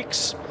last few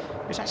weeks.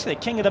 He's actually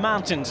the king of the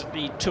mountains at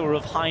the Tour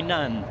of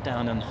Hainan,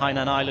 down in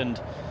Hainan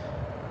Island,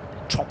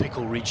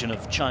 tropical region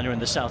of China in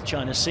the South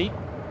China Sea.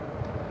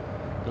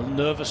 A little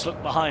nervous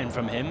look behind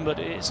from him, but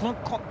it's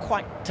not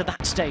quite to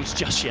that stage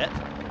just yet.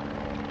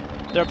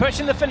 They're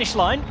approaching the finish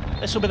line.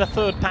 This will be the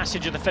third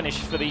passage of the finish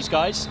for these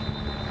guys.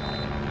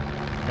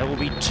 There will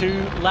be 2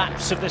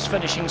 laps of this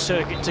finishing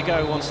circuit to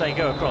go once they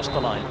go across the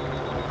line.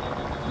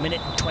 1 minute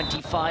and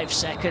 25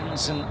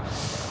 seconds, and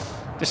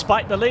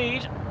Despite the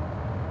lead,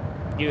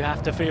 you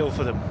have to feel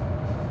for them.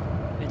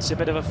 It's a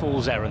bit of a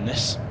fool's errand,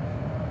 this.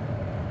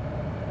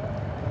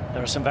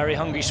 There are some very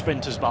hungry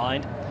sprinters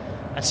behind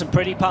and some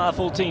pretty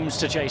powerful teams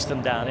to chase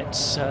them down.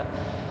 It's a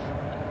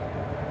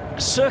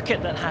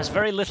circuit that has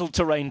very little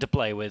terrain to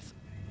play with.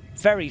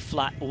 Very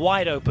flat,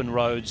 wide open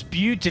roads,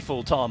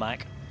 beautiful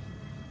tarmac.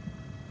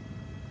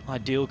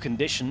 Ideal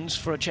conditions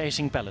for a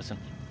chasing peloton.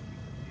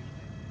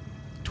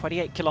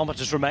 28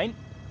 kilometers remain.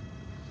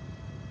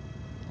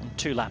 And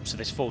 2 laps of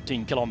this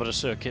 14-kilometer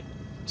circuit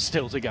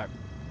still to go.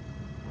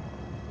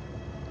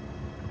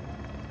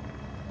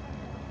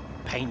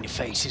 Paint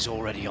faces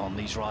already on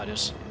these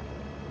riders.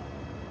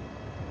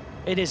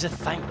 It is a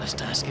thankless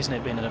task, isn't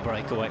it, being in a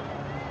breakaway?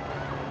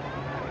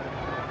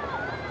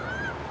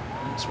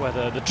 It's where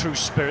the true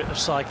spirit of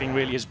cycling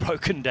really is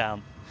broken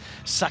down.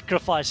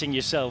 Sacrificing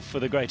yourself for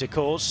the greater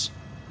cause.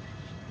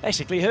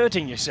 Basically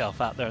hurting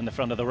yourself out there in the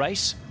front of the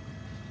race.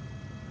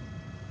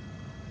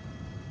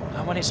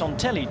 And when it's on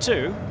telly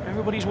too,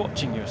 everybody's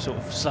watching you, sort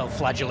of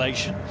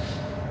self-flagellation.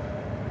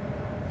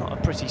 Not a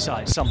pretty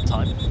sight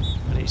sometimes,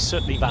 but it's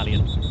certainly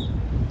valiant.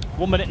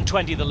 1 minute and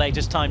 20, the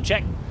latest time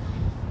check.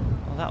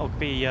 Well, that'll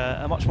be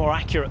a much more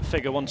accurate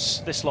figure once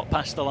this lot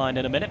pass the line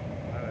in a minute.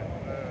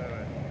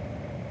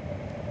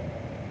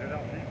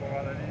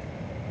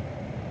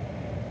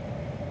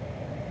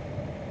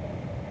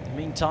 In the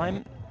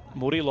meantime,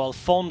 Murilo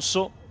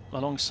Alfonso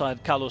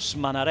alongside Carlos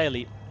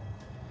Manarelli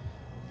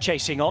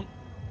chasing on.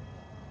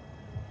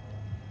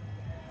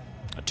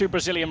 2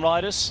 Brazilian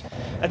riders,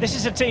 and this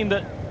is a team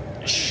that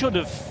should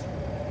have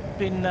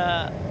been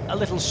a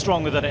little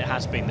stronger than it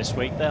has been this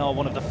week. They are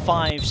one of the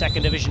 5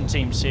 second division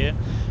teams here,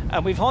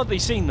 and we've hardly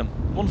seen them.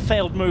 One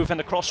failed move in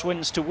the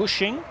crosswinds to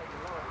Wuxing,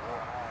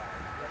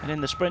 and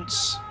in the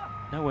sprints,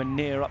 nowhere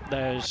near up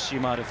there as you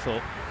might have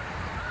thought.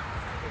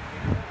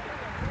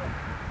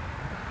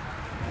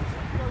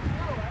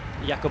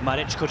 Jakub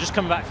Maričko just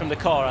coming back from the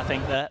car, I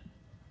think, there.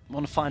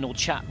 One final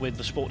chat with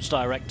the sports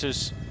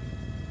directors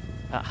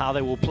about how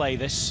they will play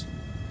this.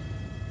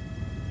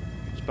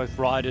 It's both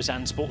riders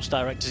and sports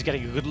directors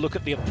getting a good look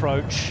at the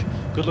approach,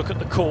 good look at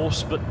the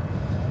course, but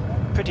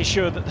pretty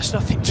sure that there's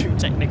nothing too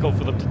technical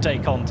for them to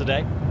take on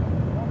today.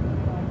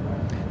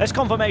 There's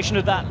confirmation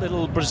of that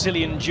little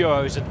Brazilian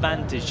duo's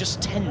advantage,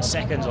 just 10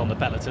 seconds on the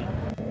peloton.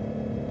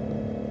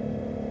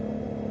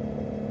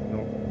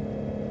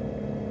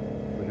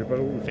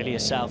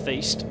 Villiers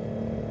Southeast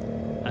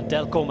and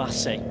Delco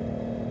Marseille.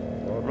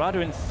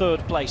 Rider in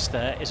 3rd place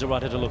there is a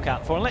rider to look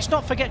out for. And let's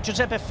not forget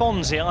Giuseppe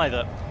Fonzi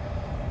either.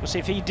 We'll see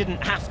if he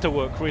didn't have to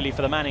work really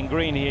for the man in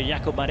green here,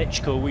 Jakub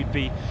Maričko, we'd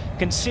be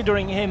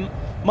considering him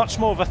much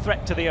more of a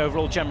threat to the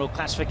overall general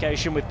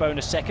classification with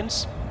bonus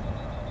seconds.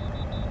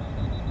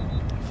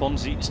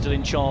 Fonzi still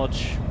in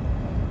charge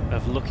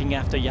of looking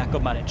after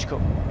Jakub Maričko.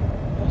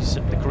 He's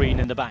at the green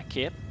in the back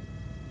here.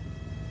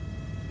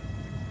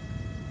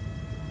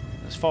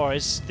 As far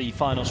as the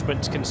final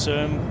sprint's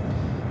concerned,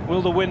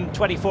 will the win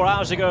 24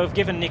 hours ago have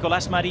given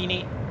Nicolas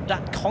Marini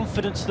that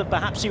confidence that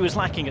perhaps he was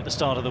lacking at the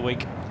start of the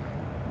week?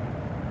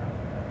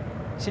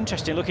 It's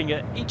interesting looking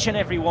at each and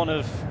every one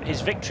of his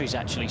victories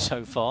actually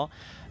so far.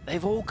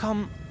 They've all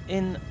come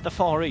in the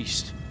Far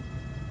East.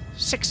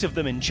 6 of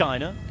them in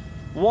China,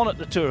 1 at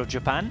the Tour of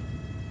Japan,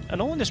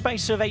 and all in the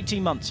space of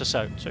 18 months or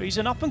so. So he's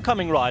an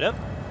up-and-coming rider.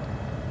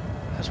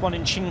 Has won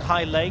in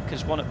Qinghai Lake,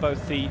 has won at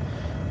both the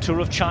Tour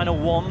of China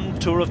 1,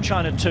 Tour of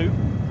China 2.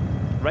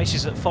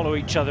 Races that follow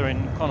each other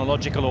in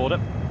chronological order.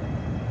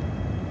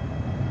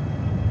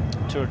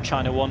 Tour of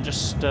China 1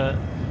 just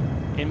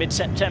in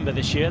mid-September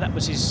this year. That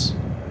was his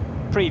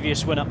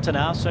previous win up to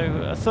now, so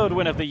a 3rd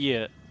win of the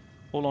year,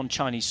 all on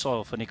Chinese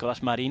soil for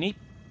Nicolas Marini.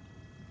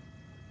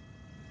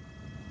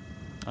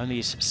 Only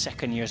his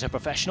 2nd year as a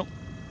professional.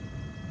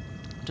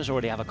 Does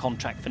already have a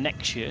contract for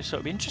next year, so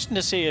it'll be interesting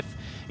to see if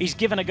he's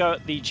given a go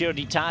at the Giro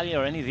d'Italia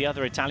or any of the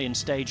other Italian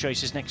stage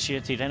races next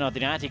year, Tirreno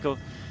Adriatico,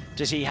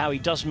 to see how he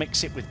does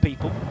mix it with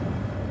people.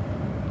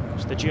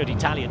 It's the Giro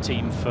d'Italia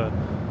team for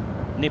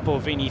Nippo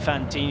Vini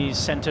Fantini is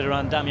centred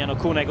around Damiano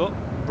Cunego,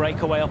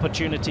 breakaway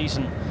opportunities,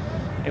 and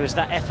it was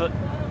that effort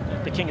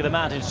at the King of the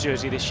Mountains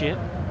jersey this year.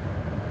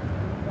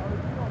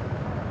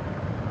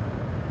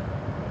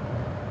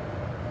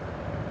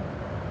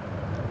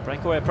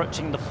 Breakaway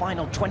approaching the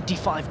final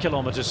 25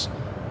 kilometres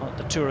at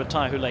the Tour of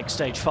Taihu Lake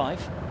Stage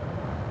 5.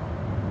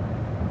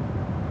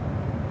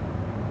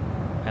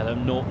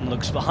 Helen Norton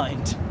looks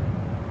behind.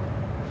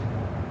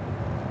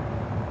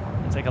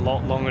 It'll take a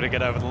lot longer to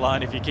get over the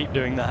line if you keep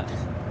doing that.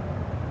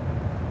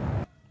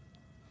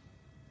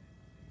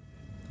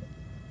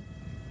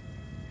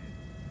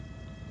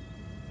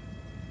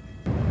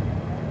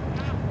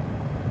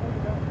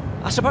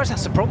 I suppose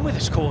that's the problem with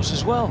this course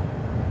as well.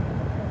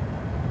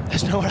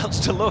 There's nowhere else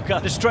to look,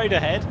 either straight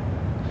ahead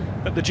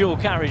at the dual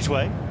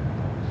carriageway.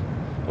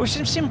 We've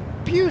seen some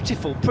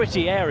beautiful,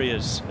 pretty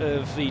areas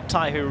of the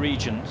Taihu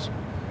regions,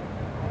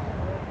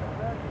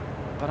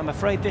 but I'm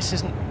afraid this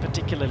isn't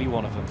particularly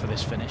one of them for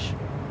this finish.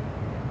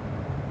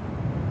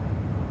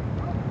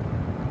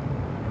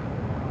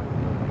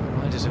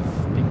 Riders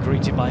have been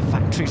greeted by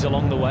factories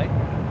along the way.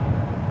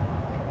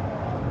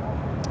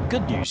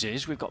 Good news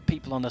is we've got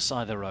people on the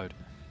side of the road.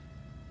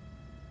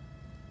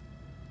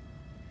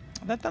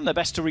 They've done their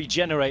best to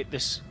regenerate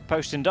this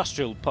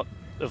post-industrial pot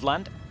of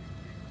land.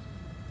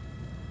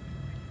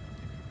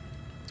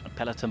 A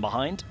peloton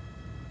behind.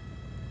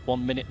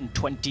 1 minute and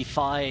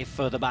 25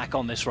 further back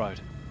on this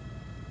road.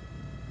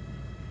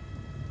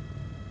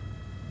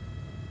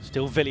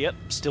 Still Villiers,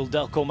 still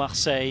Delcourt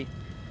Marseille.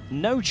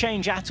 No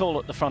change at all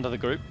at the front of the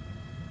group.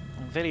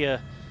 Villiers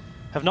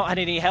have not had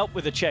any help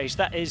with the chase.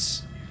 That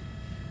is,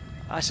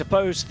 I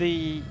suppose,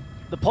 the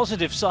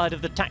positive side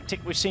of the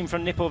tactic we've seen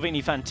from Nippo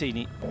Vini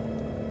Fantini.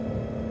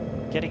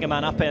 Getting a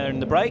man up there in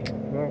the break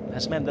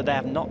has meant that they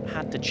have not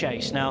had to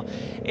chase. Now,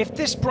 if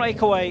this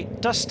breakaway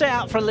does stay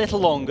out for a little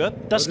longer,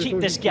 does keep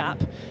this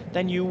gap,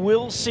 then you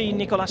will see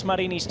Nicolas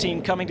Marini's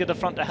team coming to the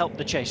front to help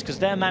the chase, because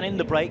their man in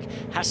the break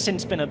has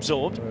since been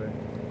absorbed.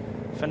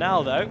 For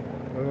now, though,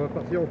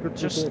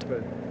 just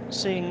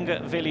seeing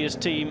Villiers'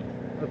 team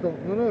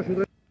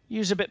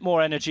use a bit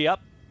more energy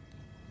up.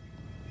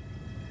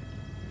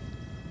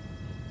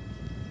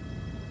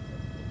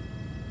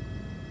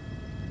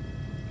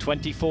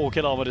 "24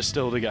 kilometers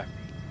still to go."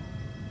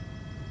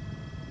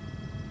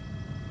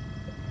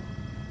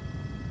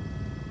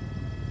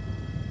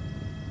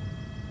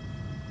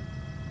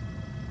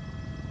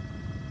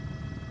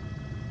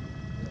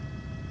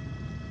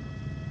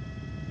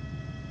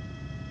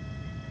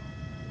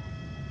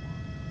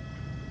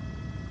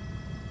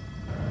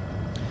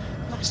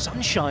 That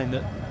sunshine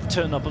that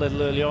turned up a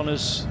little early on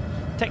has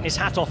taken his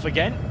hat off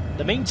again. In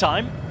the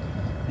meantime,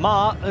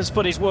 Ma has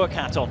put his work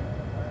hat on.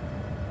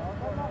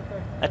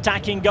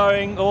 Attacking,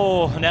 going,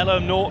 oh, Nello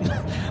Norton,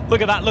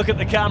 look at that, look at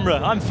the camera,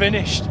 I'm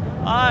finished.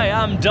 I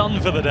am done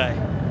for the day.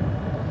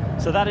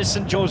 So that is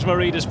St. George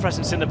Marida's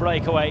presence in the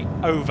breakaway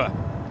over.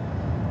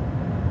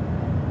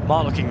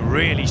 Ma looking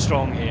really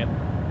strong here.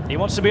 He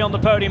wants to be on the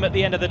podium at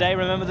the end of the day.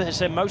 Remember, this is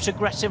their most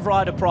aggressive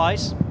rider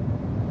prize.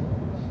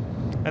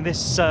 And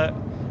this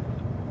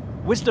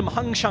Wisdom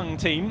Hengsheng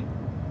team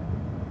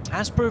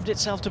has proved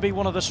itself to be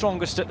one of the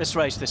strongest at this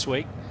race this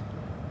week.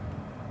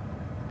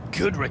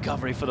 Good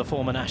recovery for the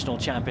former national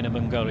champion of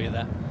Mongolia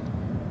there.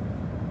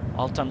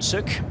 Altan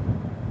Suk.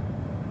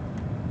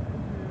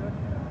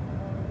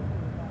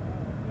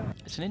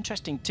 It's an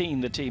interesting team,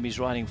 the team he's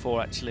riding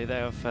for, actually. They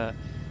have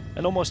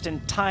an almost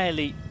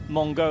entirely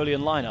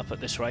Mongolian lineup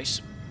at this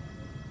race.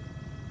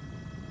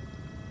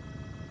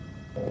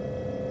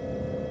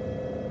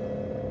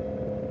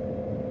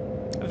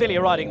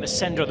 Villiers riding the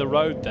centre of the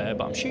road there,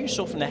 but I'm sure you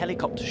saw from the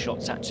helicopter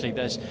shots, actually,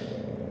 there's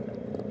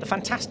the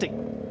fantastic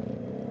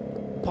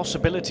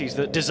possibilities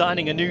that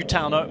designing a new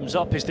town opens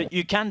up is that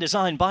you can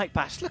design bike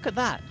paths. Look at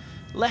that,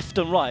 left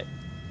and right,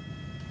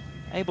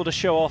 able to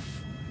show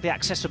off the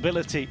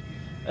accessibility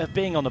of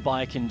being on a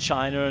bike in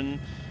China.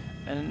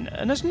 And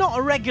as not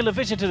a regular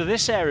visitor to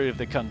this area of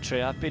the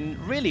country, I've been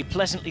really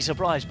pleasantly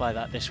surprised by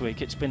that this week.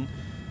 It's been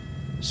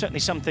certainly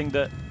something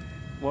that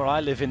where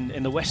I live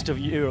in the west of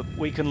Europe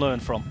we can learn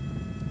from.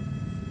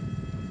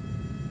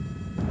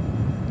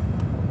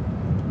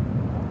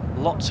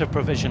 Lots of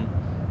provision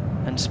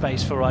and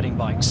space for riding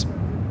bikes.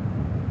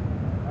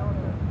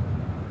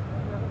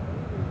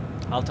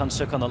 Altan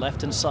Suk on the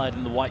left-hand side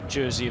in the white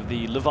jersey of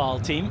the Laval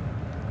team.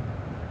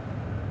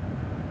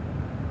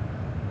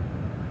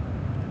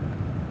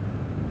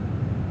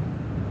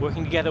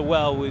 Working together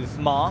well with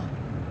Ma.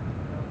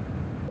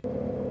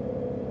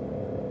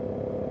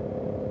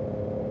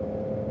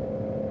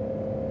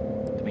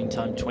 In the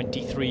meantime,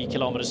 23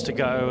 kilometers to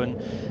go,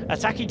 and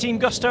attacking Team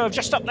Gusto have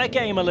just upped their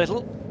game a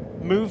little.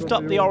 Moved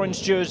up the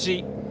orange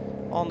jersey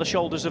on the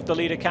shoulders of the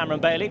leader,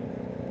 Cameron Bailey.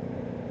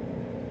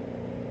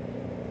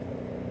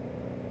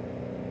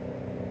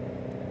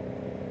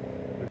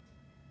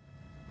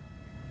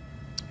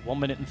 One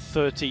minute and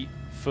 30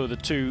 for the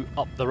two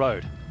up the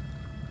road.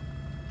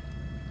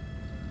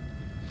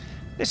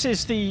 This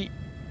is the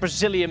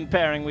Brazilian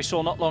pairing we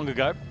saw not long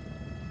ago.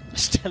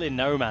 Still in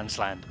no man's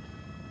land.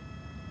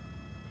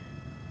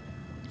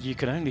 You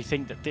can only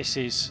think that this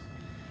is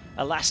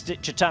a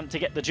last-ditch attempt to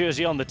get the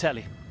jersey on the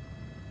telly.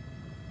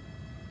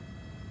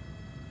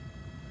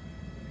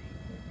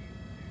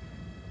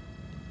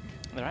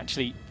 They're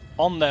actually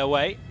on their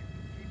way,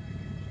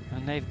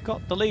 and they've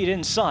got the lead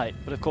in sight.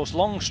 But of course,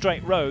 long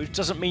straight roads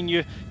doesn't mean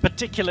you're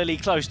particularly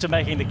close to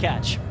making the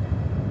catch.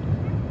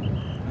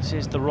 This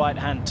is the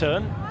right-hand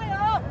turn.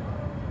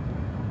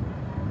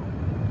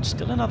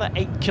 Still another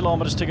 8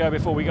 kilometers to go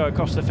before we go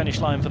across the finish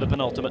line for the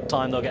penultimate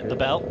time. They'll get the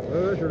bell.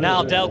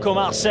 Now Delcourt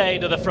Marseille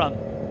to the front.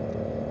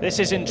 This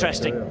is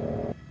interesting.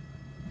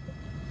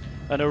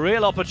 And a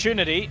real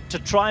opportunity to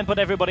try and put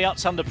everybody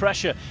else under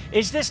pressure.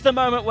 Is this the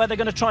moment where they're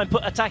going to try and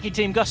put attacking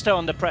Team Gusto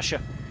under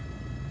pressure?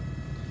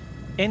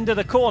 Into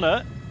the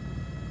corner,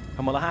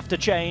 and we'll have to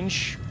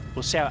change.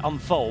 We'll see how it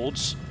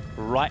unfolds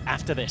right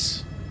after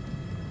this.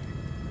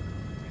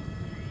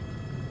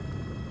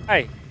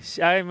 Hi,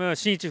 I'm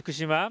Shinichi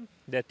Fukushima,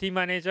 the team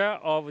manager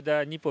of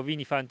the Nippo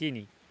Vini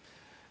Fantini.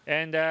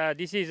 And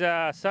this is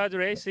a third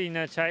race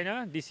in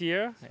China this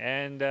year,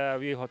 and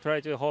we try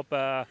to hope,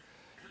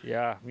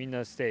 win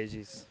the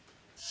stages.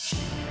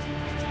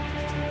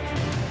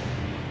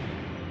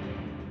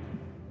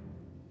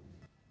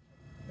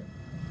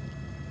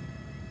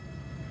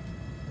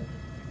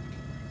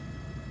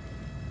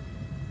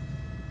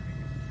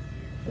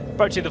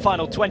 Approaching the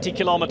final 20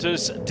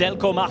 kilometers,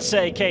 Delco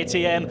Marseille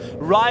KTM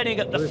riding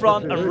at the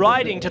front and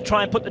riding to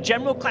try and put the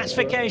general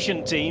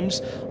classification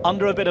teams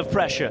under a bit of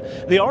pressure.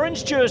 The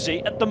orange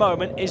jersey at the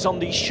moment is on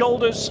the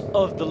shoulders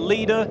of the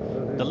leader.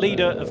 The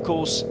leader, of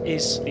course,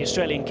 is the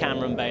Australian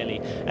Cameron Bailey.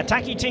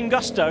 Ataki Team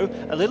Gusto,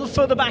 a little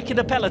further back in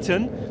the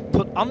peloton,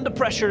 put under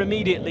pressure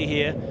immediately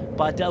here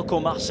by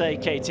Delco Marseille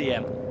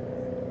KTM.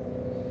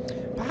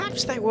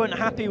 Perhaps they weren't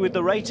happy with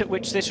the rate at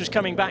which this was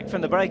coming back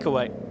from the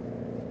breakaway.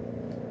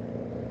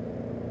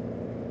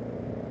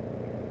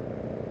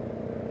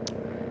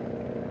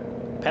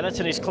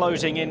 Peloton is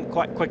closing in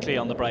quite quickly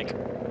on the break.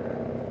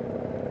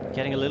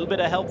 Getting a little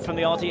bit of help from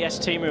the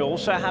RTS team, who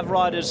also have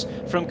riders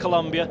from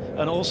Colombia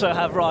and also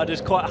have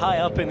riders quite high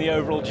up in the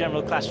overall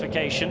general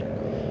classification.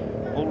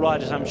 All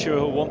riders, I'm sure,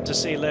 who want to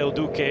see Leo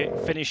Duque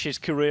finish his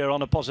career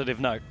on a positive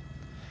note.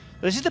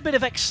 This is the bit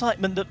of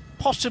excitement that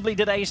possibly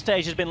today's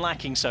stage has been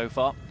lacking so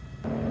far.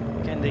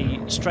 Again, the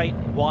straight,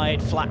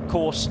 wide, flat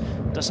course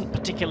doesn't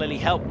particularly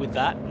help with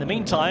that. In the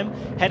meantime,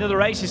 head of the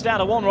race is down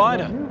to one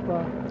rider.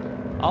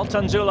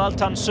 Altanzul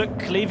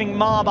Altansuk leaving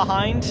Ma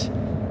behind.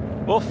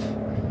 Oof.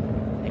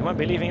 He won't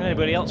be leaving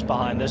anybody else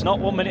behind. There's not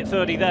 1 minute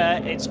 30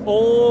 there. It's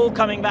all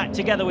coming back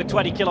together with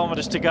 20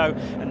 kilometers to go.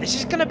 And this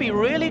is going to be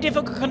really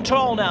difficult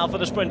control now for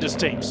the sprinters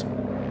teams.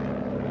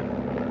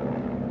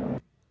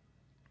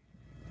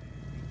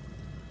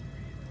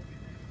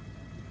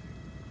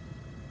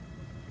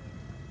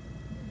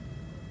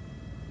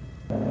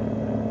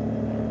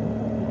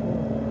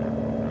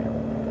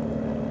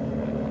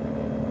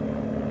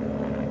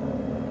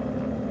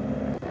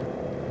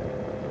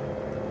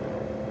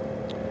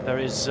 There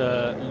is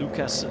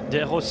Lucas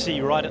De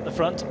Rossi right at the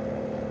front,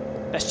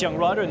 best young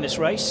rider in this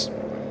race.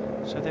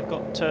 So they've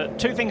got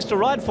two things to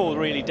ride for,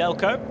 really,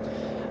 Delco.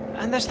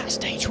 And there's that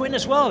stage win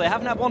as well. They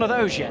haven't had one of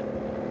those yet.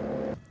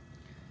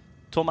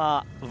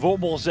 Thomas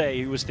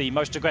Vaubourze, who was the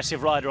most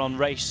aggressive rider on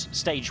race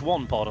stage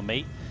 1, pardon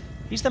me.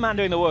 He's the man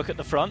doing the work at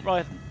the front,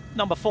 right,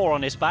 number 4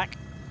 on his back.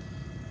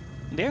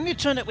 And they only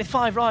turned it with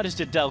 5 riders,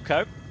 did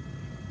Delco.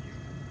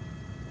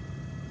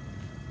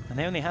 And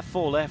they only have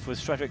 4 left, with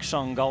Frederick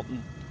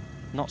Song-Galton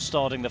not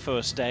starting the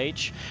first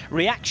stage.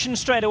 Reaction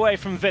straight away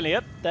from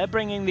Villiers. They're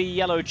bringing the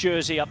yellow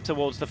jersey up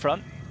towards the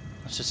front.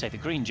 Let's just say the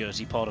green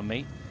jersey, pardon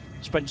me.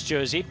 Sprint's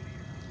jersey.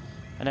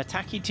 And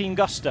Ataki Team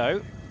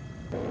Gusto,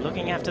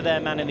 looking after their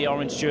man in the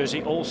orange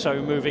jersey,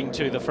 also moving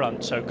to the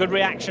front. So good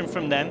reaction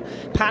from them.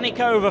 Panic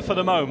over for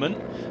the moment.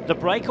 The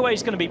breakaway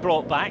is going to be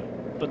brought back,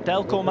 but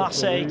Delco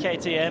Marseille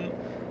KTM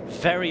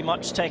very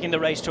much taking the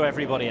race to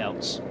everybody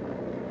else.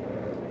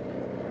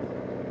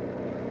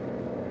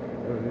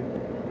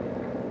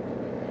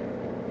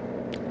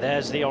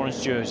 There's the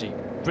orange jersey,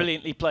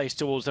 brilliantly placed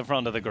towards the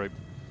front of the group.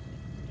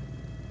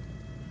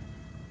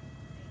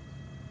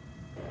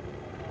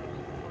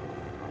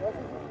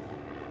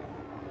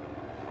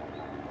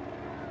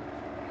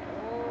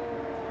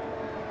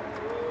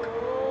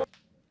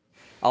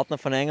 Altna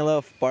van Engelen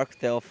of Park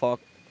Hotel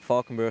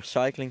Valkenburg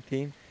cycling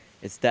team.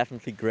 It's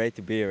definitely great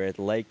to be here at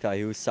Lake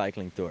Taihu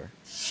Cycling Tour.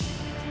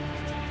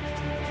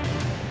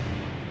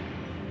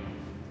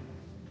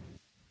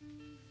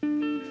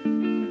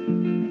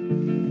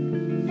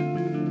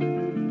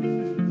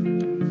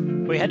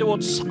 We head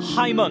towards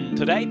Haimen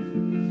today,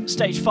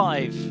 stage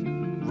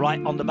 5,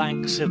 right on the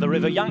banks of the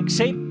river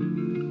Yangtze.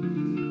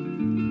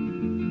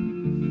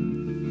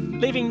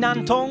 Leaving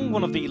Nantong,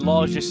 one of the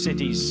largest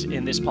cities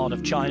in this part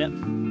of China,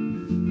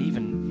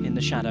 even in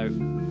the shadow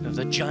of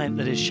the giant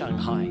that is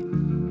Shanghai.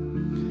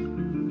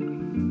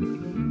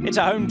 It's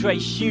a home to a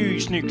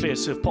huge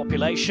nucleus of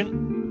population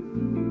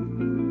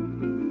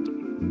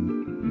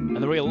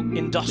and the real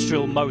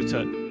industrial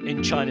motor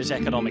in China's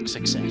economic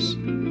success.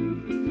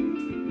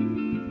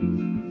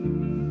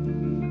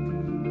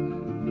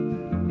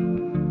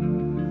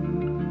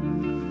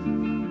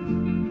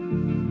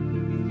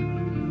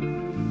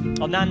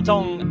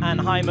 Nantong and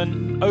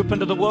Haimen open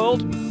to the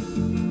world.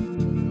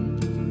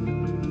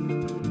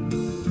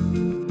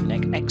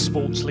 And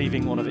exports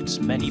leaving one of its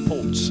many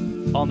ports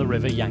on the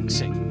river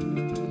Yangtze.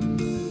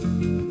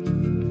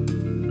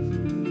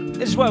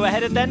 This is where we're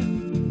headed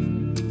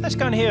then. Let's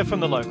go and hear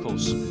from the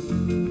locals.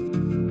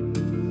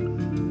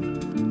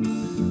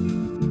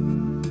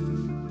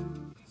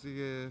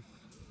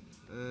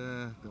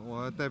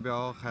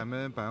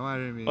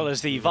 Well,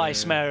 as the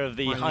Vice Mayor of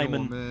the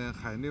Haimen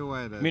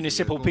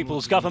Municipal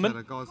People's Government,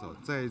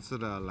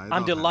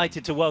 I'm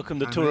delighted to welcome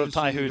the Tour of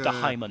Taihu to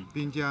Haimen.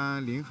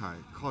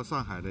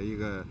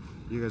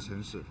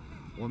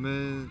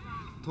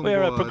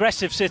 We're a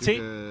progressive city,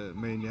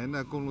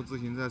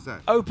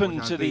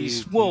 open to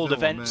these world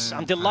events.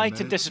 I'm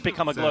delighted this has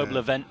become a global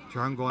event,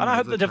 and I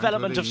hope the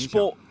development of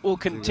sport will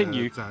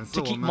continue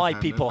to keep my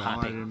people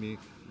happy.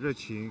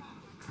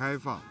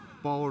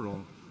 包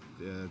容，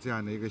这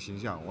样的一个形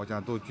象，我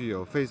想都具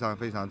有非常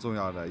非常重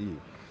要的意义。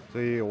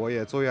所以我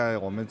也祝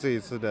愿我们这一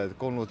次的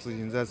公路自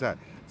行车赛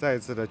再一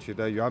次的取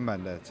得圆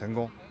满的成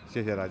功。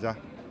谢谢大家。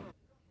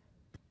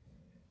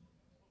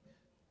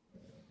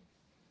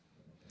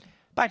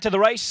 Back to the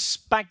race,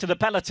 back to the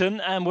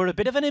peloton, and we're a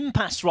bit of an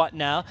impasse right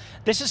now.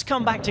 This has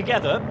come back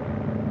together.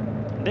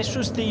 This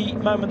was the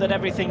moment that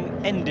everything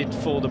ended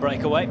for the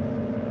breakaway.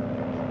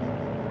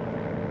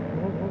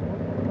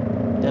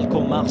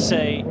 Delcourt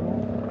Marseille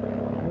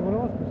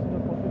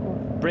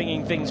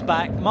bringing things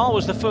back. Mar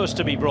was the first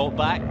to be brought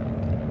back.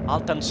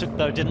 Altansuk,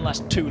 though, didn't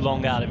last too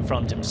long out in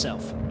front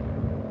himself.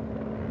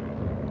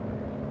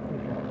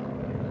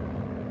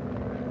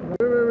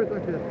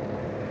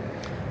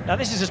 Now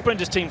this is a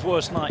sprinter's team's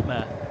worst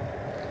nightmare.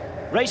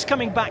 Race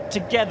coming back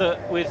together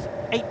with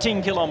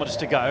 18 kilometres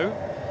to go.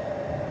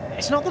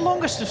 It's not the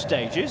longest of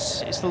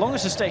stages, it's the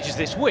longest of stages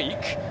this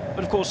week,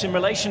 but of course in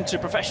relation to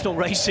professional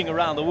racing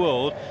around the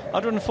world,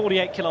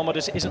 148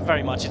 kilometres isn't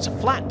very much. It's a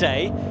flat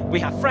day, we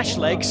have fresh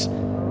legs,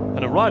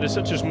 and a rider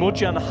such as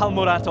Murjan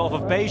Halmuratov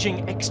of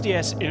Beijing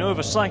XDS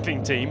Innova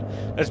cycling team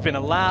has been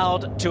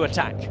allowed to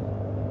attack.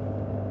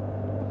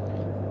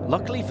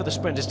 Luckily for the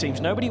sprinters teams,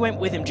 nobody went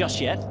with him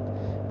just yet.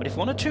 But if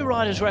one or two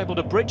riders are able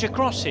to bridge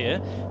across here,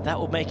 that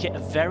will make it a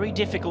very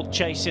difficult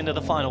chase into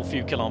the final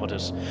few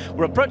kilometres.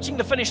 We're approaching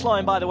the finish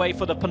line, by the way,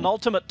 for the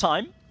penultimate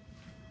time.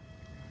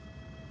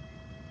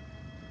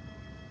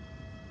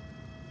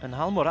 And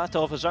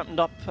Halmuratov has opened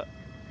up a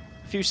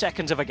few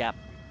seconds of a gap.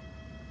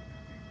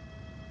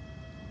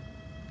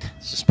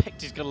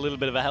 Suspect he's got a little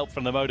bit of a help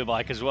from the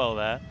motorbike as well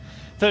there.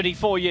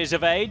 34 years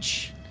of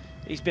age.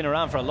 He's been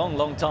around for a long,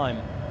 long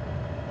time.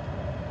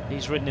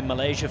 He's ridden in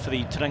Malaysia for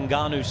the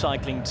Terengganu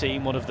cycling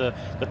team, one of the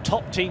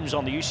top teams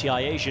on the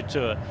UCI Asia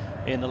Tour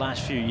in the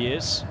last few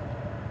years.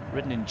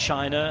 Ridden in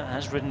China,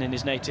 has ridden in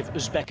his native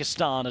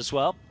Uzbekistan as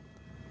well.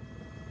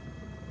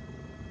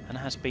 And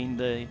has been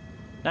the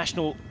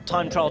national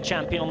time trial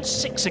champion on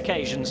 6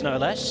 occasions, no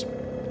less.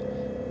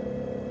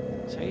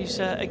 So he's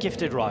a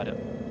gifted rider.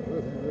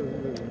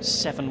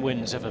 7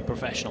 wins of a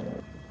professional.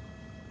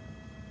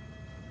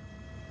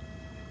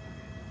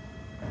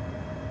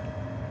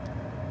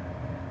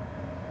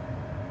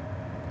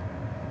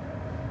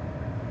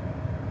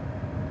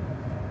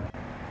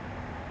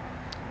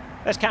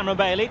 There's Cameron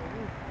Bailey.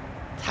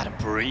 Had a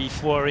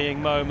brief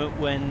worrying moment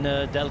when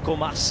Delcourt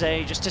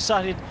Marseille just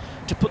decided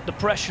to put the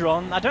pressure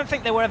on. I don't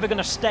think they were ever going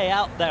to stay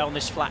out there on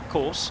this flat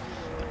course,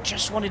 but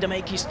just wanted to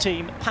make his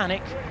team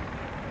panic,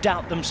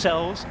 doubt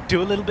themselves,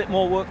 do a little bit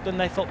more work than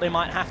they thought they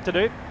might have to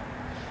do.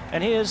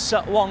 And here's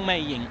Wang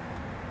Meiying.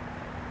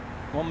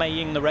 Wang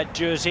Meiying, the red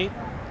jersey,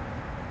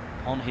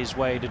 on his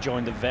way to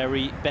join the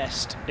very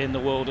best in the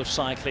world of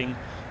cycling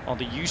on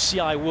the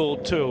UCI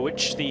World Tour,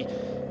 which the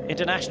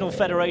International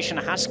Federation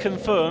has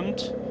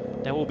confirmed.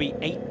 There will be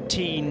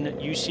 18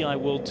 UCI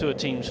World Tour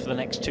teams for the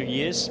next 2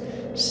 years,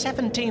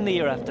 17 the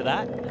year after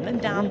that, and then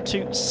down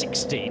to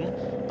 16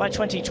 by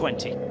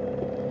 2020.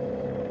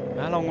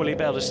 How long will he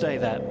be able to stay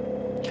there?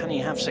 Can he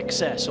have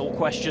success? All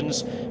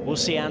questions we'll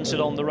see answered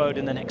on the road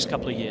in the next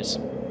couple of years.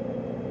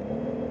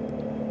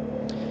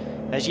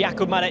 There's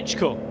Jakub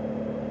Mareczko.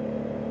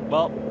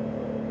 Well,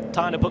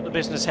 time to put the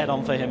business head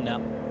on for him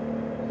now.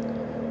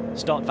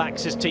 Start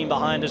Vax's team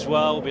behind as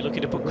well. We'll be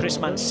looking to put Chris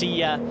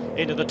Mancilla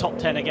into the top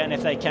 10 again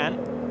if they can.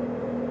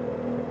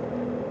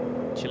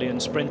 Chilean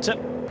sprinter.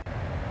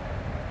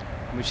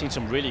 And we've seen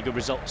some really good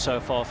results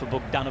so far for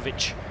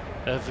Bogdanovic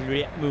of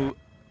Rietmu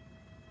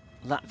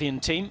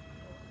Latvian team.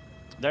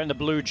 They're in the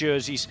blue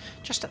jerseys,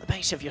 just at the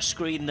base of your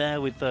screen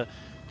there with the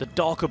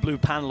darker blue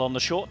panel on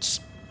the shorts.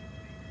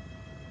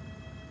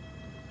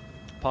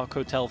 Park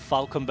Hotel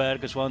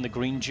Falkenberg as well in the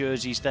green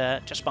jerseys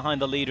there, just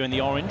behind the leader in the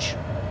orange.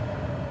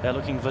 They're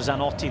looking for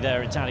Zanotti,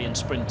 their Italian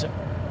sprinter.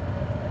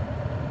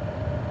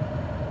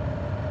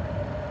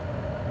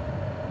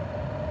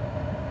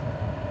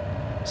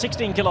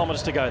 "16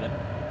 kilometres to go then.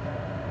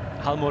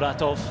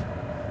 Halmuratov,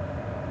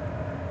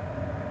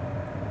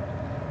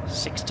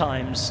 6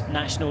 times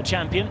national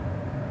champion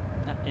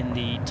in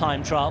the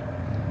time trial.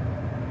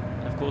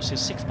 And of course his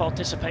 6th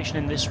participation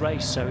in this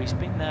race, so he's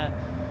been there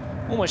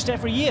almost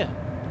every year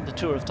on the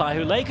Tour of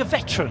Taihu Lake, a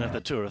veteran of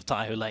the Tour of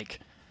Taihu Lake.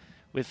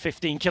 With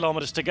 15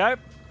 kilometres to go.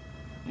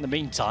 In the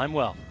meantime,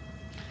 well,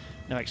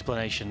 no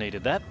explanation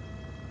needed there.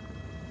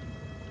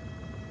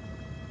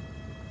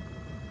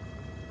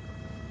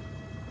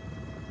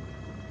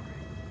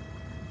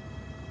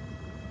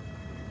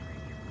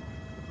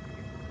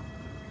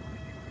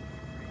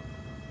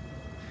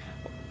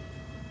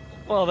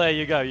 Well, there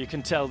you go. You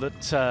can tell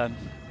that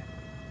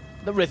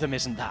the rhythm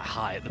isn't that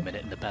high at the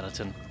minute in the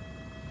peloton.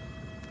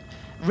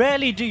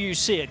 Rarely do you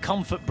see a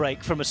comfort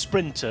break from a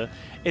sprinter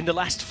in the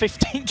last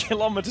 15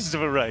 kilometres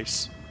of a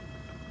race.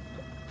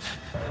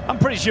 I'm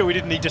pretty sure we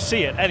didn't need to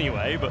see it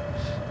anyway, but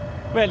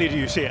rarely do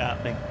you see it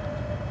happening.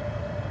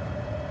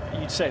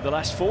 You'd say the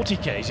last 40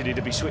 Ks you need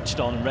to be switched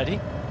on and ready.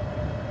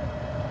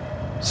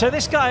 So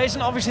this guy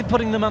isn't obviously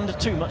putting them under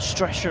too much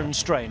stress and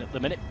strain at the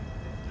minute.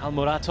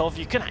 Almuratov,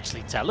 you can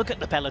actually tell. Look at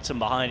the peloton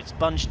behind. It's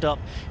bunched up.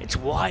 It's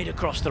wide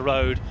across the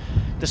road.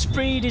 The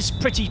speed is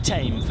pretty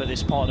tame for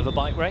this part of a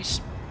bike race.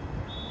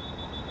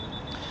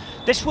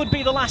 This would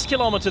be the last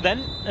kilometre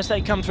then, as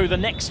they come through the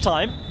next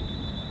time.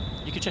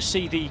 You could just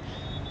see the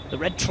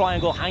red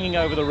triangle hanging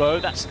over the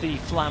road. That's the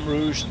Flamme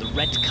Rouge, the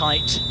red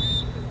kite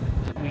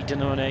that we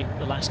denominate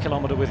the last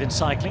kilometre with in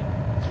cycling.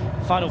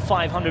 Final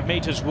 500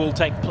 metres will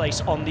take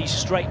place on these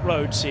straight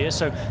roads here.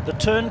 So the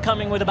turn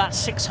coming with about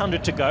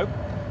 600 to go.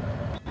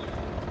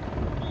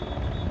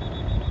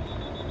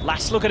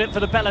 Last look at it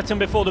for the peloton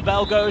before the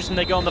bell goes and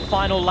they go on the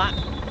final lap.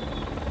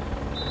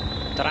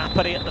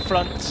 Trapani at the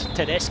front,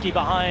 Tedeschi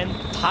behind.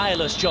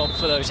 Tireless job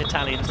for those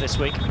Italians this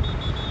week.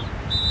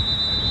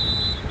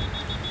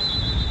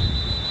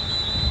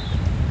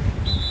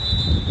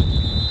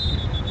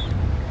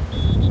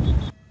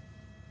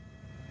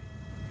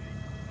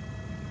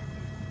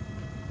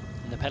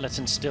 And the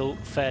peloton still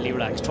fairly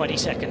relaxed, 20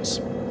 seconds.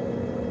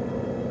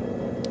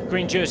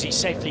 Green jersey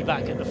safely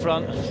back at the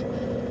front.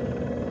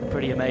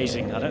 Pretty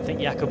amazing. I don't think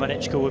Jakub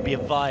Manečko would be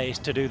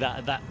advised to do that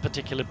at that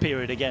particular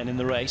period again in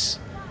the race.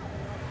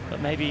 But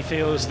maybe he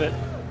feels that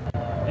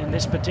in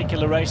this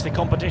particular race the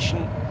competition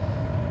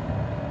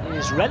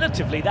is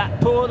relatively that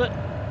poor that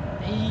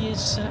he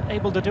is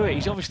able to do it.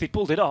 He's obviously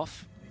pulled it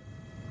off.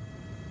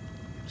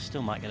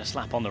 Still might get a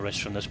slap on the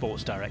wrist from the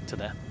sports director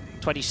there.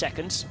 20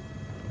 seconds.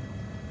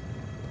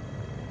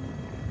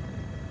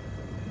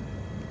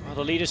 Well,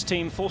 the leaders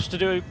team forced to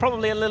do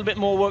probably a little bit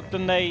more work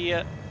than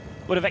they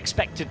would have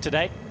expected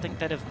today. I think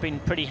they'd have been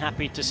pretty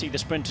happy to see the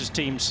sprinters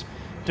teams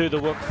do the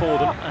work for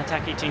them.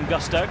 Attacking Team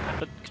Gusto,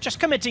 but just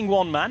committing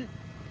one man.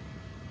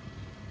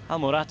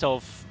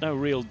 Almuratov, no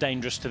real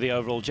dangerous to the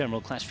overall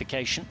general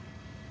classification.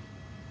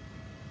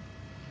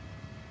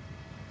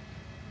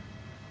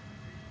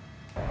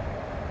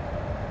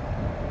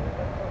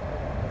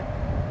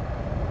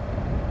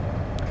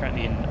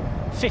 Currently in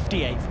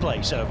 58th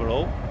place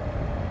overall.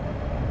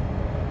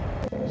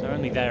 So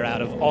only there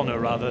out of honour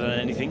rather than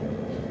anything.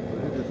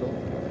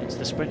 It's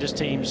the sprinters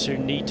teams who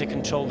need to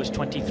control this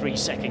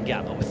 23-second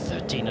gap, but with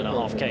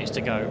 13.5 Ks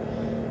to go,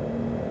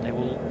 they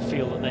will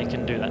feel that they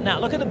can do that. Now,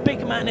 look at the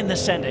big man in the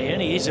centre here,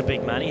 and he is a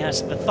big man. He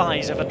has the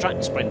thighs of a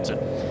track sprinter.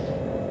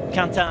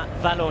 Quentin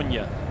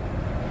Valogne.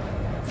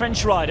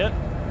 French rider,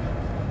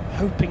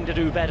 hoping to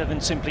do better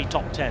than simply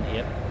top 10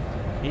 here.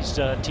 He's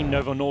Team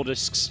Novo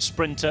Nordisk's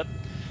sprinter.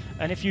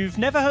 And if you've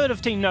never heard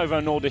of Team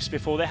Novo Nordisk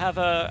before, they have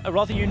a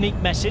rather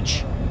unique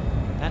message.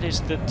 That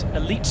is that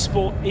elite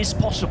sport is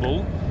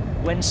possible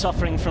when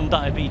suffering from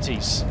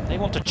diabetes. They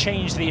want to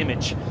change the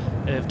image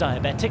of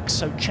diabetics,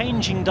 so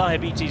changing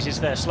diabetes is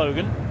their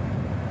slogan.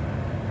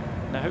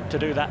 And they hope to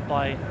do that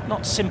by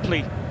not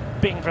simply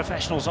being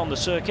professionals on the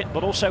circuit,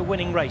 but also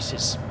winning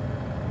races.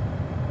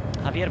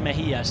 Javier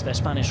Mejías, their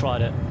Spanish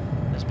rider,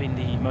 has been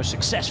the most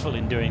successful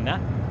in doing that.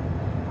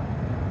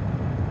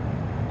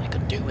 They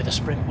could do with a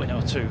sprint win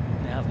or two.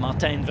 They have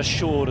Martijn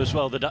Verschoor as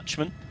well, the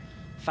Dutchman.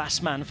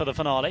 Fast man for the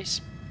finales.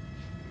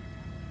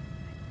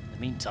 In the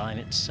meantime,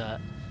 it's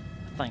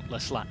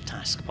thankless lap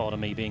task, pardon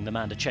me, being the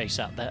man to chase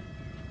out there.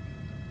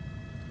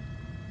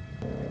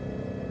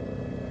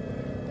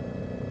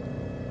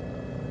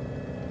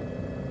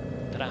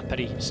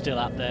 Trapani still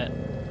out there.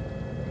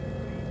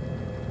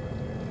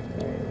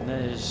 And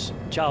there's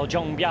Zhao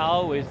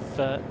Zhongbiao with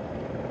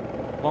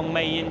Wang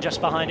Meiyin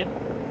just behind him.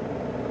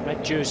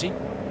 Red jersey.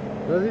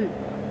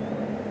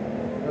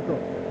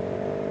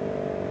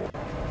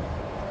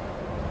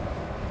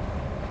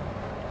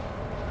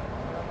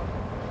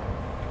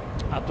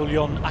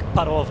 Abdulyon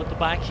Akbarov at the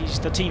back. He's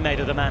the teammate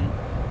of the man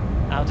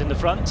out in the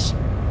front.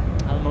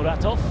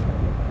 Almuratov.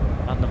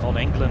 Adna von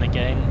Engelen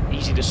again.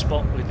 Easy to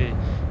spot with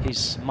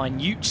his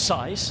minute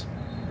size.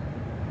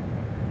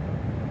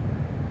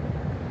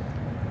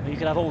 You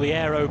could have all the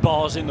aero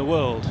bars in the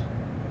world,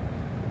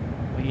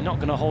 but you're not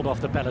going to hold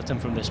off the peloton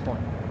from this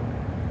point.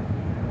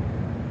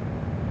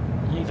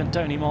 Even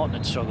Tony Martin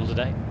had struggled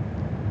today.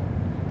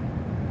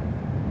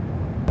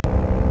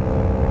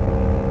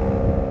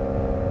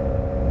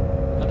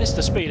 This is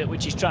the speed at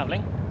which he's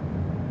travelling.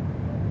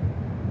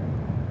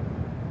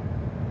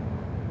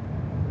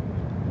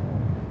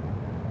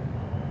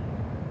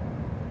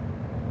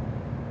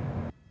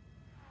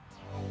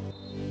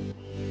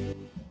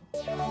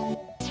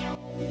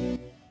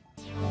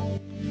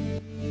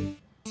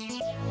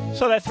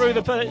 So they're through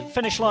the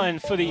finish line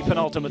for the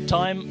penultimate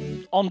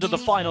time, onto the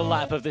final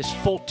lap of this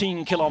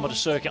 14-kilometre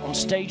circuit on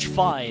stage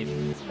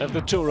 5 of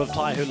the Tour of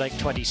Taihu Lake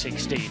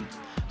 2016.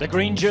 The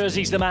green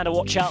jersey's the man to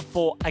watch out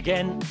for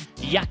again.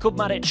 Jakub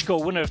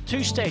Manečko, winner of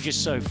 2 stages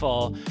so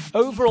far,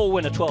 overall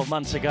winner 12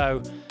 months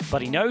ago,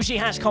 but he knows he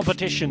has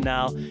competition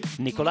now.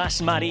 Nicolas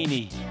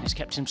Marini has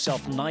kept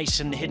himself nice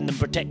and hidden and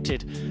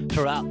protected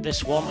throughout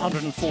this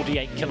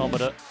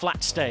 148-kilometre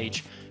flat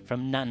stage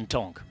from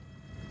Nantong.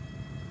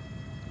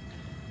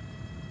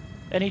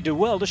 And he'd do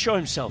well to show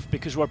himself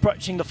because we're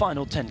approaching the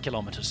final 10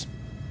 kilometres.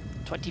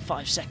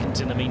 25 seconds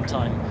in the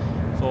meantime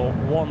for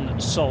one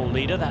sole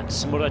leader,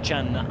 that's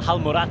Muradjan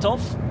Almuratov.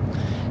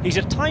 He's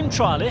a time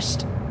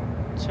trialist,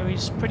 So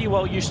he's pretty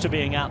well used to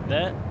being out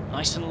there,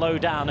 nice and low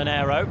down an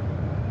aero.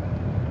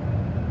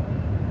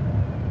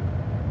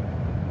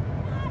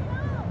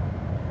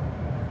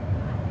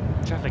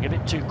 Travelling a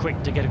bit too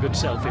quick to get a good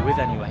selfie with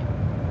anyway.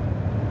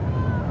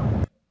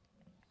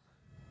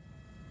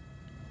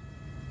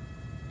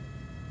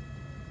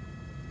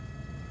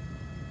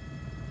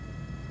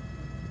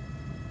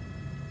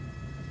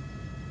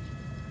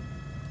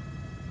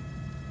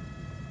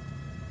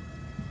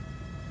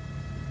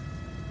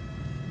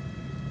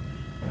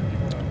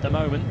 At the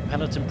moment,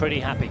 peloton pretty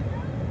happy.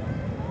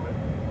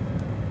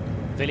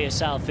 Villiers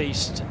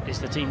Southeast is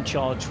the team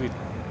charged with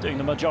doing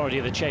the majority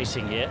of the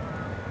chasing here.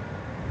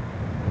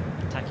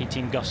 Taki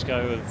Team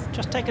Gusco have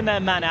just taken their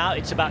man out.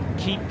 It's about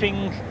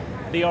keeping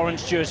the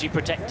orange jersey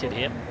protected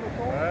here.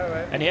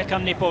 And here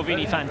come Nippo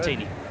Vini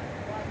Fantini.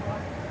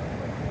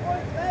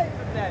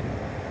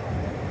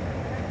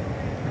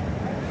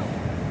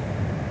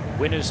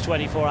 Winners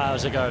 24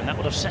 hours ago, and that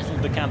would have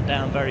settled the camp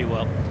down very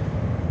well.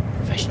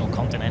 Professional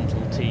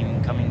Continental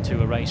team coming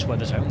to a race where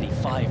there's only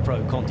 5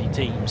 Pro Conti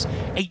teams,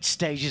 8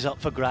 stages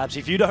up for grabs.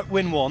 If you don't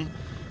win one,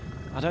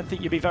 I don't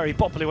think you'd be very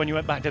popular when you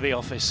went back to the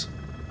office.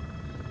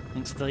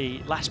 It's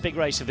the last big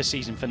race of the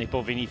season for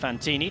Nippo Vini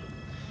Fantini.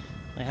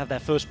 They have their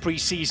first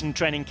pre-season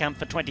training camp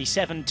for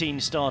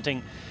 2017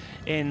 starting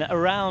in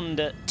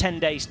around 10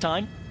 days'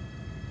 time.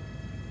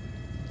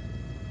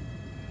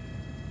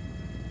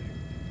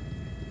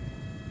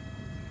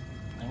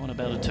 They want to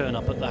be able to turn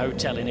up at the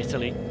hotel in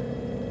Italy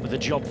with a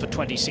job for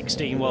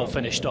 2016 well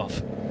finished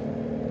off.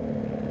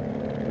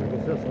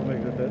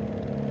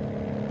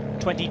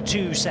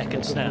 22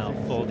 seconds now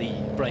for the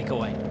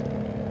breakaway.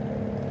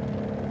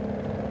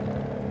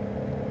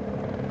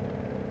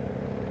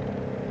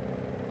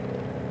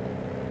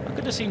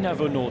 Good to see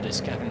Novo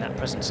Nordisk having that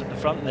presence at the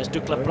front. And there's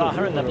Dukla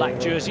Praha in the black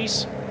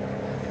jerseys.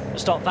 The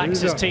Stop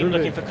Vax's team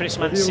looking for Chris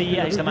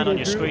Mancia. He's the man on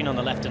your screen on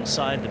the left-hand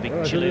side, the big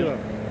Chilean.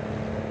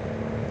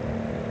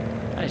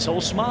 And it's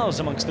all smiles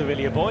amongst the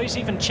Villiers boys,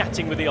 even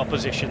chatting with the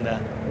opposition there.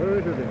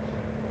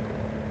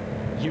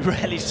 You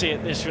rarely see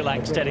it this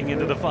relaxed heading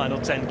into the final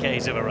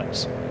 10Ks of a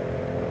race.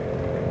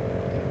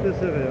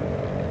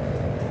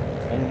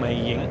 Hong Mei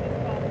Ying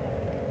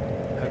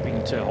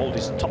hoping to hold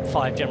his top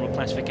 5 general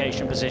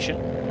classification position.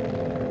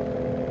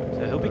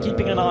 So he'll be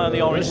keeping an eye on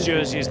the orange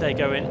jersey as they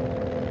go in.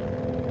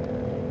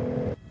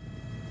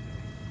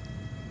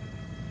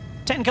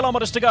 10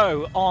 kilometers to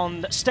go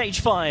on stage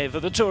 5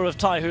 of the Tour of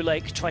Taihu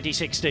Lake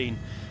 2016.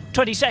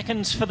 20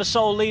 seconds for the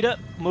sole leader.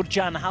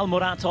 Murjan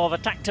Halmuratov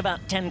attacked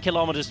about 10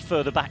 kilometers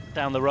further back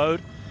down the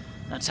road.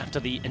 That's after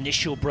the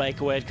initial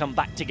breakaway had come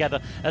back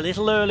together a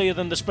little earlier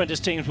than the sprinters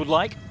teams would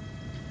like.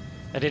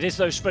 And it is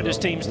those sprinters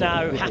teams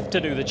now who have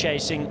to do the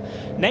chasing,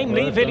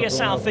 namely Villiers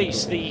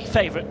Southeast, the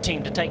favourite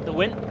team to take the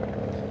win.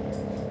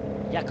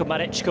 Jakub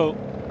Mareczko,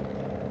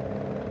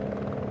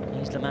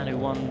 he's the man who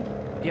won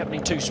the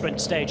opening 2 sprint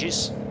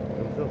stages.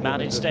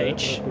 Mounted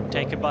stage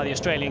taken by the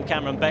Australian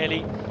Cameron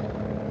Bailey.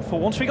 For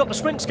once we got the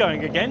sprints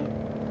going again,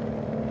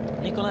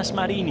 Nicolas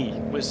Marini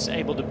was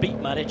able to beat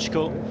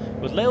Mareczko,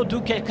 with Leo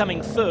Duque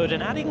coming 3rd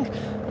and adding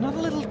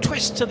another little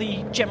twist to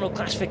the general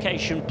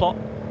classification plot.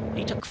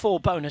 He took 4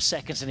 bonus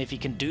seconds, and if he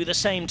can do the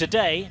same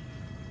today,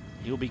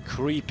 he'll be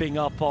creeping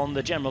up on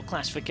the general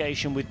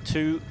classification with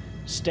 2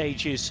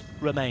 stages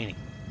remaining.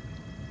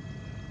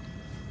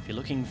 If you're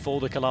looking for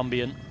the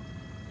Colombian,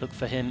 look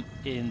for him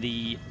in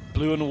the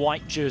blue and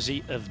white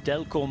jersey of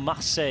Delco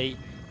Marseille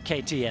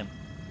KTM.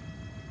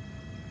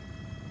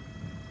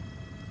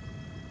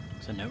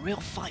 So no real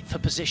fight for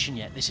position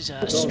yet. This is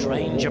a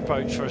strange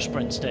approach for a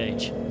sprint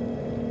stage.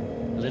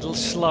 A little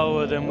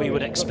slower than we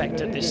would expect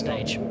at this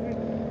stage.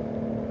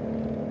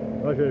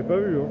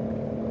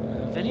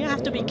 Then you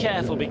have to be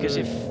careful, because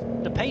if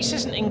the pace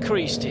isn't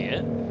increased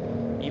here,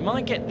 you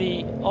might get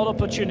the odd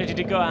opportunity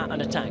to go out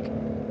and attack.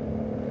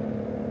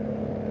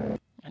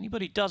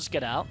 Anybody does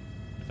get out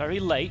very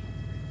late,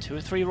 2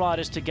 or 3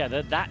 riders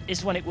together, that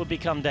is when it would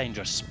become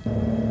dangerous.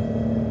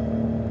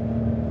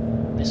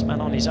 This man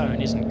on his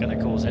own isn't going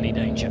to cause any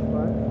danger.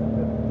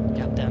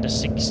 Gap down to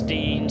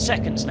 16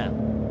 seconds now.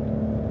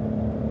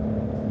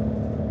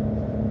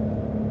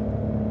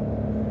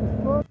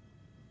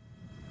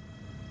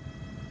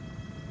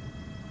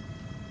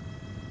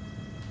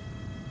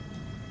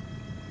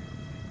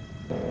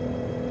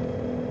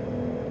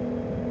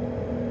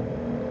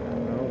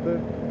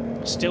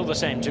 Still the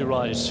same 2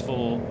 riders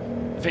for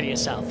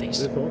Villiers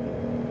Southeast.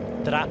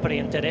 Drapari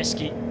and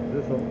Tedeschi.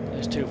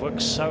 Those 2 have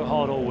worked so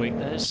hard all week.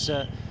 There's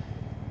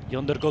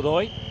Yonder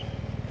Godoy.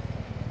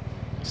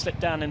 Slipped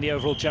down in the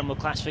overall general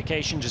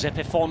classification.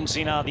 Giuseppe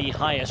Fonzi now the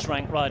highest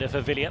ranked rider for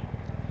Villiers.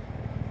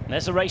 And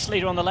there's the race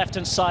leader on the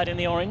left-hand side in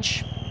the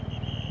orange.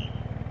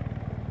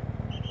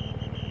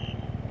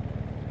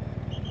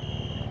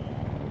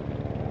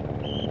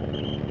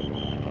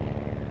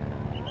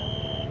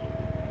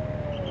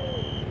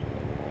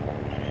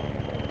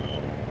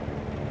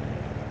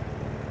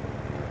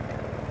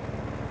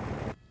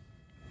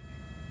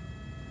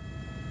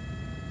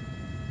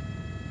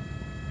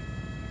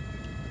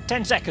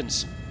 Ten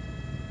seconds.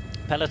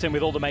 peloton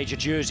with all the major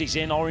jerseys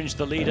in. Orange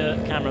the leader,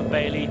 Cameron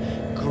Bailey.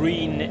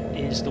 Green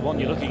is the one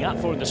you're looking at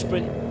for in the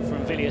sprint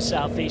from Villiers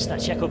Southeast.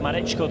 That's Jakub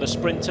Mareczko, the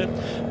sprinter.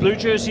 Blue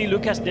jersey,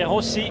 Lucas De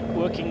Rossi,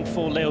 working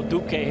for Leo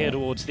Duque here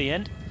towards the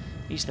end.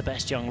 He's the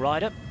best young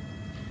rider.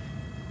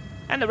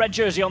 And the red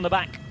jersey on the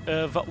back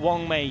of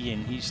Wang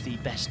Meiyin. He's the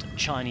best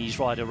Chinese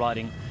rider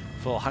riding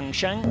for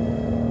Hangshan.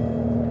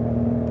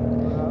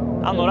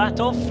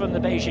 Almuratov from the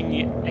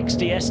Beijing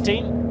XDS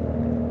team.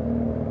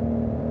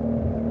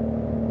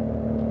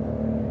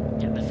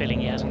 Get the feeling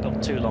he hasn't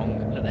got too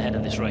long at the head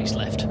of this race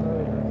left.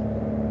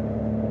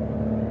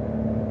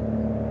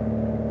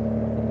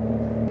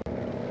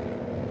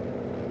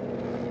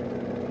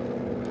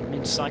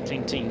 Men's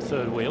cycling team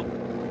third wheel.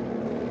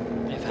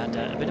 They've had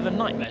a bit of a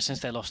nightmare since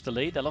they lost the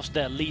lead. They lost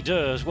their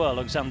leader as well,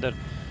 Alexander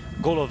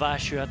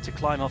Golovash, who had to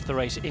climb off the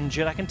race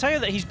injured. I can tell you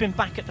that he's been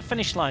back at the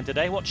finish line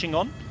today, watching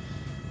on.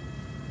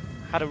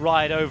 Had a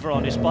ride over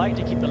on his bike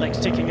to keep the legs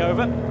ticking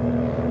over.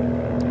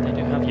 They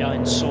do have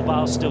Jain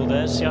Sobal still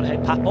there,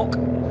 Sierhe Papok.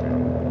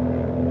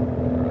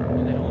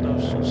 And they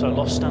also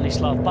lost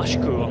Stanislav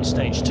Bashku on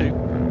stage 2.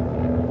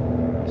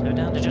 So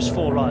down to just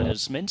 4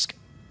 riders, Minsk.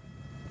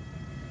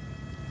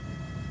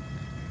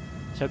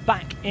 So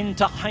back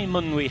into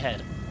Haimun we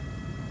head.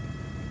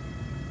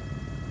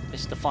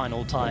 This is the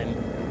final time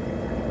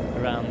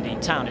around the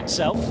town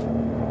itself,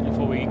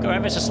 before we go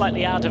ever so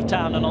slightly out of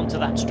town and onto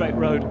that straight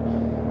road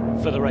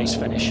for the race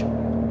finish. And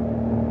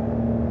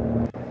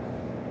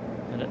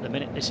at the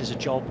minute this is a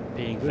job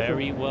being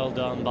very well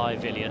done by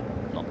Villiers.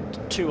 Not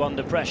too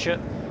under pressure,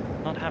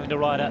 not having to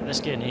ride out the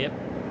skin here.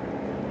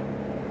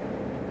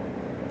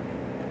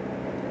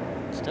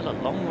 Still a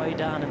long way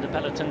down in the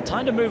peloton.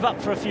 Time to move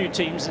up for a few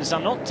teams. And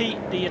Zanotti,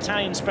 the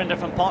Italian sprinter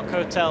from Park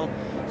Hotel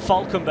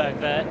Falkenberg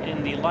there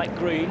in the light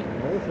green.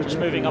 Just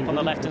moving up on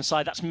the left-hand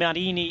side. That's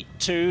Marini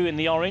too in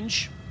the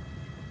orange.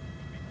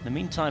 In the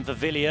meantime for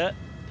Villiers,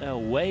 they're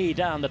way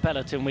down the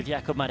peloton with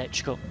Jakub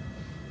Mareczko.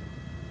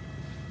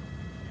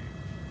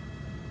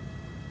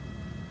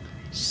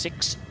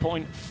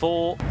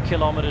 6.4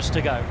 kilometers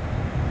to go.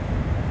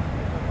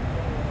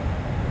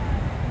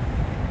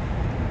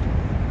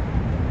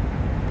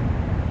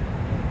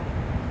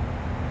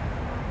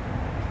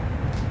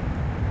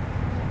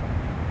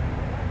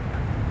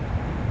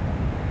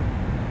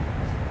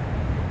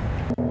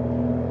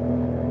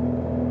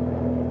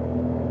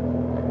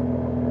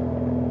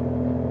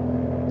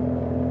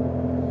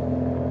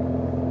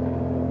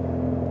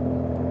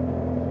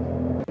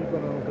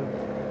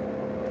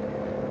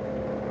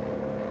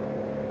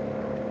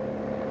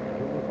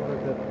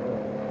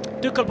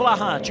 Dukel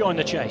Blaha joined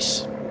the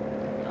chase.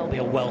 That'll be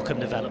a welcome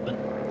development.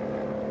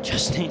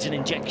 Just needs an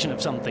injection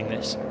of something,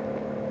 this.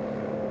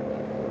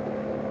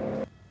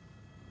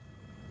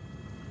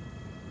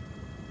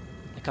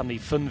 Here come the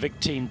Funvik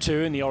team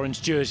too in the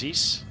orange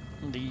jerseys.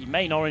 The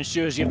main orange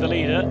jersey of the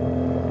leader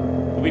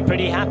will be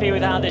pretty happy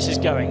with how this is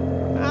going.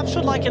 Perhaps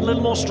would like it a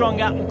little more strung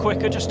out and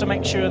quicker just to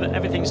make sure that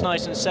everything's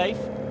nice and safe.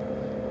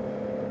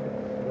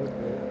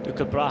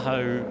 Dukel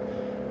Blaha,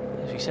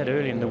 as we said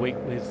earlier in the week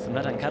with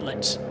Mladen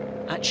Kadlec,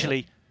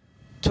 actually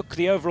took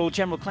the overall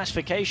general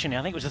classification.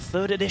 I think it was the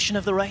 3rd edition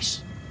of the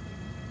race.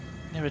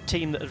 They're a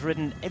team that has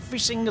ridden every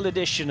single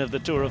edition of the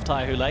Tour of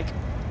Taihu Lake.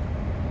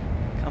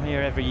 Come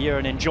here every year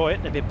and enjoy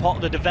it. They've been part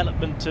of the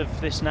development of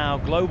this now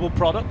global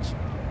product.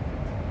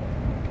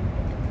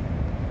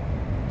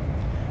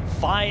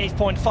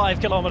 5.5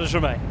 kilometers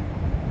remain.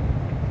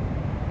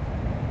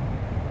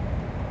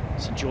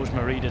 St George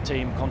Merida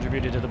team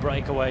contributed to the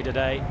breakaway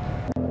today.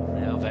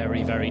 They are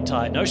very, very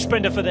tight. No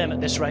sprinter for them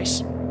at this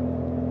race.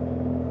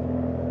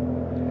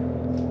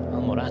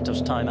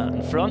 Almuratov's time out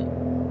in front.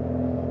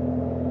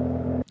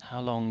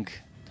 How long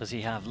does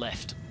he have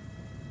left?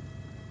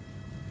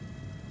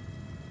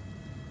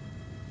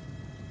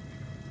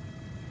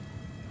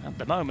 At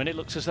the moment, it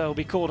looks as though he'll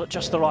be caught at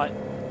just the right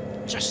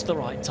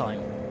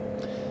time.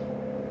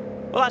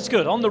 Well, that's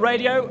good. On the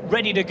radio,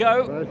 ready to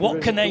go.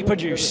 What can they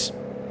produce?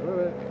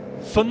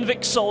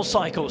 Funvik Soul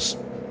Cycles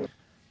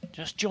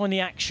just joined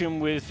the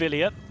action with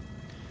Villiers.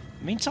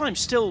 Meantime,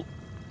 still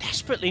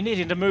desperately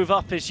needing to move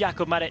up is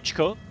Jakub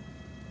Mareczko.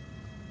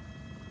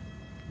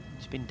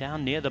 He's been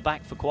down near the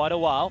back for quite a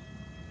while.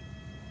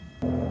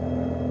 A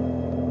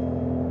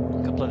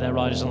couple of their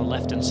riders on the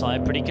left-hand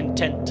side pretty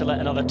content to let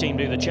another team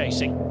do the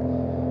chasing.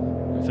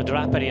 And for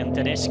Draperi and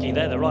Tedeschi,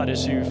 they're the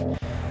riders who've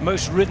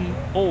most ridden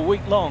all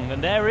week long.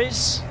 And there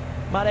is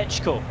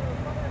Mareczko,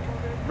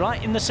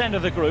 right in the centre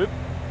of the group,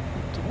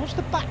 towards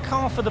the back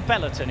half of the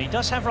peloton. He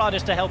does have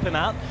riders to help him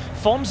out.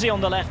 Fonzi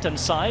on the left-hand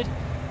side,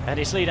 and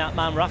his lead-out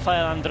man,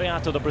 Rafael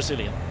Andreato, the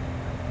Brazilian.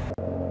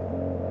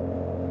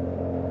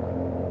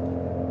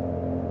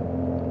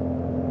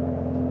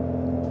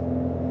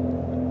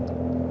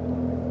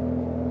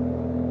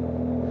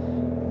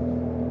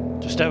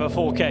 Just over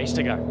 4Ks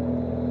to go.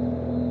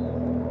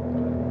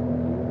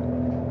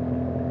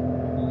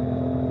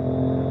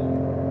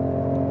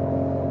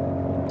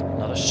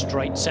 Another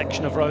straight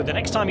section of road. The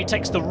next time he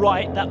takes the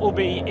right, that will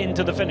be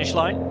into the finish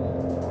line.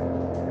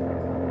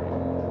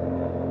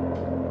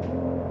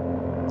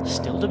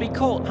 Still to be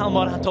caught,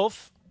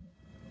 Halmuratov.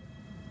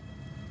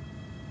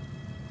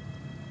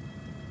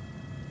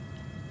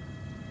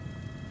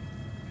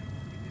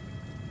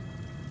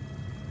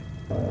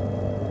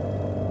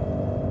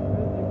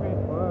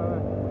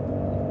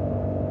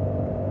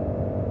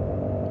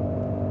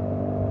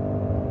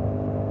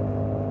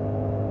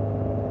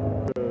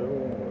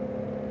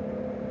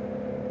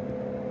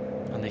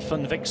 And the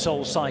Funvik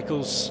Soul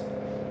Cycles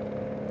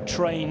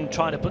train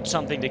trying to put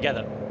something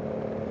together.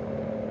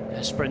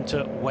 A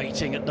sprinter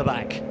waiting at the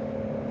back.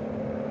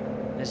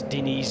 There's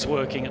Diniz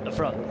working at the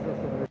front.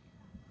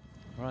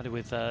 Rider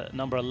with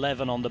number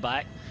 11 on the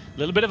back. A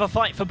little bit of a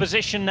fight for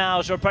position now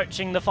as we're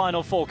approaching the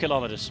final 4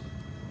 kilometers.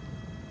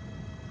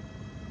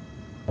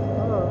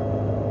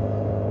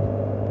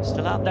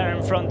 Still out there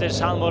in front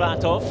is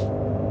Halmuratov.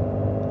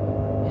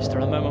 Is there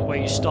a moment where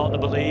you start to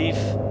believe?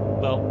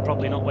 Well,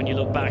 probably not when you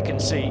look back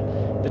and see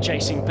the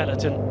chasing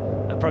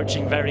peloton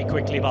approaching very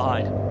quickly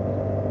behind.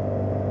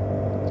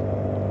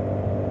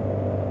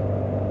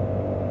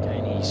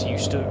 Again, he's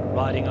used to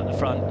riding at the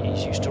front.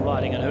 He's used to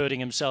riding and hurting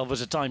himself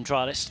as a time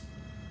trialist,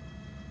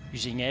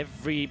 using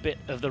every bit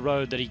of the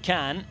road that he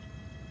can.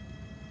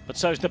 But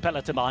so's the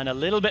peloton behind, a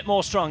little bit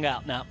more strung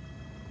out now.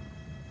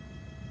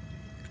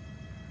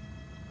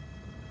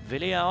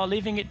 Villiers are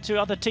leaving it to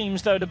other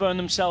teams, though, to burn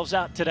themselves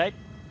out today.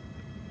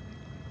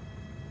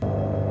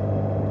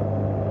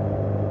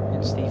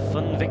 It's the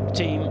Funvik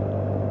team.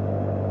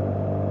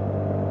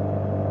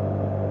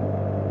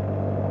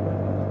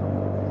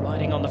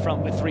 Riding on the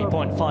front with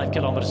 3.5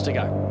 kilometers to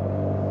go.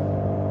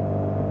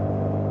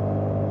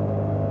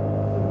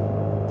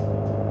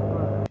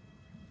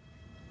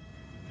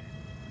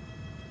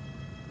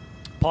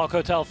 Park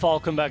Hotel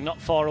Falkenberg not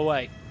far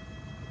away.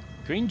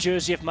 Green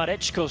jersey of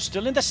Mareczko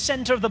still in the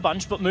centre of the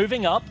bunch, but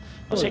moving up.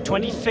 I'll say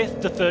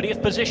 25th to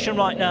 30th position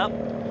right now.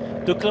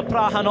 Dukla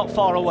Praha not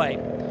far away.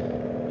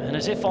 And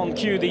as if on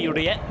cue, the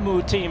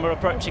Rietmu team are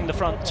approaching the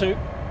front too.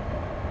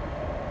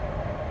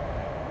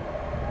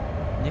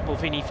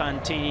 Vini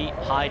Fantini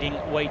hiding,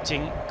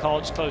 waiting,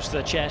 cards close to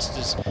the chest.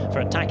 As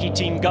for Ataki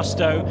Team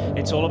Gusto,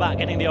 it's all about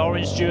getting the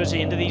orange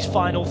jersey into these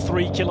final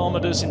 3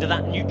 kilometers, into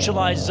that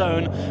neutralized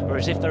zone,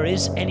 whereas if there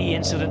is any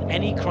incident,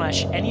 any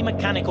crash, any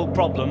mechanical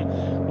problem,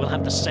 we'll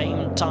have the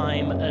same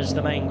time as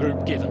the main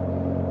group given.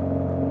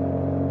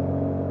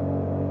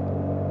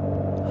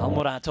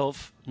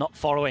 Halmuratov not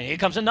far away. Here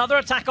comes another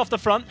attack off the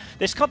front.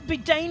 This could be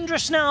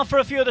dangerous now for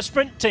a few of the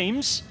sprint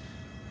teams.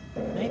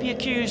 Maybe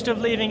accused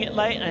of leaving it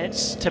late, and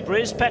it's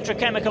Tabriz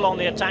Petrochemical on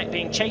the attack,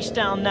 being chased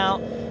down now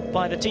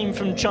by the team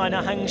from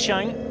China,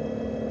 Hangshan.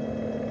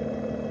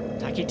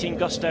 Taki Team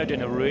Gusto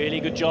doing a really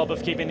good job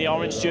of keeping the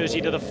orange jersey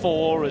to the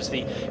fore as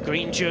the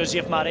green jersey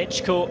of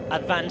Mareczko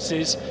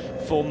advances.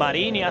 For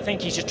Marini, I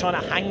think he's just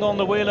trying to hang on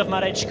the wheel of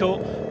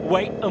Mareczko,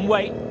 wait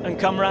and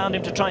come round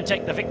him to try and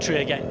take the victory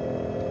again.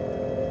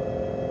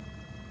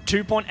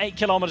 2.8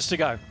 kilometers to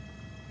go.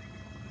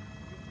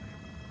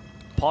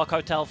 Park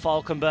Hotel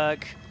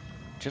Falkenberg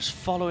just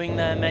following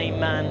their main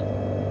man,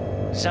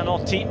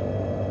 Zanotti.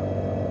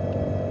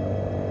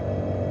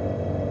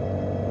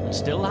 And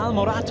still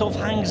Halmuratov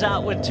hangs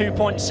out with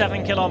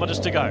 2.7 kilometers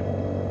to go.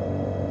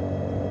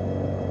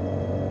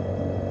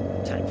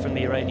 Attack from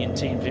the Iranian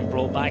team's been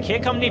brought back. Here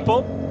come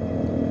Nippo.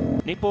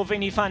 Nippo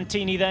Vini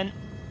Fantini then.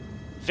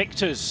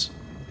 Victors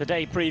the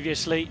day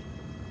previously,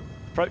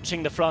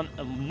 approaching the front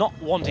and not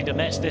wanting to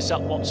mess this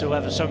up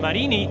whatsoever. So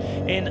Marini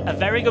in a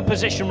very good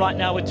position right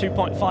now with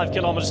 2.5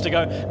 kilometers to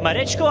go.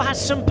 Mareczko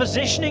has some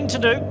positioning to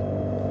do.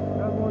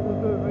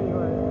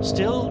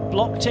 Still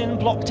blocked in,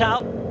 blocked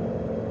out.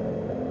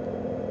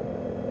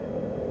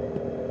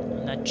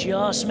 And they're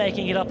just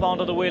making it up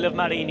onto the wheel of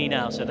Marini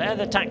now. So they're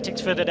the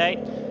tactics for the day.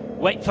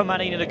 Wait for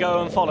Marini to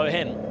go and follow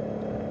him.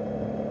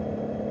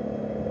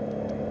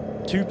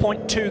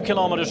 2.2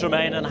 kilometers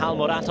remain, and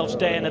Halmuratov's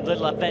day in a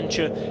little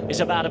adventure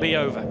is about to be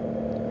over.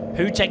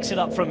 Who takes it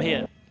up from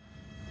here?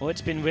 Well,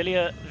 it's been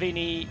Villiers,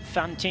 Vini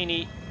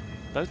Fantini,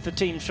 both the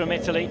teams from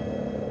Italy.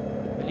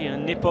 Villiers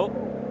and Nippo.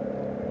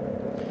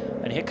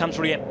 And here comes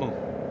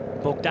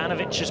Rietmu.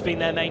 Bogdanovic has been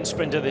their main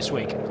sprinter this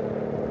week.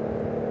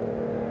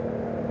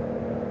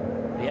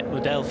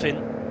 Rietmu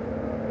Delfin.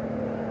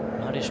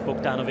 Mariusz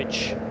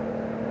Bogdanovic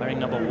wearing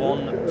number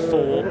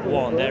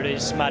 141. There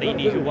is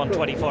Marini, who won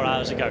 24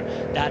 hours ago.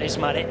 That is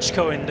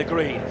Mareczko in the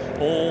green.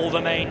 All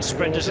the main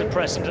sprinters are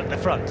present at the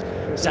front.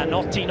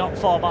 Zanotti not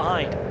far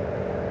behind.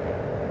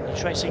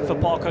 He's racing for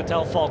Park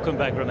Hotel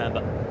Falkenberg, remember.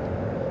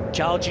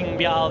 Zhao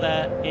Jingbiao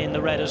there in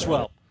the red as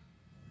well.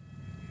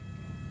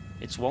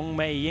 It's Wang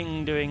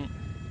Mei-ying doing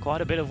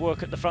quite a bit of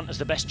work at the front as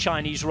the best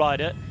Chinese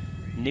rider.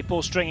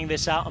 Nippo stringing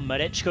this out, and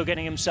Mareczko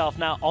getting himself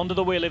now onto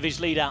the wheel of his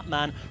lead-out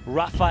man,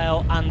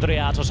 Rafael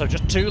Andreato. So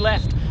just 2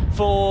 left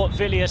for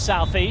Villiers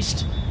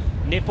Southeast.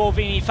 Nippo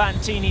Vini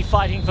Fantini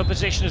fighting for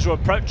position as we're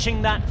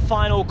approaching that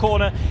final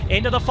corner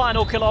into the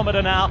final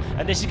kilometre now,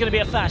 and this is going to be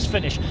a fast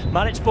finish.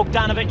 Mariusz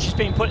Bogdanovic has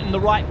been put in the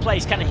right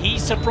place. Can he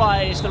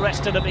surprise the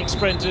rest of the big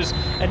sprinters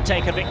and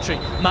take a victory?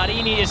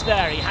 Marini is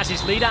there. He has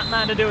his lead-out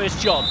man to do his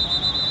job.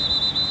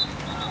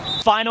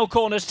 Final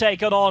corner's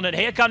taken on, and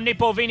here come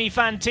Vini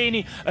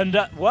Fantini, and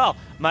well,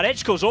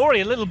 Mareczko's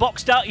already a little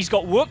boxed out. He's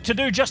got work to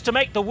do just to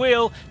make the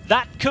wheel.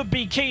 That could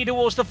be key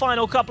towards the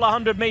final couple of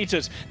 100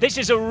 meters. This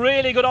is a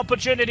really good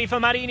opportunity for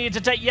Marini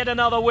to take yet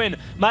another win.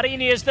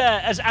 Marini is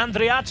there as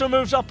Andriato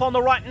moves up on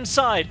the right-hand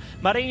side.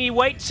 Marini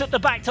waits at the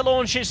back to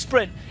launch his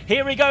sprint.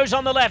 Here he goes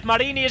on the left.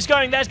 Marini is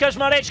going. There goes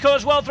Mareczko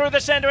as well through the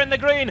center in the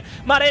green.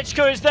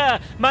 Mareczko is there.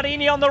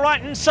 Marini on the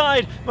right-hand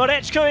side.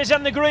 Mareczko is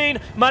in the green.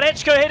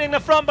 Mareczko hitting the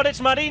front, but it's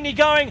Marini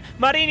going.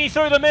 Marini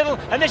through the middle,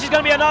 and this is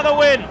going to be another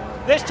win.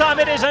 This time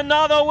it is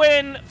another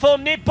win for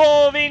Vini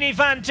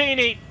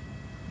Fantini.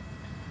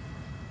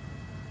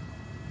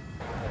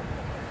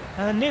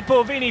 And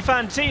Vini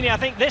Fantini, I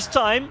think this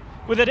time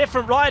with a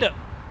different rider.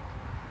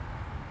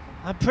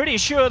 I'm pretty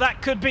sure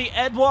that could be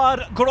Edouard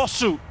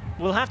Grossu.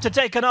 We'll have to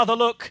take another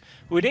look.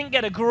 We didn't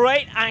get a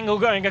great angle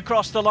going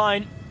across the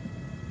line.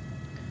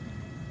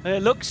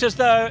 It looks as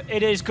though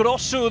it is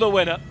Grossu the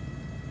winner.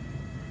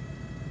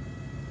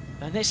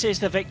 And this is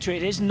the victory.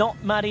 It is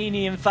not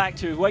Marini, in fact,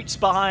 who waits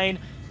behind.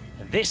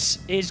 This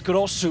is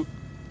Grossu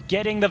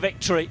getting the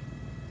victory.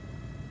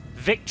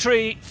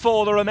 Victory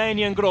for the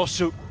Romanian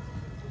Grossu.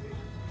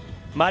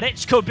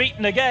 Mareczko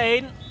beaten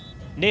again.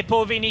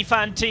 Vini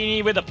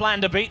Fantini with a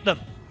plan to beat them.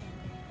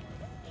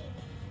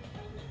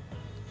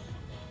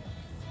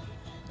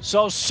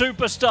 So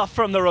super stuff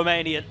from the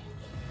Romanian.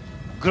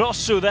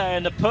 Grossu there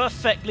in the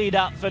perfect lead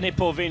out for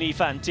Vini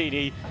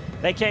Fantini.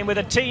 They came with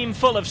a team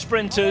full of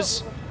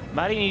sprinters.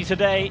 Marini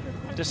today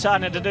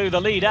decided to do the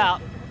lead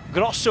out.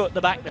 Grossu at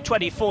the back, the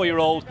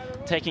 24-year-old,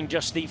 taking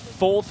just the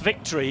 4th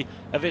victory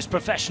of his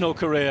professional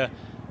career.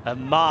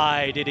 And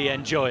my, did he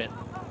enjoy it.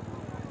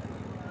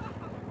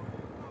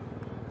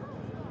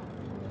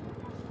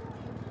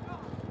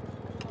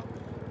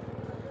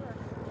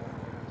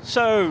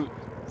 So,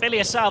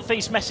 Villa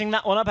Southeast messing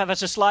that one up ever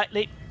so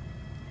slightly.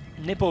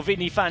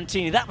 Vini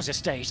Fantini, that was a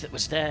stage that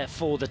was there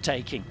for the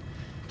taking.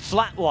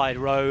 Flat, wide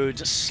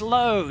roads,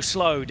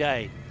 slow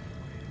day.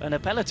 And a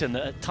peloton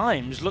that at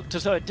times looked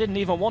as though it didn't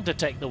even want to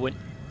take the win.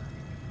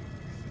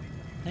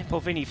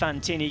 Vini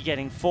Fantini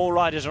getting 4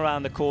 riders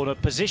around the corner,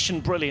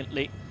 positioned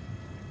brilliantly.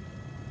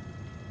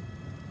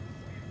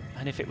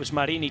 And if it was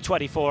Marini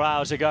 24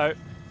 hours ago,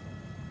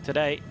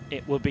 today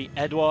it will be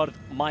Eduard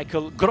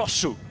Michael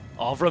Grossu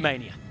of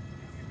Romania.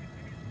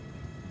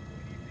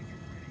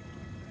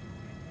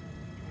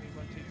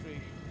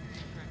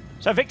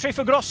 So victory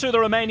for Grossu, the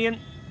Romanian,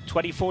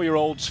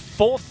 24-year-old's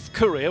 4th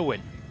career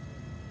win.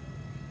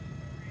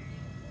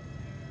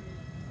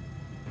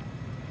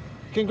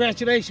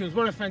 Congratulations,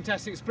 what a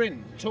fantastic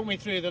sprint. Talk me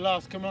through the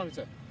last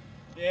kilometer.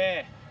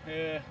 Yeah,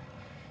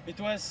 it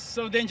was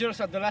so dangerous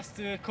at the last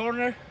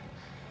corner.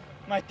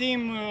 My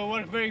team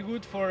worked very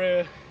good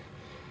for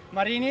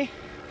Marini,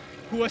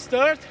 who was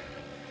 3rd,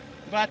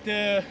 but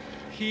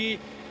he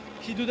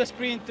did the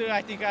sprint,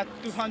 I think, at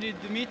 200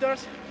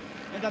 meters,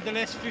 and at the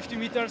last 50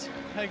 meters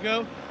I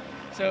go,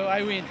 so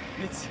I win.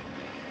 It's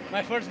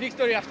my first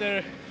victory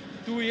after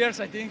 2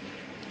 years, I think.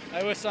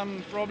 I was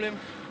some problem,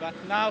 but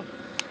now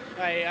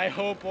I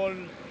hope all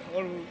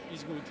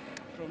is good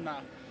from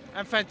now.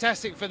 And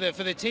fantastic for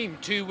the team.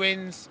 2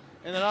 wins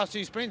in the last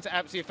 2 sprints,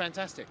 absolutely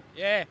fantastic.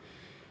 Yeah,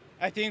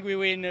 I think we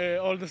win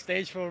all the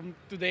stage from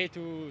today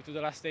to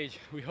the last stage,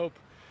 we hope.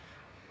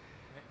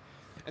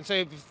 And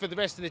so for the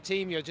rest of the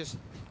team, you're just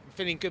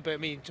feeling good, but I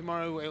mean,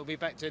 tomorrow it'll be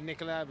back to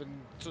Nicola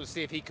and sort of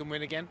see if he can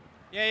win again?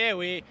 Yeah,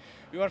 we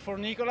are for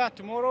Nicola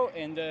tomorrow,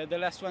 and the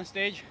last one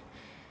stage,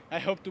 I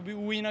hope to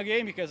win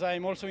again, because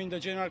I'm also in the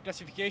general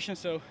classification,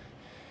 so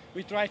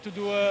we try to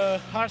do a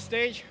hard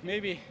stage.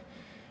 Maybe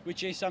we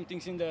change some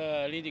things in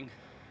the leading.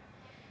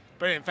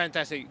 Brilliant,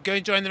 fantastic. Go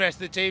and join the rest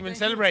of the team and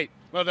celebrate.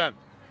 Well done.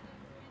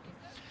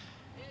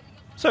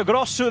 So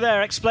Grossu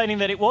there explaining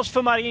that it was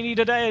for Marini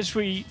today as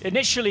we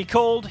initially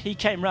called. He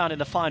came round in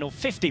the final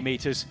 50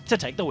 meters to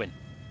take the win.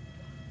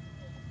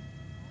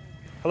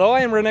 Hello,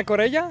 I'm René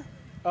Corella.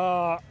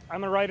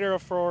 I'm a rider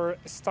for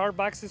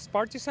Starbucks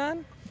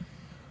Partisan.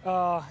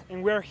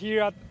 And we're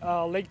here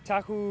at Lake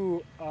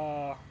Taihu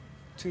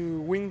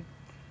to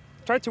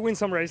try to win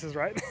some races,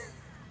 right?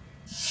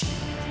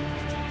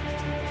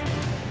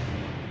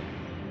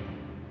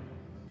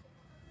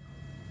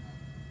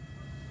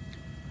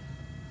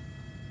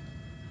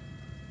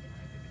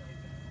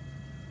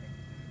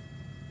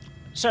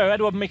 So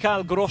Eduard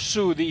Michael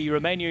Grossu, the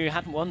Romanian who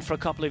hadn't won for a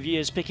couple of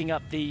years, picking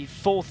up the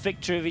 4th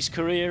victory of his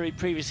career. He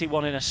previously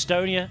won in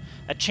Estonia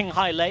at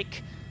Taihu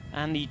Lake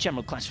and the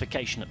general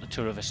classification at the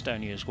Tour of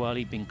Estonia as well.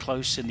 He'd been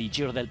close in the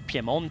Giro del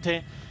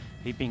Piemonte.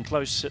 He'd been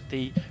close at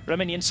the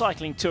Romanian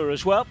Cycling Tour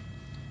as well.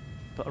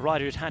 But a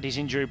rider who'd had his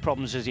injury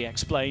problems, as he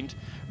explained.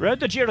 Rode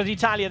the Giro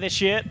d'Italia this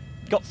year,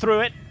 got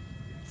through it,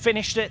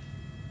 finished it.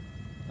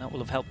 That will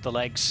have helped the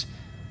legs.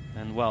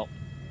 And, well,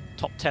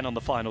 top 10 on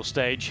the final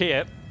stage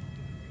here.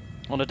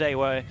 On a day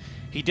where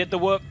he did the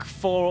work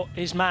for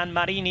his man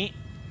Marini.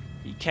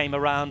 He came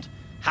around,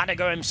 had to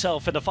go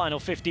himself in the final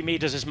 50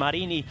 meters as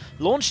Marini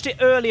launched it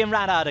early and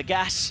ran out of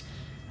gas.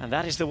 And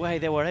that is the way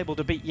they were able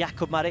to beat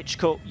Jakub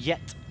Mareczko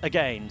yet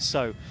again.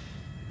 So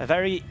A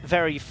very,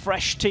 very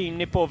fresh team.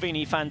 Nippo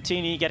Vini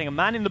Fantini getting a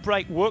man in the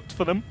break worked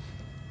for them.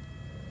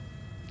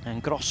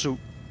 And Grossu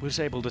was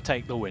able to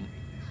take the win.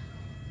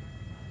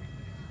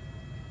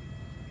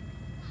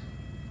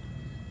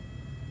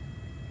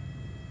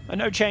 And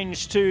no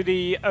change to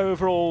the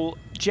overall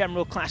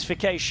general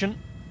classification.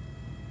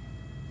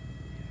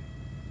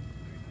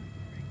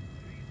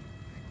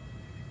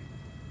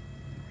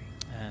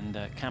 And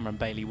Cameron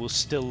Bailey will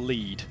still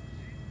lead.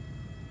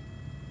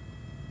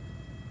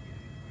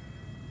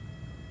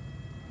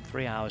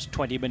 3 hours,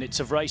 20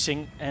 minutes of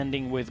racing,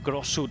 ending with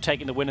Grossu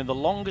taking the win in the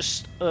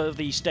longest of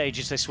the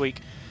stages this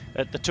week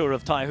at the Tour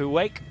of Taihu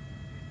Lake.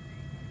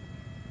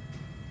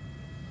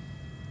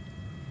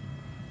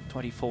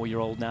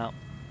 24-year-old now,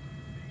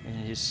 in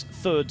his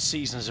third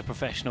season as a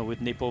professional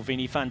with Nippo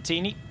Vini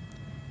Fantini.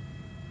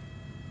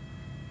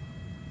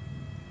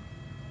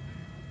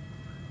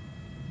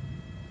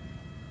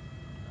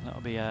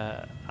 That'll be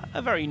a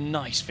very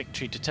nice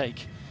victory to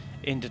take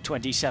into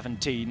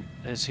 2017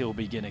 as he'll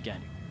begin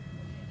again.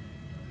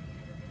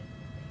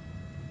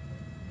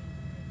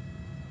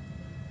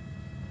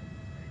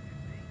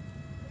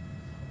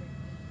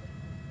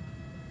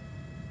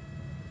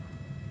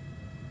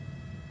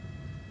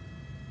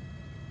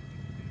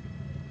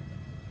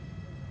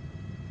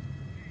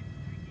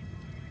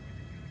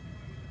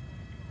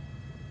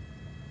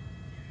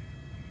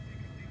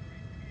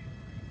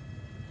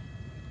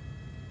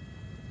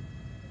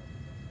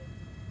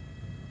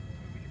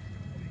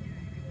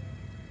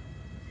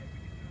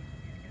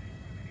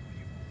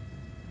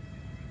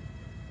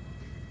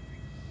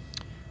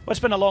 Well, it's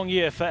been a long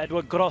year for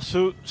Edward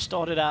Grossu.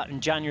 Started out in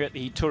January at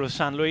the Tour of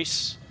San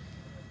Luis.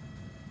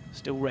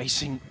 Still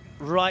racing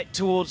right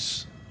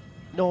towards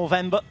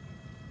November.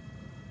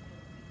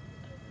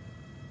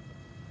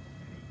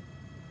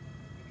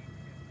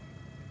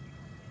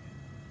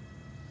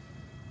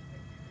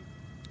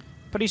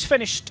 But he's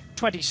finished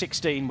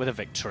 2016 with a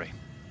victory.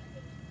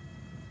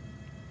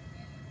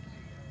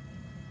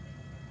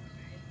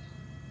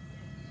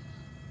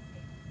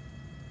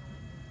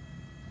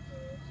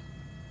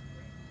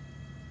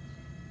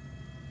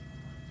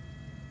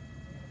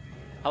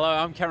 Hello,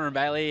 I'm Cameron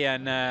Bailey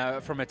and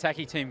from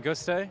Ataki Team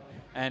Gusto,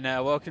 and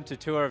welcome to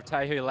Tour of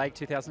Taihu Lake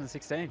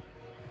 2016.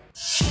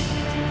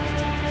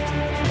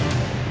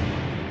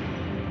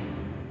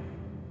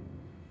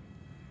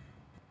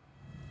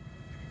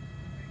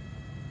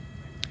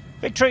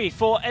 Victory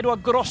for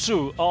Edward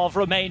Grossu of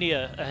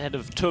Romania ahead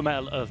of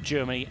Turmel of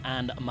Germany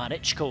and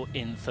Marichko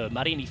in third.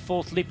 Marini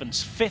fourth,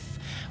 Lippens fifth,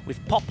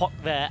 with Popok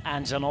there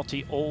and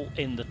Zanotti all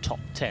in the top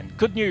 10.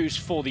 Good news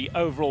for the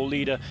overall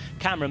leader,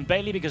 Cameron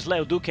Bailey, because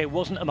Leo Duque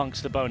wasn't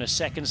amongst the bonus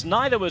seconds.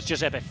 Neither was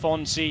Giuseppe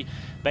Fonsi.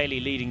 Bailey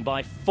leading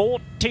by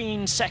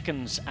 14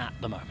 seconds at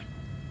the moment.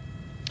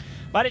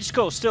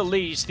 Marichko still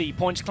leads the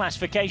points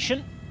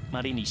classification.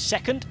 Marini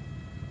second,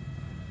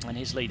 and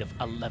his lead of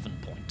 11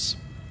 points.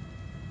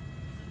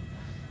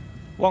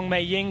 Wang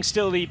Meiying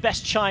still the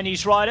best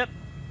Chinese rider.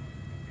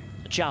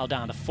 Zhao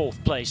down to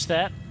fourth place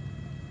there.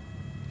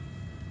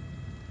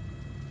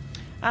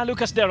 And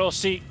Lucas De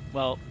Rossi,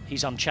 well,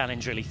 he's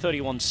unchallenged really,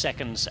 31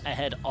 seconds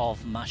ahead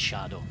of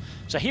Machado.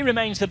 So he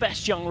remains the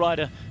best young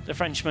rider, the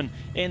Frenchman,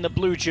 in the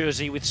blue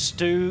jersey with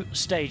 2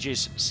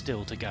 stages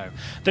still to go.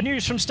 The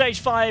news from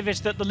stage 5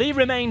 is that the lead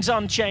remains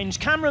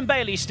unchanged. Cameron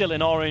Bailey still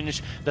in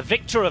orange, the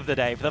victor of the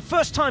day. For the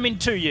first time in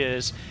 2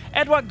 years,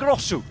 Edward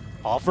Grossu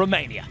of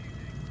Romania.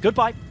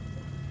 Goodbye.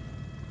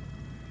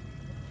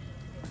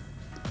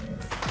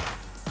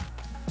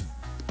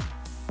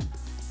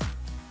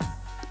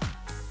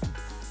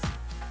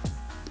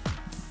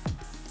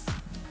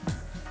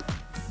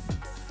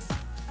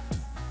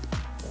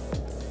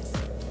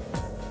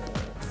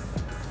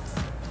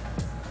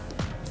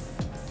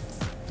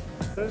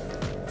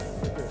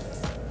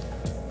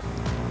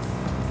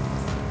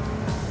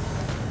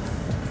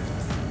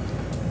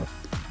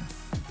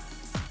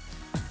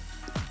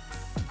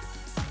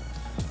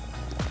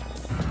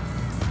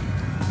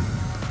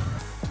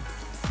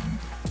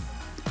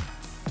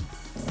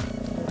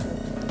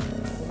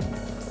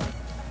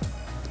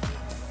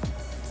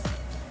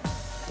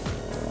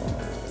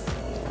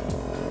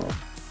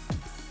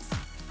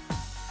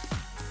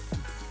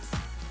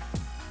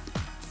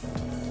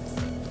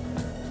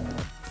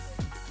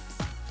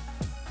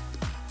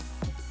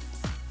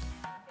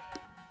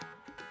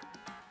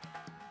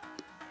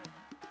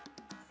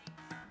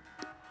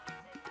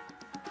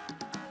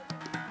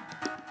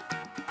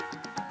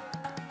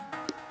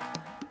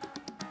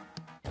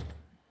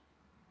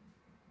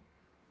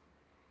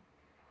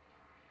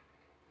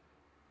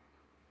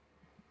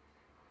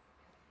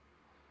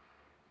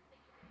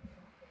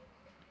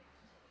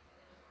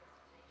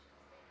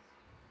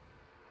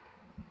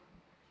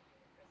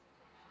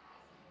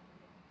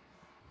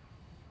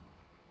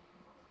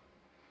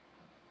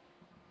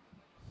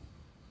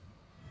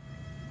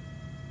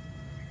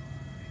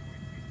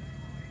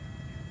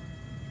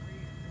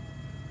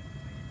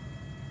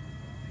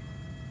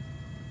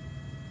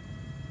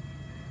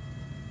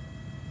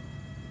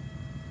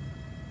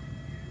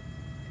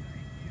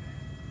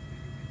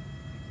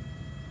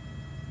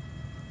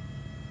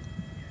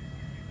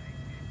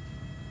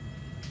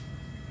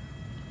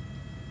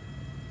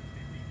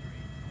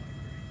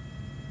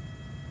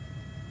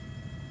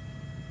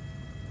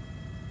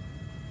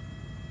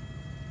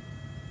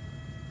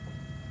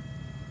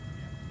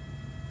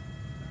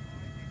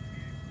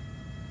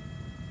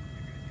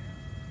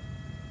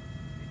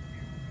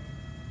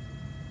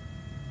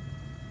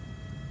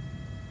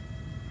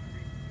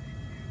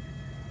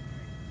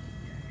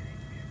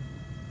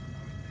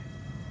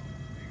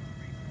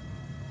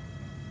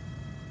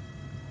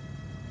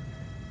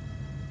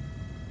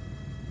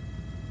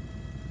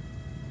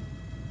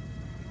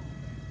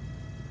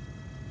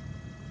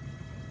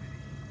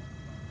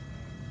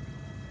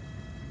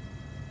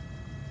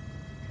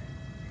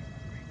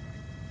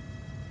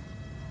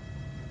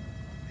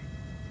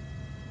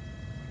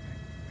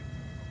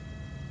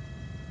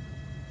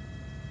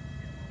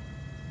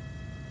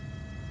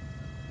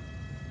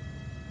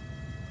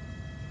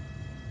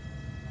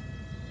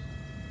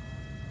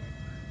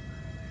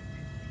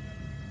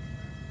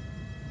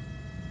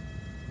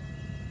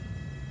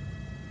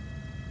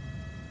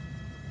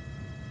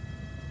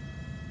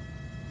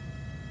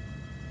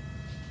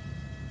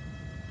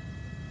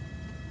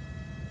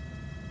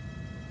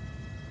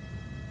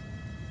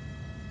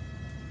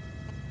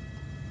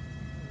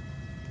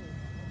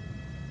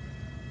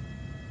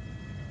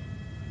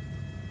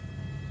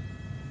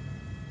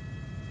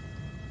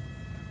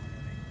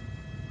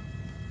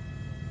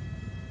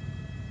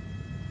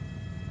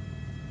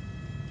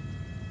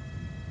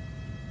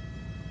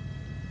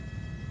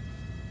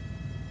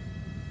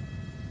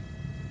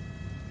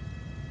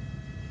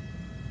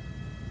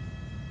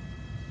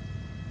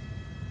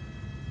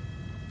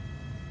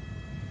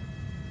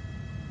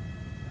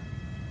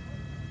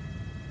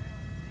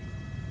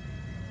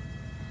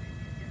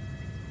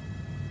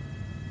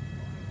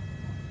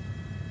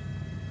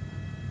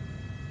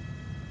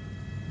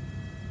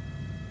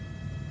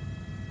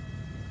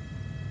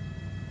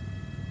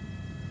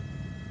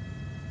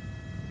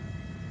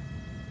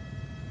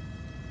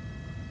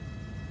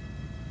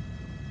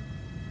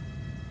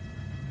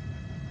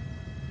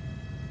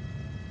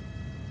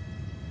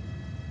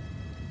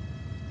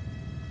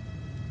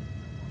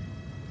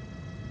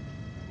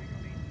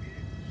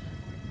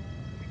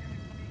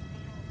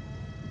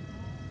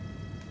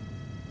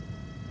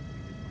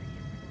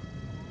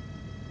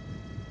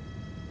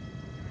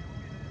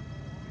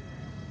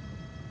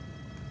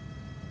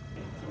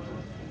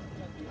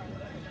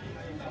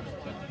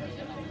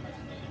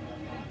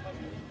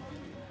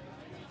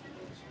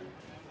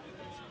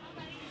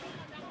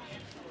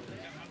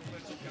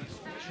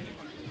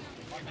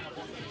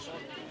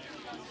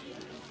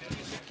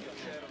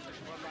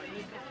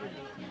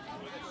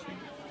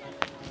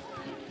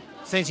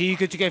 Saying to you,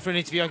 good to go for an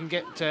interview. I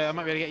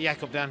might be able to get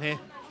Jakob down here.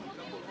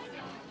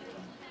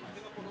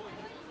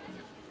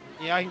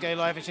 Yeah, I can go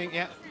live, I think,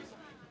 yeah.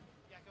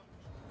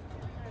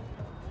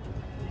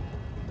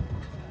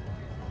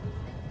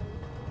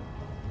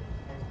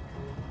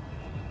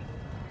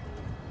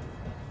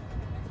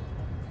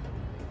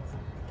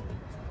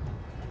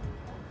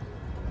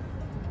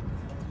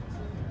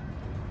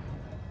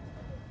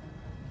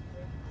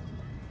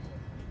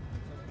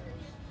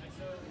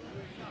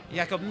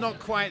 Jakob, not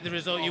quite the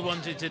result you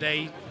wanted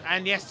today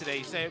and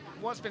yesterday. So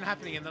what's been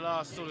happening in the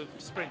last sort of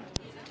sprint?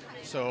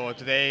 So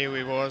today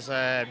we was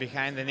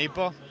behind the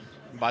Nippo,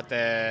 but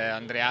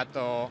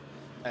Andreato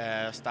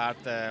start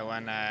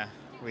when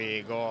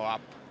we go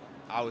up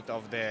out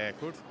of the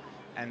curve,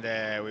 and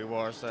I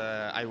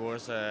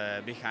was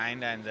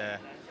behind, and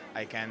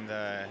I can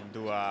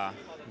do a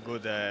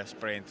good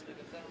sprint.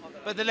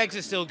 But the legs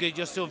are still good.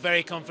 You're still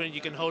very confident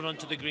you can hold on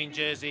to the green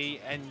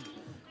jersey and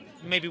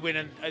maybe win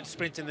a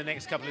sprint in the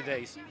next couple of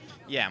days.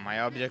 Yeah, my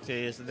objective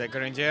is the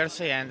green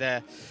jersey,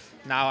 and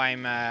now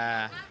I'm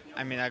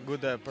in a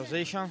good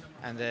position,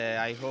 and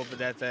I hope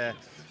that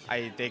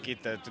I take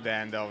it to the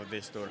end of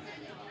this tour.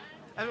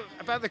 And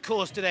about the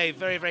course today,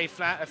 very, very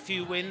flat, a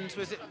few winds.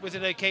 Was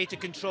it okay to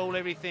control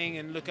everything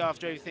and look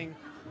after everything?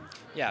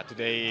 Yeah,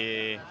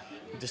 today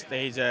the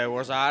stage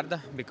was hard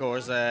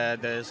because there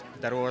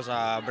was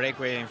a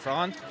breakaway in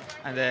front,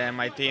 and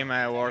my team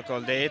worked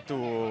all day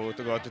to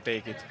go to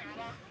take it.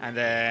 And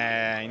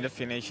in the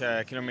finish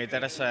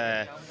kilometers,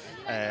 I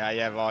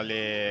had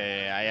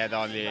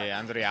only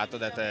Andreato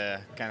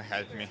that can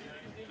help me.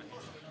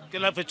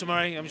 Good luck for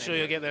tomorrow. I'm sure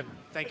you'll get there.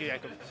 Thank you,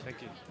 Jakob.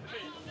 Thank you.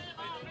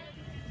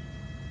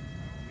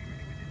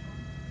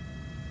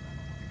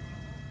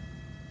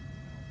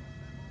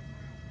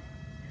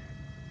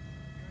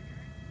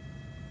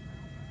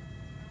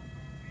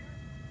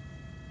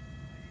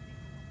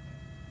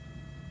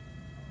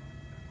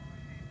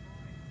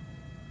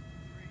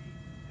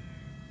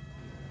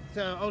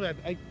 So, Ola,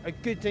 a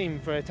good team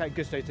for Attack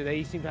Gusto today.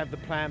 You seem to have the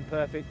plan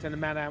perfect and the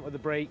man out with the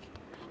break.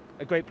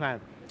 A great plan.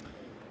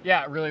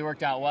 Yeah, it really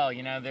worked out well.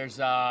 You know, there's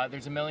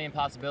a million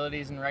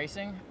possibilities in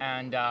racing,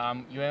 and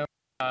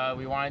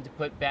we wanted to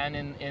put Ben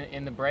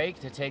in the break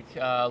to take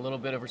a little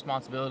bit of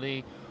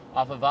responsibility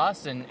off of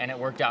us, and it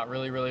worked out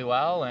really, really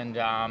well. And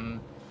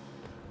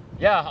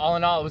yeah, all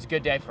in all, it was a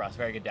good day for us.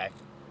 Very good day.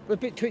 We're a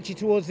bit twitchy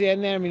towards the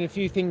end there. I mean, a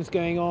few things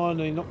going on,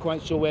 and not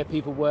quite sure where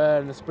people were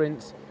in the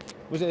sprints.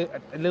 Was it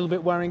a little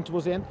bit worrying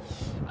towards the end?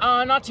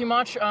 Not too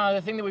much. The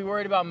thing that we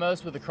worried about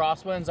most was the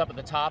crosswinds up at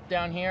the top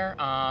down here.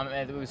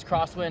 It was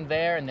crosswind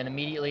there, and then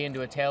immediately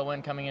into a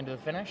tailwind coming into the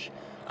finish.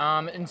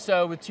 And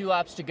so with 2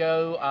 laps to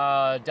go,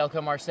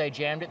 Delco Marseille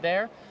jammed it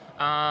there.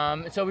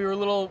 So we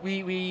were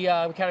we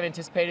kind of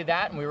anticipated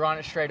that, and we were on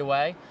it straight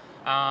away.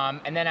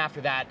 And then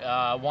after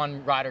that,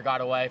 one rider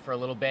got away for a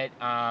little bit,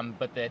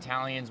 but the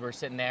Italians were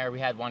sitting there. We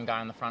had one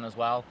guy on the front as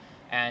well.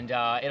 And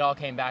it all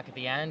came back at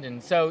the end,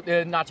 and so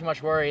not too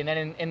much worry. And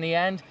then in the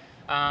end,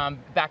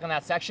 back on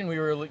that section, we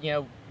were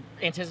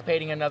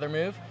anticipating another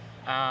move,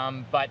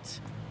 but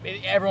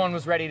everyone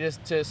was ready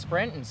to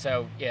sprint, and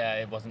so yeah,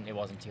 it wasn't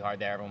too hard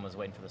there. Everyone was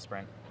waiting for the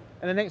sprint.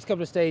 And the next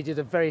couple of stages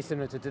are very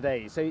similar to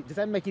today. So does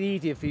that make it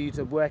easier for you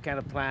to work out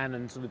a plan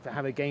and sort of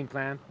have a game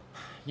plan?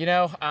 You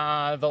know,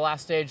 the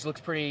last stage looks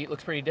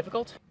pretty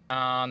difficult.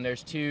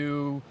 There's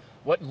 2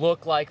 what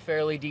look like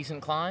fairly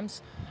decent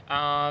climbs.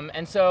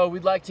 And so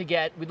we'd like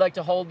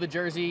to hold the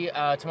jersey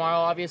tomorrow,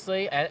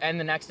 obviously, and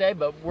the next day.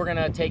 But we're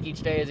gonna take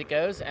each day as it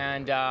goes,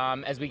 and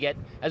as we get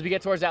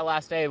towards that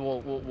last day,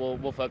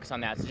 we'll focus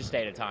on that. So just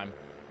stay at a time.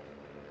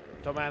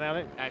 Top man,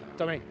 Alec.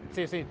 Dominic,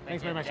 see you soon.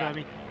 Thanks very much for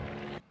having me.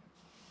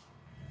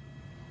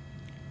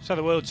 So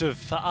the words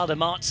of Adam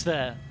Martz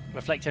there,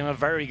 reflecting a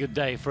very good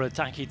day for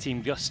Attack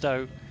Team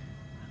Gusto.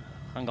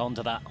 Hung on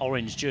to that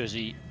orange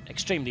jersey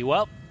extremely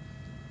well,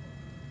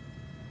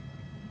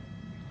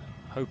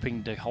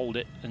 hoping to hold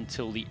it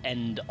until the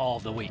end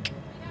of the week.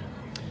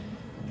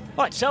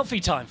 Right,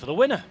 selfie time for the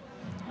winner.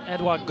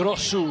 Eduard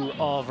Grossu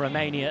of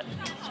Romania.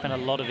 Spent a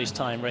lot of his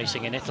time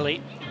racing in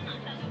Italy.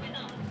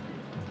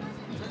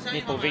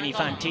 Nippo Vini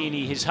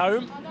Fantini, his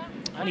home,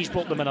 and he's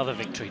brought them another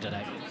victory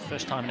today.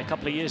 First time in a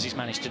couple of years he's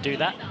managed to do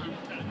that.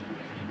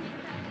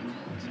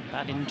 Some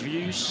bad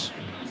interviews.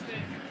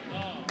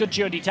 Good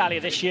Giro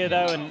d'Italia this year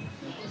though, and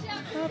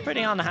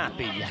pretty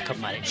unhappy, Jakob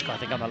Mariczka, I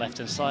think, on the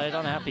left-hand side.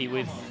 Unhappy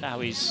with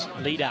how his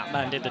lead-out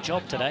man did the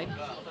job today.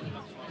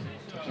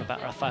 Talking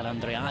about Rafael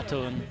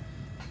Andreato and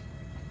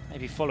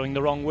maybe following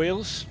the wrong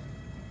wheels.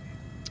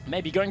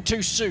 Maybe going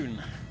too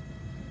soon.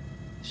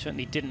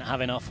 Certainly didn't have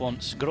enough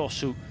once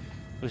Grossu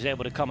was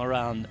able to come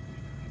around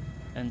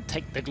and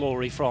take the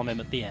glory from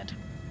him at the end.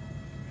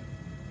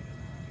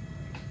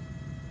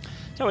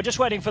 So we're just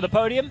waiting for the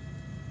podium.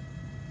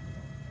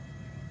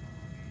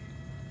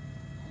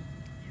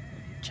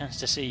 Chance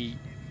to see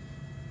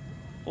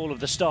all of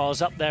the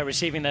stars up there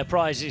receiving their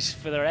prizes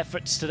for their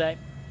efforts today.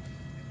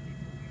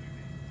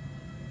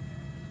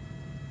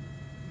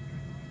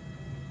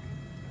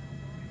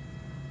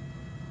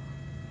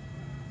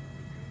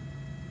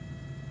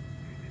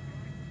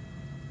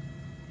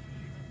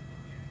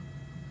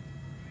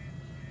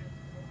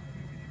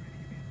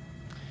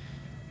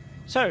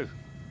 So,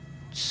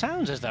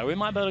 sounds as though we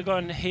might be able to go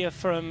and hear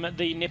from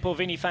the Nippo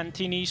Vini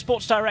Fantini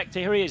sports director.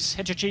 Here he is,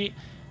 Hichichi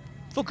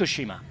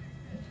Fukushima.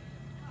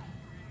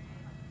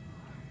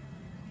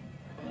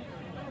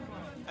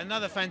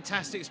 Another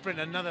fantastic sprint,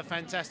 another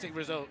fantastic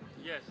result.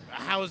 Yes.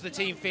 How's the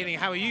team feeling?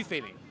 How are you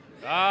feeling?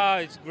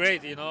 It's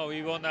great. You know,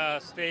 we won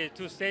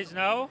two stages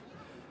now,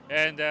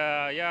 and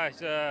yeah,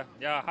 it's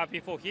happy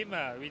for him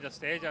with the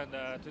stage. And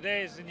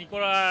today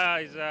Nicola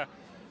is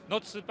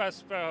not super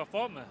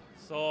performer,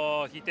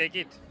 so he take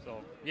it.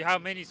 So we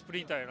have many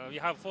sprinter. You know, we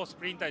have 4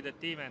 sprinter in the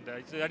team, and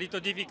it's a little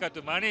difficult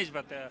to manage.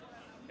 But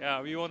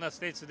yeah, we won a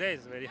stage today.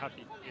 It's very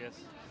happy. Yes.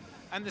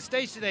 And the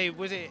stage today,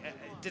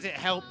 did it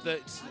help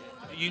that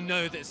you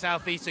know that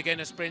Southeast are going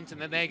to sprint and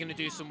that they're going to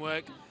do some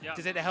work? Yeah.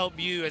 Does it help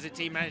you as a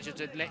team manager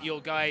to let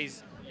your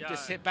guys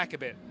just sit back a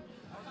bit?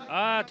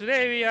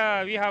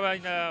 Today we have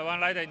one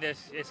rider in the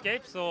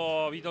escape,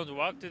 so we don't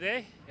work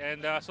today,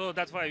 and so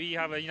that's why we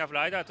have enough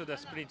rider to the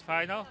sprint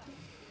final.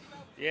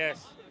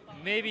 Yes,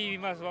 maybe we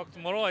must work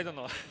tomorrow. I don't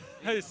know.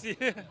 I see.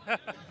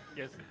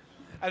 Yes.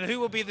 And who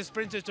will be the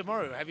sprinters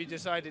tomorrow? Have you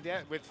decided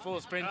yet? With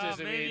 4 sprinters,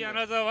 maybe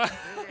another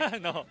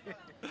one. No.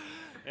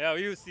 Yeah,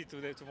 we will see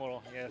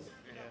tomorrow. Yes.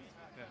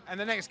 Yes. And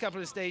the next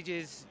couple of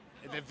stages,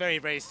 they're very,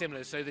 very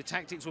similar. So the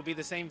tactics will be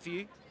the same for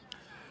you.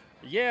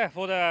 Yeah,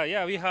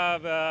 we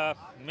have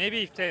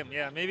maybe same.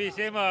 Yeah, maybe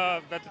same.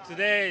 But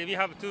today we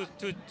have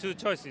two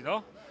choices, you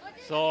know.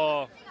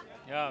 So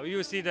yeah, we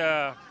will see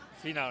the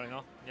final, you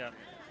know. Yeah.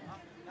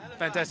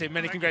 Fantastic.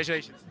 Many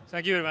congratulations.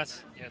 Thank you very much.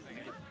 Yes. Thank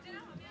you.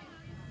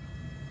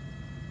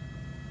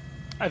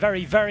 A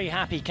very, very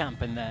happy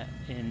camp in there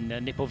in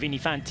Nippo Vini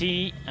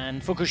Fantini,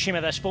 and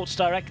Fukushima, their sports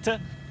director,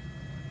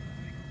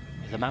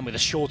 is the man with the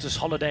shortest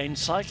holiday in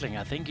cycling,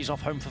 I think. He's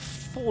off home for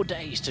 4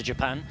 days to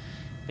Japan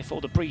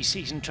before the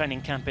pre-season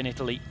training camp in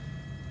Italy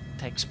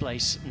takes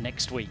place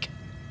next week.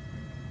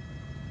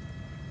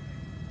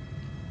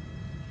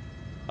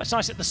 Well, it's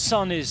nice that the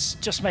sun is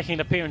just making an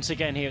appearance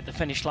again here at the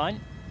finish line.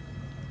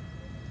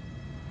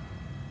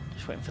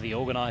 Just waiting for the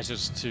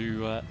organisers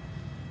to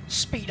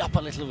speed up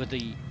a little with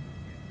the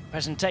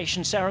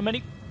presentation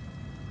ceremony.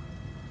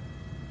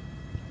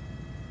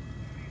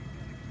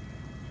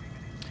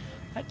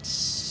 It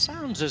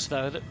sounds as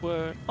though that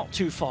we're not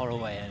too far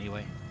away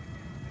anyway.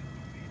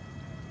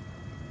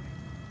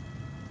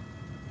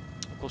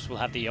 Of course, we'll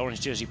have the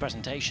orange jersey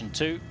presentation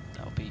too.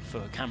 That'll be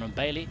for Cameron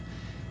Bailey.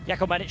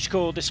 Jakob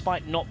Manichko,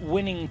 despite not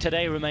winning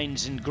today,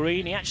 remains in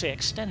green. He actually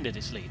extended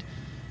his lead,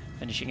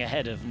 finishing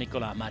ahead of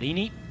Nicola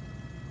Marini.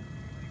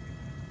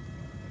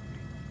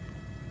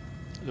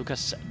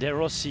 Lucas De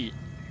Rossi,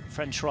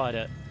 French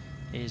rider,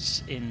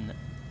 is in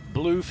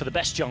blue for the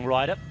best young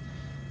rider.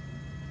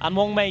 And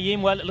Wong Mei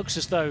Yin, well, it looks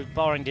as though,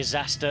 barring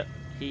disaster,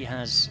 he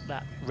has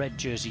that red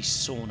jersey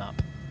sewn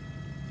up.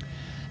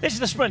 This is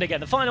the sprint again,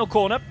 the final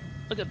corner.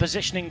 Look at the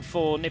positioning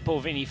for Nippo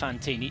Vini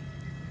Fantini.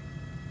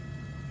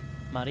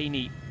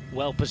 Marini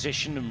well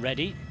positioned and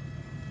ready.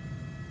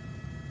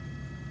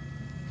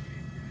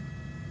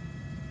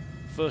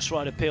 First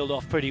rider peeled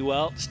off pretty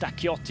well.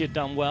 Stacchiotti had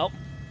done well.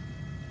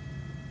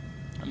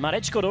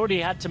 Marechko had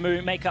already had to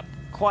make up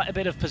quite a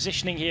bit of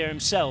positioning here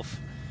himself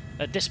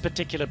at this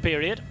particular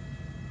period.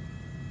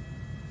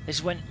 This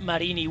is when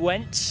Marini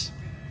went,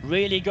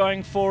 really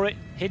going for it,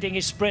 hitting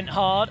his sprint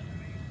hard.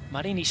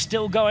 Marini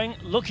still going,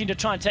 looking to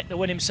try and take the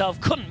win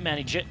himself, couldn't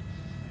manage it,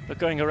 but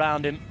going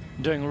around him,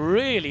 doing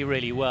really,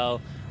 really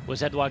well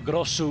was Edouard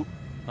Grossu.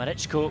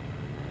 Marechko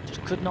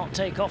just could not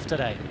take off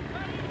today.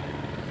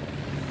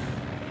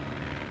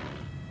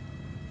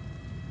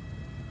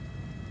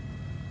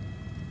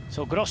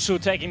 So Grossu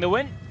taking the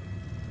win.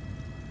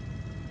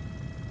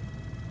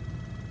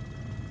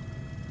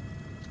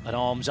 And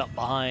arms up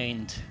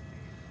behind.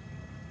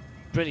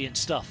 Brilliant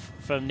stuff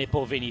from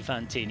Nippo Vini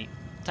Fantini.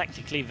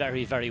 Tactically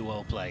very, very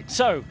well played.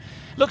 So,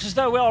 looks as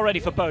though we're all ready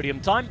for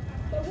podium time.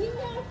 The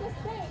winner of the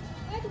stage,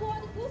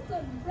 Edouard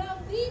Grossu from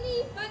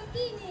Vini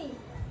Fantini.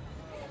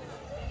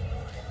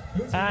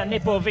 And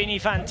Nippo Vini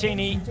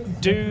Fantini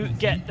do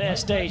get their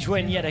stage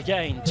win yet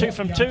again. 2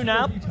 from 2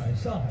 now.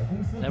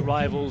 Their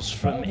rivals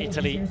from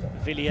Italy,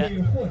 Viglia,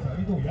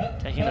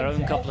 taking their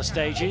own couple of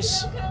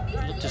stages.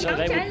 It looked as though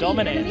they would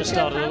dominate at the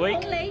start of the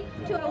week.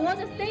 To award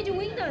the stage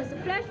winners,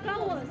 flash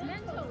flowers,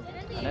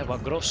 and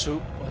Edouard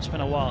Grossu, it's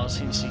been a while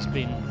since he's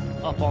been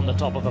up on the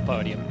top of a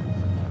podium.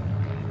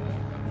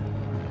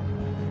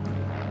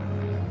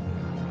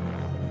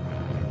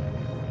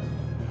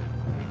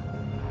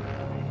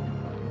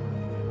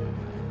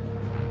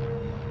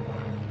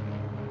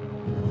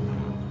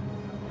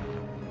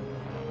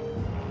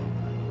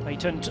 He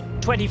turned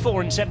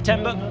 24 in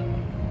September,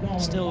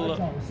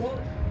 still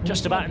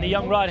just about in the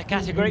young rider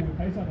category.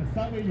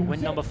 Win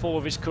number 4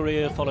 of his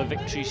career, followed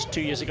victories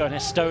 2 years ago in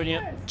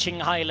Estonia,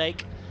 Taihu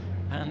Lake,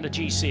 and the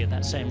GC at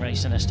that same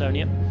race in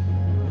Estonia.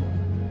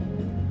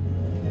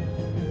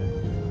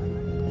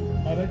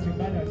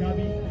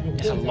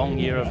 It's a long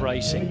year of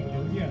racing.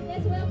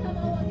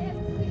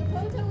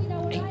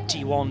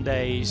 21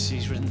 days.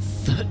 He's ridden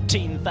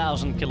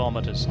 13,000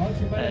 kilometers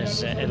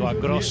as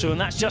Eduard Grosso,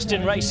 and that's just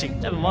in racing,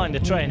 never mind the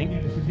training.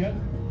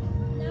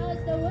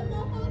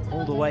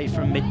 All the way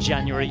from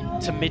mid-January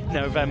to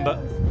mid-November.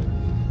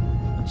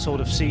 That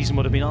sort of season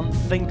would have been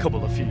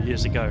unthinkable a few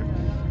years ago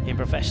in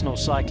professional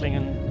cycling,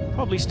 and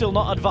probably still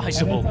not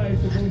advisable.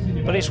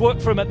 But it's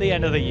worked for him at the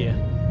end of the year.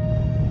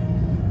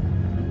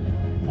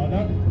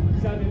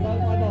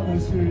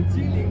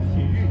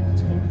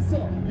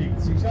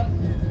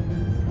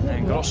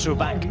 And Grosso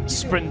back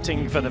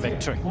sprinting for the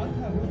victory. The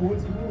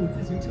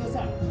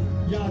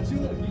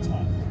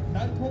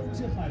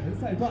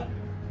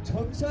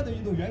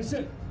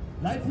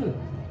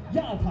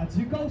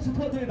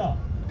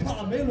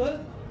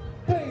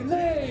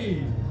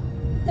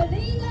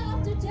leader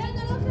of the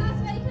general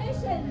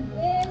classification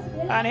is...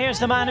 And here's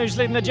the man who's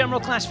leading the general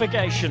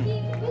classification,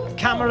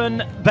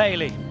 Cameron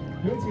Bailey.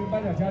 Let's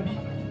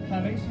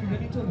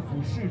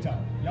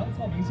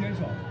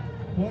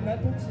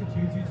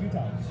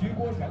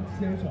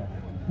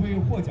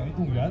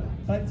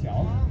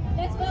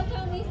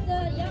welcome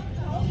Mr. Yang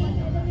Caoming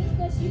and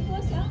Mr. Xu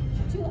Guoxiang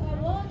to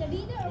award the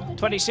leader of the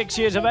 26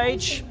 years of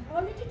age.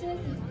 orange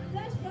jerseys,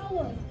 flash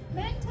flowers,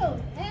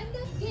 mantos, and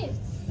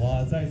gifts.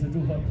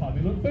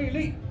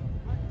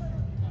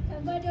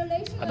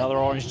 Congratulations. Another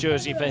orange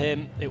jersey for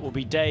him. It will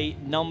be day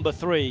number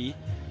 3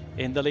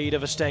 in the lead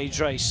of a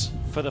stage race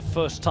for the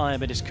first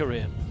time in his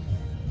career.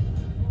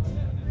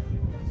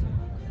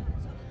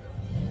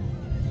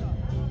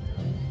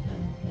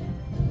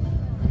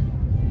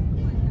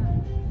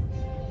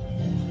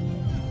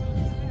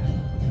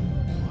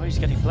 Oh, he's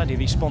getting plenty of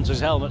these sponsors'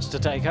 helmets to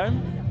take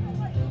home.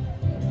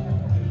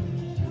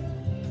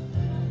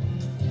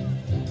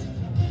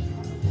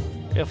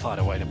 He'll find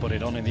a way to put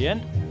it on in the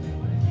end.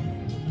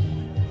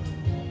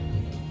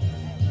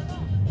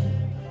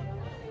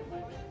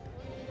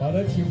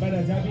 Let's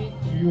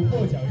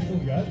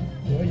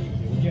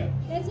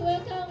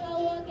welcome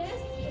our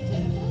guests to take a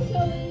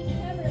photo with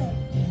Cameron.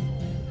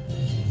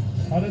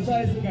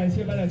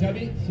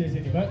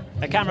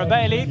 Cameron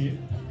Bailey,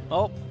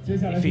 oh,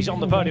 if he's on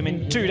the podium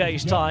in 2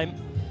 days' time,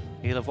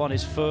 he'll have won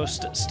his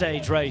first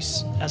stage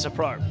race as a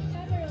pro.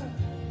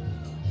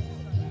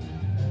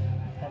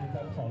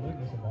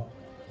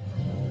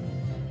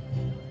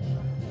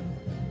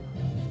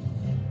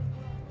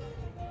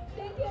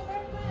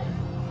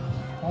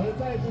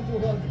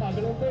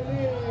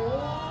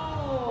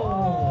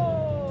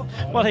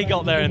 Well, he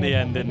got there in the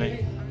end, didn't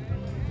he?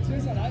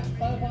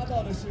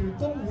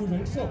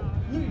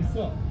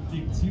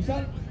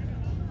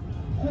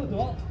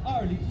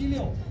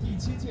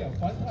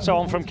 So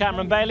on from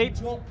Cameron Bailey. And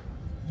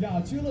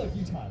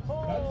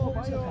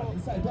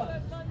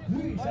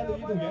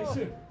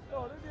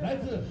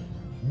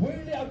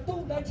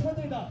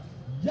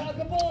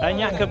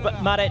Jakub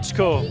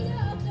Mareczko.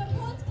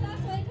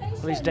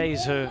 Well, these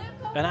days are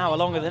an hour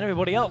longer than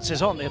everybody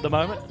else's, aren't they, at the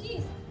moment?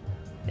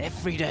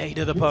 Every day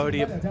to the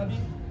podium. It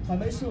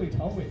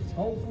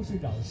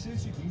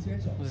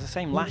was the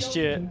same last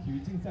year,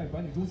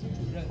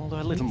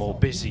 although a little more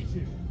busy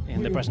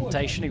in the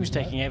presentation. He was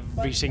taking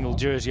every single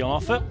jersey on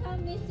offer.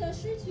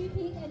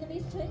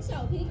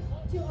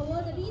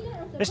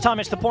 This time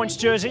it's the points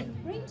jersey.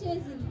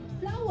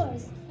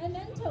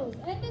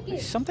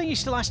 It's something he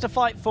still has to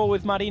fight for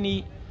with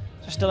Marini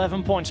just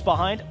 11 points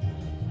behind.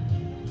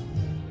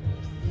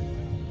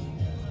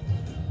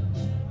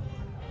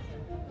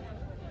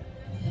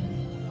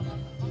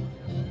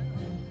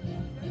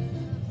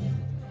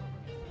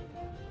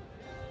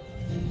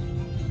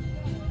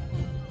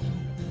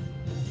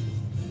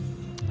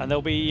 And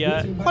there'll be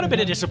quite a bit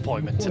of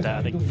disappointment today,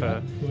 I think,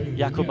 for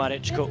Jakub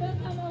Mareczko.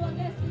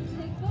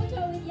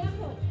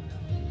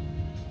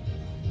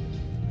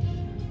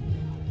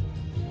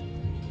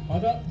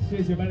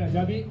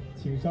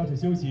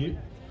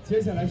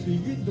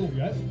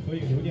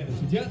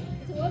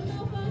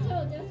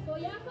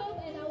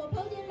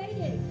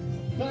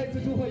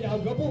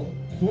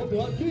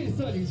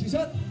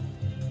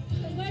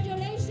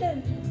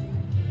 Congratulations.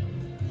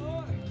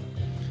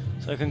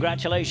 So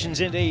congratulations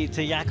indeed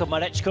to Jakub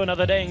Mareczko,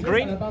 another day in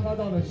green.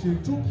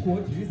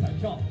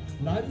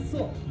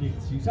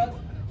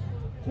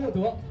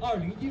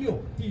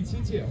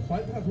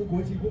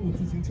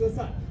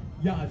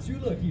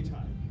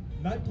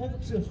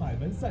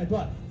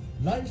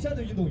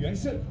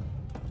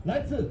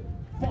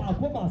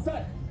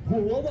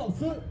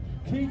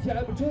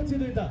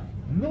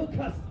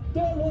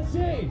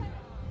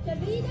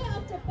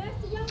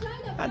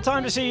 And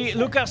time to see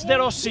Lucas De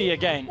Rossi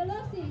again.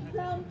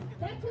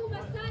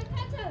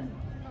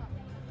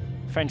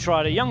 French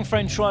rider, young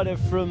French rider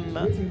from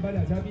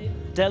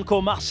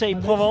Delcourt Marseille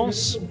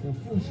Provence.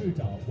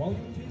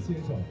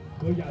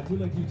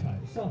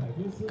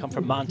 Come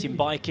from mountain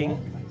biking,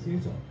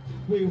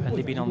 and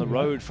they've been on the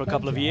road for a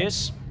couple of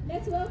years.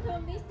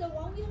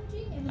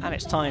 And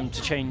it's time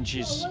to change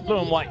his blue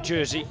and white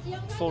jersey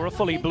for a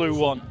fully blue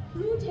one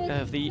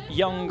of the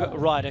young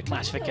rider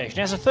classification.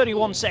 He has a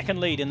 31-second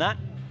lead in that.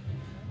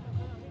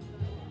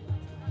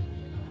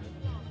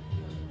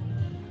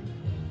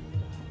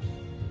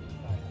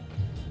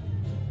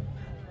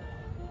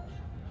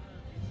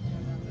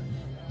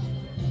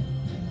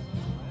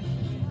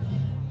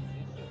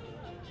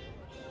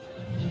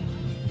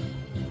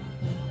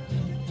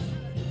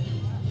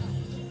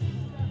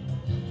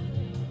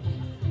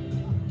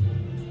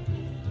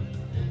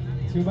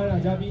 请颁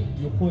奖嘉宾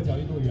与获奖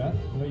运动员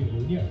合影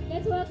留念。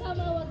 Let's welcome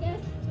our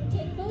guests to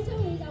take photo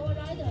with our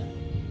rider.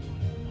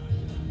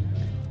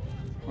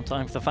 Well,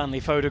 time for the family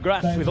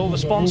photograph with all the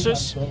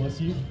sponsors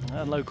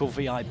and local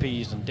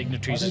VIPs and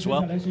dignitaries as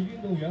well. 接下来是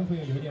运动员合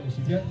影留念的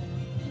时间。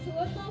 It's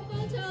one more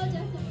photo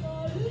just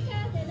for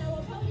Lucas and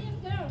our podium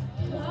girl.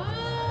 Wow!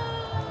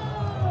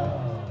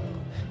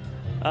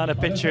 And a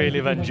picture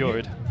he'll have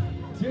enjoyed.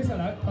 接下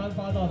来颁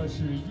发到的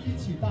是一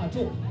汽大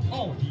众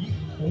奥迪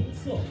红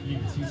色领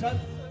旗衫，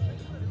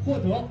获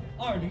得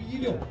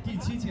2016第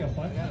7届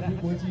环太平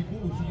国际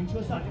公路自行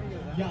车赛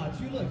亚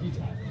居乐地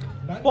产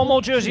男 One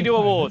more jersey to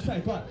award. 赛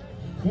段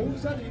红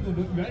衫的运动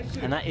员是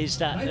And that is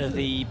that of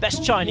the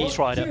best Chinese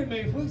rider.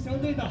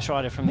 Best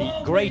rider from the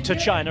Greater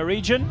China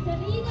region.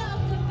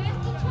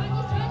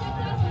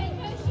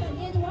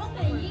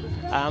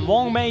 And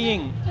Wang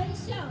Meiying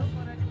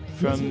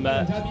from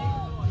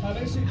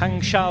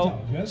Hangzhou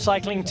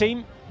cycling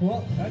team.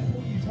 和南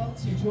通益昌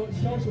汽车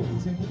销售有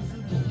限公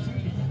司总经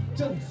理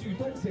郑旭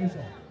东先生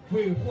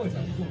为获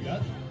奖运动员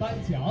颁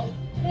奖。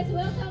 Let's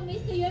welcome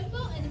Mr. Yuan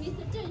Feng and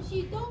Mr. Zheng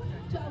Xudong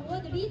to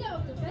award the leader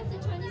of the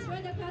best Chinese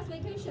rider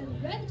classification,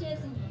 red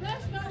jersey,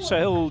 fresh flower. So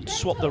he'll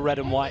swap the red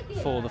and white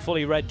for the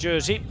fully red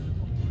jersey.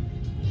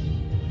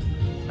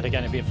 And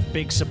again, it'd be a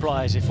big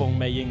surprise if Wang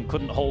Meiying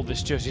couldn't hold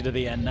this jersey to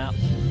the end now.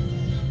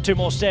 2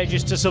 more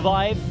stages to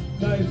survive.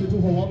 再一次祝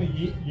贺王美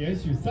仪连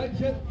续3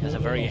天 Has a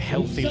very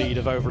healthy lead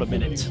of over a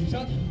minute.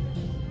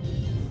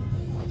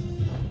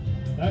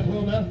 来，朋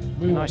友们，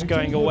 Nice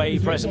going away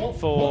present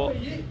for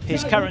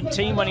his current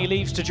team when he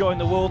leaves to join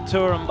the World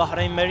Tour on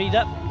Bahrain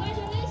Merida.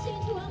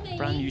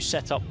 Brand new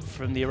setup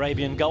from the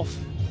Arabian Gulf.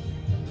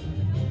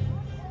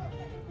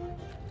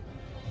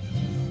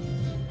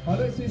 好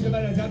的，谢谢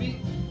颁奖嘉宾，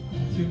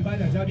请颁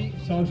奖嘉宾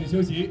稍事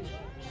休息。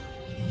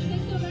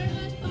 Thank you very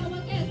much for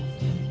our guests.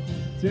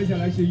 接下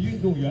来是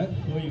运动员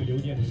合影留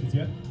念的时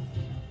间。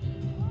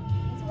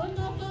 It's one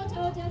more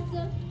photo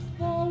just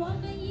for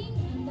Wang Meiying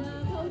and the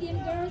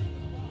podium girls.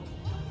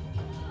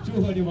 祝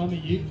贺你，王美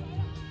仪。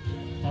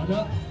好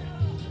的，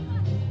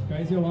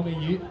感谢王美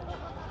仪。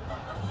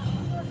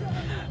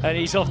 And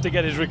he's off to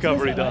get his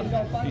recovery done.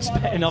 He's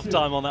spent enough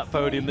time on that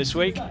podium this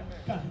week.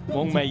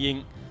 Wang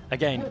Meiying,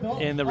 again,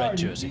 in the red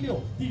jersey.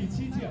 第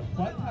7届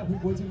环太平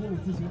国际公路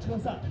自行车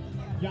赛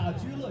亚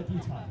居乐地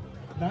产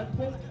南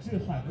通至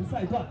海门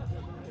赛段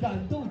感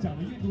动奖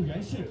的运动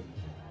员是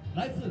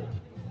来自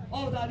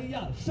澳大利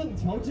亚圣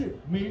乔治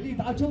美利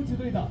达洲际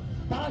队的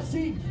达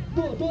西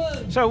诺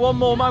顿。 So one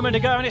more moment to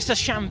go, and it's a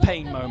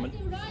champagne moment.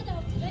 The rider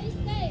of today's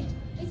stage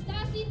is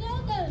Darcy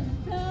Norton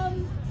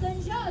from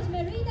St. George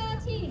Merida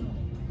team.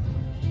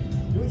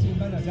 有请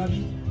颁奖嘉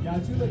宾亚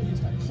居乐地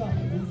产上海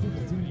公司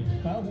总经理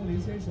樊红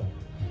林先生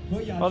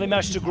和亚 Well, the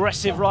most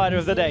aggressive rider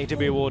of the day to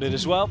be awarded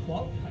as well.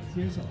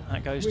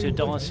 That goes to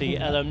Darcy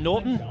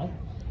Norton.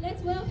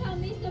 Let's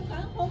welcome Mr.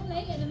 Fan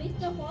Honglin and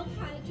Mr. Huang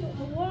Hai to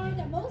award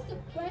the most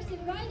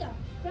aggressive rider.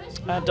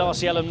 And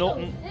Darcy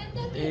Norton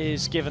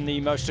is given the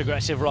most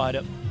aggressive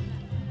rider.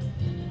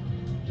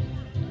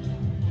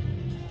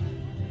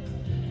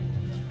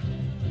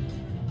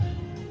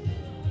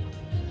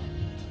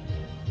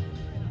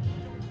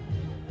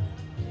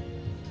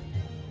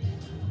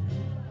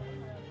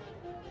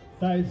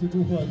 再一次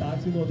祝贺达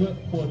西诺顿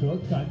获得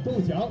感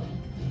动奖。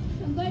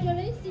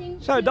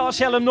 Congratulations. So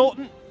Darcy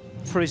Norton,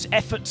 for his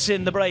efforts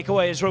in the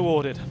breakaway, is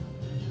rewarded.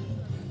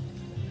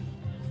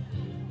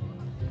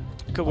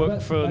 Good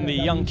work from the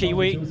young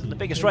Kiwi, the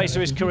biggest race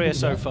of his career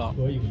so far.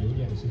 Okay,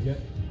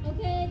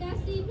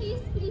 Darcy,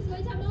 please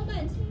wait a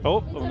moment.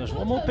 Oh, and there's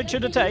one more picture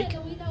to take.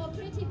 With our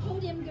pretty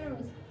podium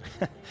girls.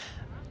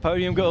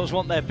 Podium girls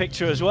want their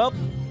picture as well.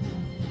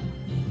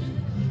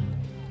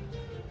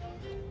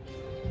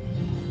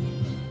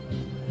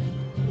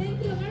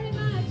 Thank you very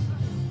much.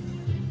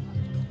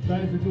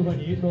 再一次祝贺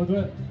你，诺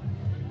顿。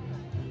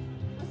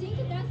 I think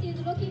Darcy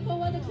is looking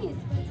forward to kiss,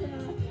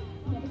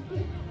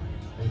 but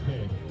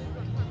OK。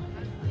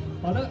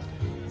好的，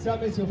下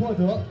面请获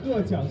得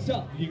各奖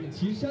项领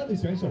旗衫的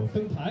选手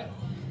登台，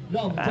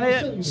让我们将 And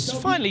剩余的 it 嘉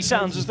宾 finally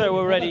sounds as though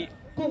we're ready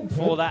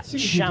for that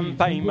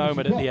champagne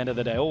moment at the end of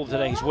the day. All of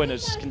today's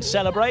winners can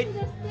celebrate.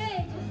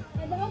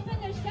 and open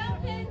the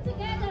champagne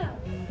together.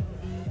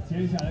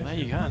 There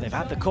you go, they've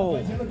had the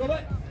call.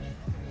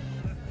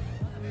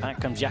 Back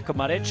comes Jakub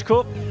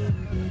Mareczko.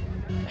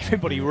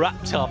 Everybody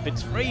wrapped up,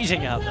 it's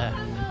freezing out there.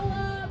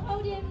 Our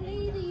podium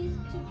ladies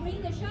to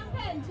bring the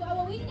champagne to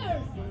our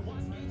winners.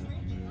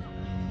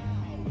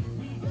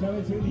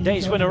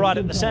 Day's winner right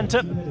at the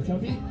centre.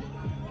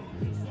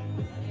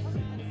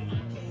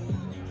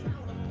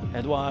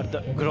 Edouard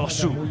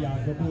Grossu.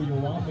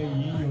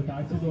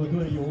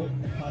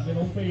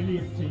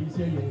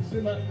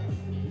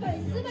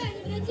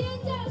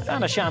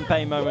 And a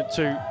champagne moment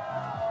too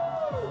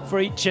for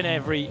each and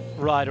every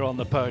rider on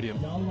the podium.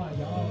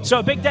 So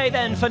a big day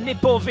then for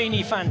Nippo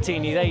Vini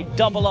Fantini. They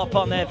double up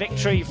on their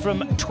victory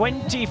from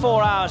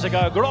 24 hours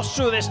ago.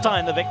 Grossu this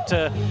time the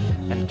victor,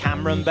 and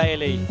Cameron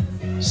Bailey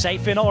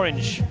safe in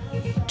orange.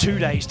 2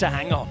 days to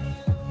hang on.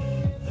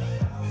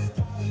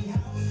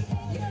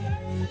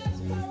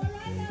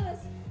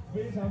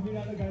 常非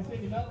常的感谢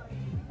你们。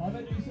好的，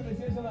女士们、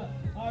先生们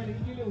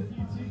，2016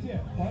第7届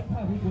环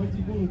太湖国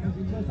际公路自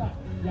行车赛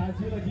雅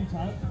居乐地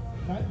场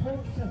南通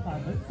至海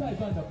门赛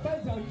段的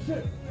颁奖仪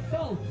式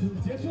到此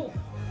结束，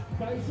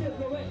感谢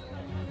各位，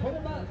朋友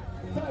们，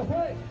再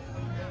会。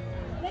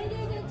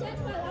Ladies and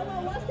gentlemen, our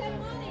award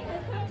ceremony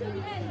has come to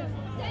the end.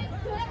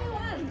 Thanks to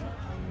everyone.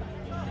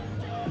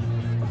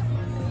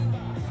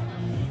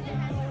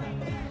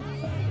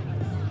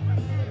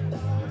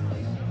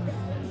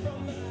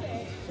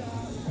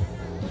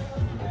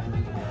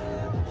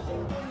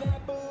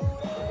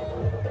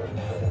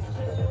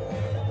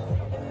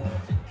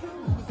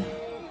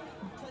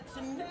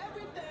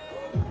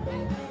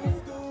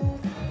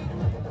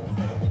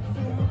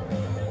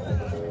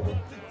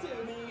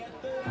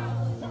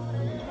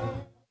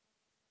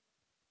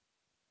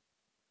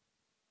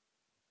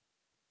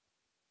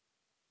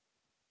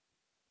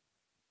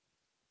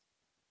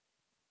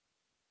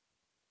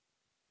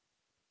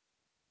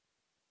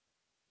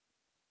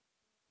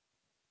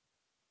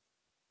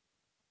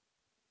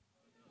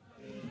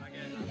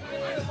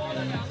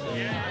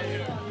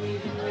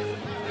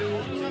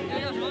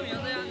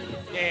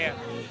 Yeah.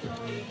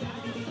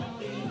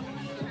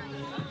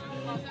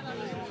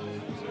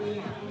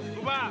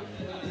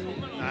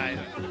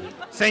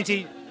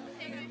 Sainty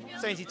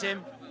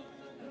Tim.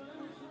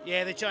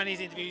 Yeah, the Chinese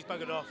interview's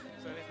buggered off.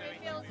 So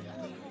there's no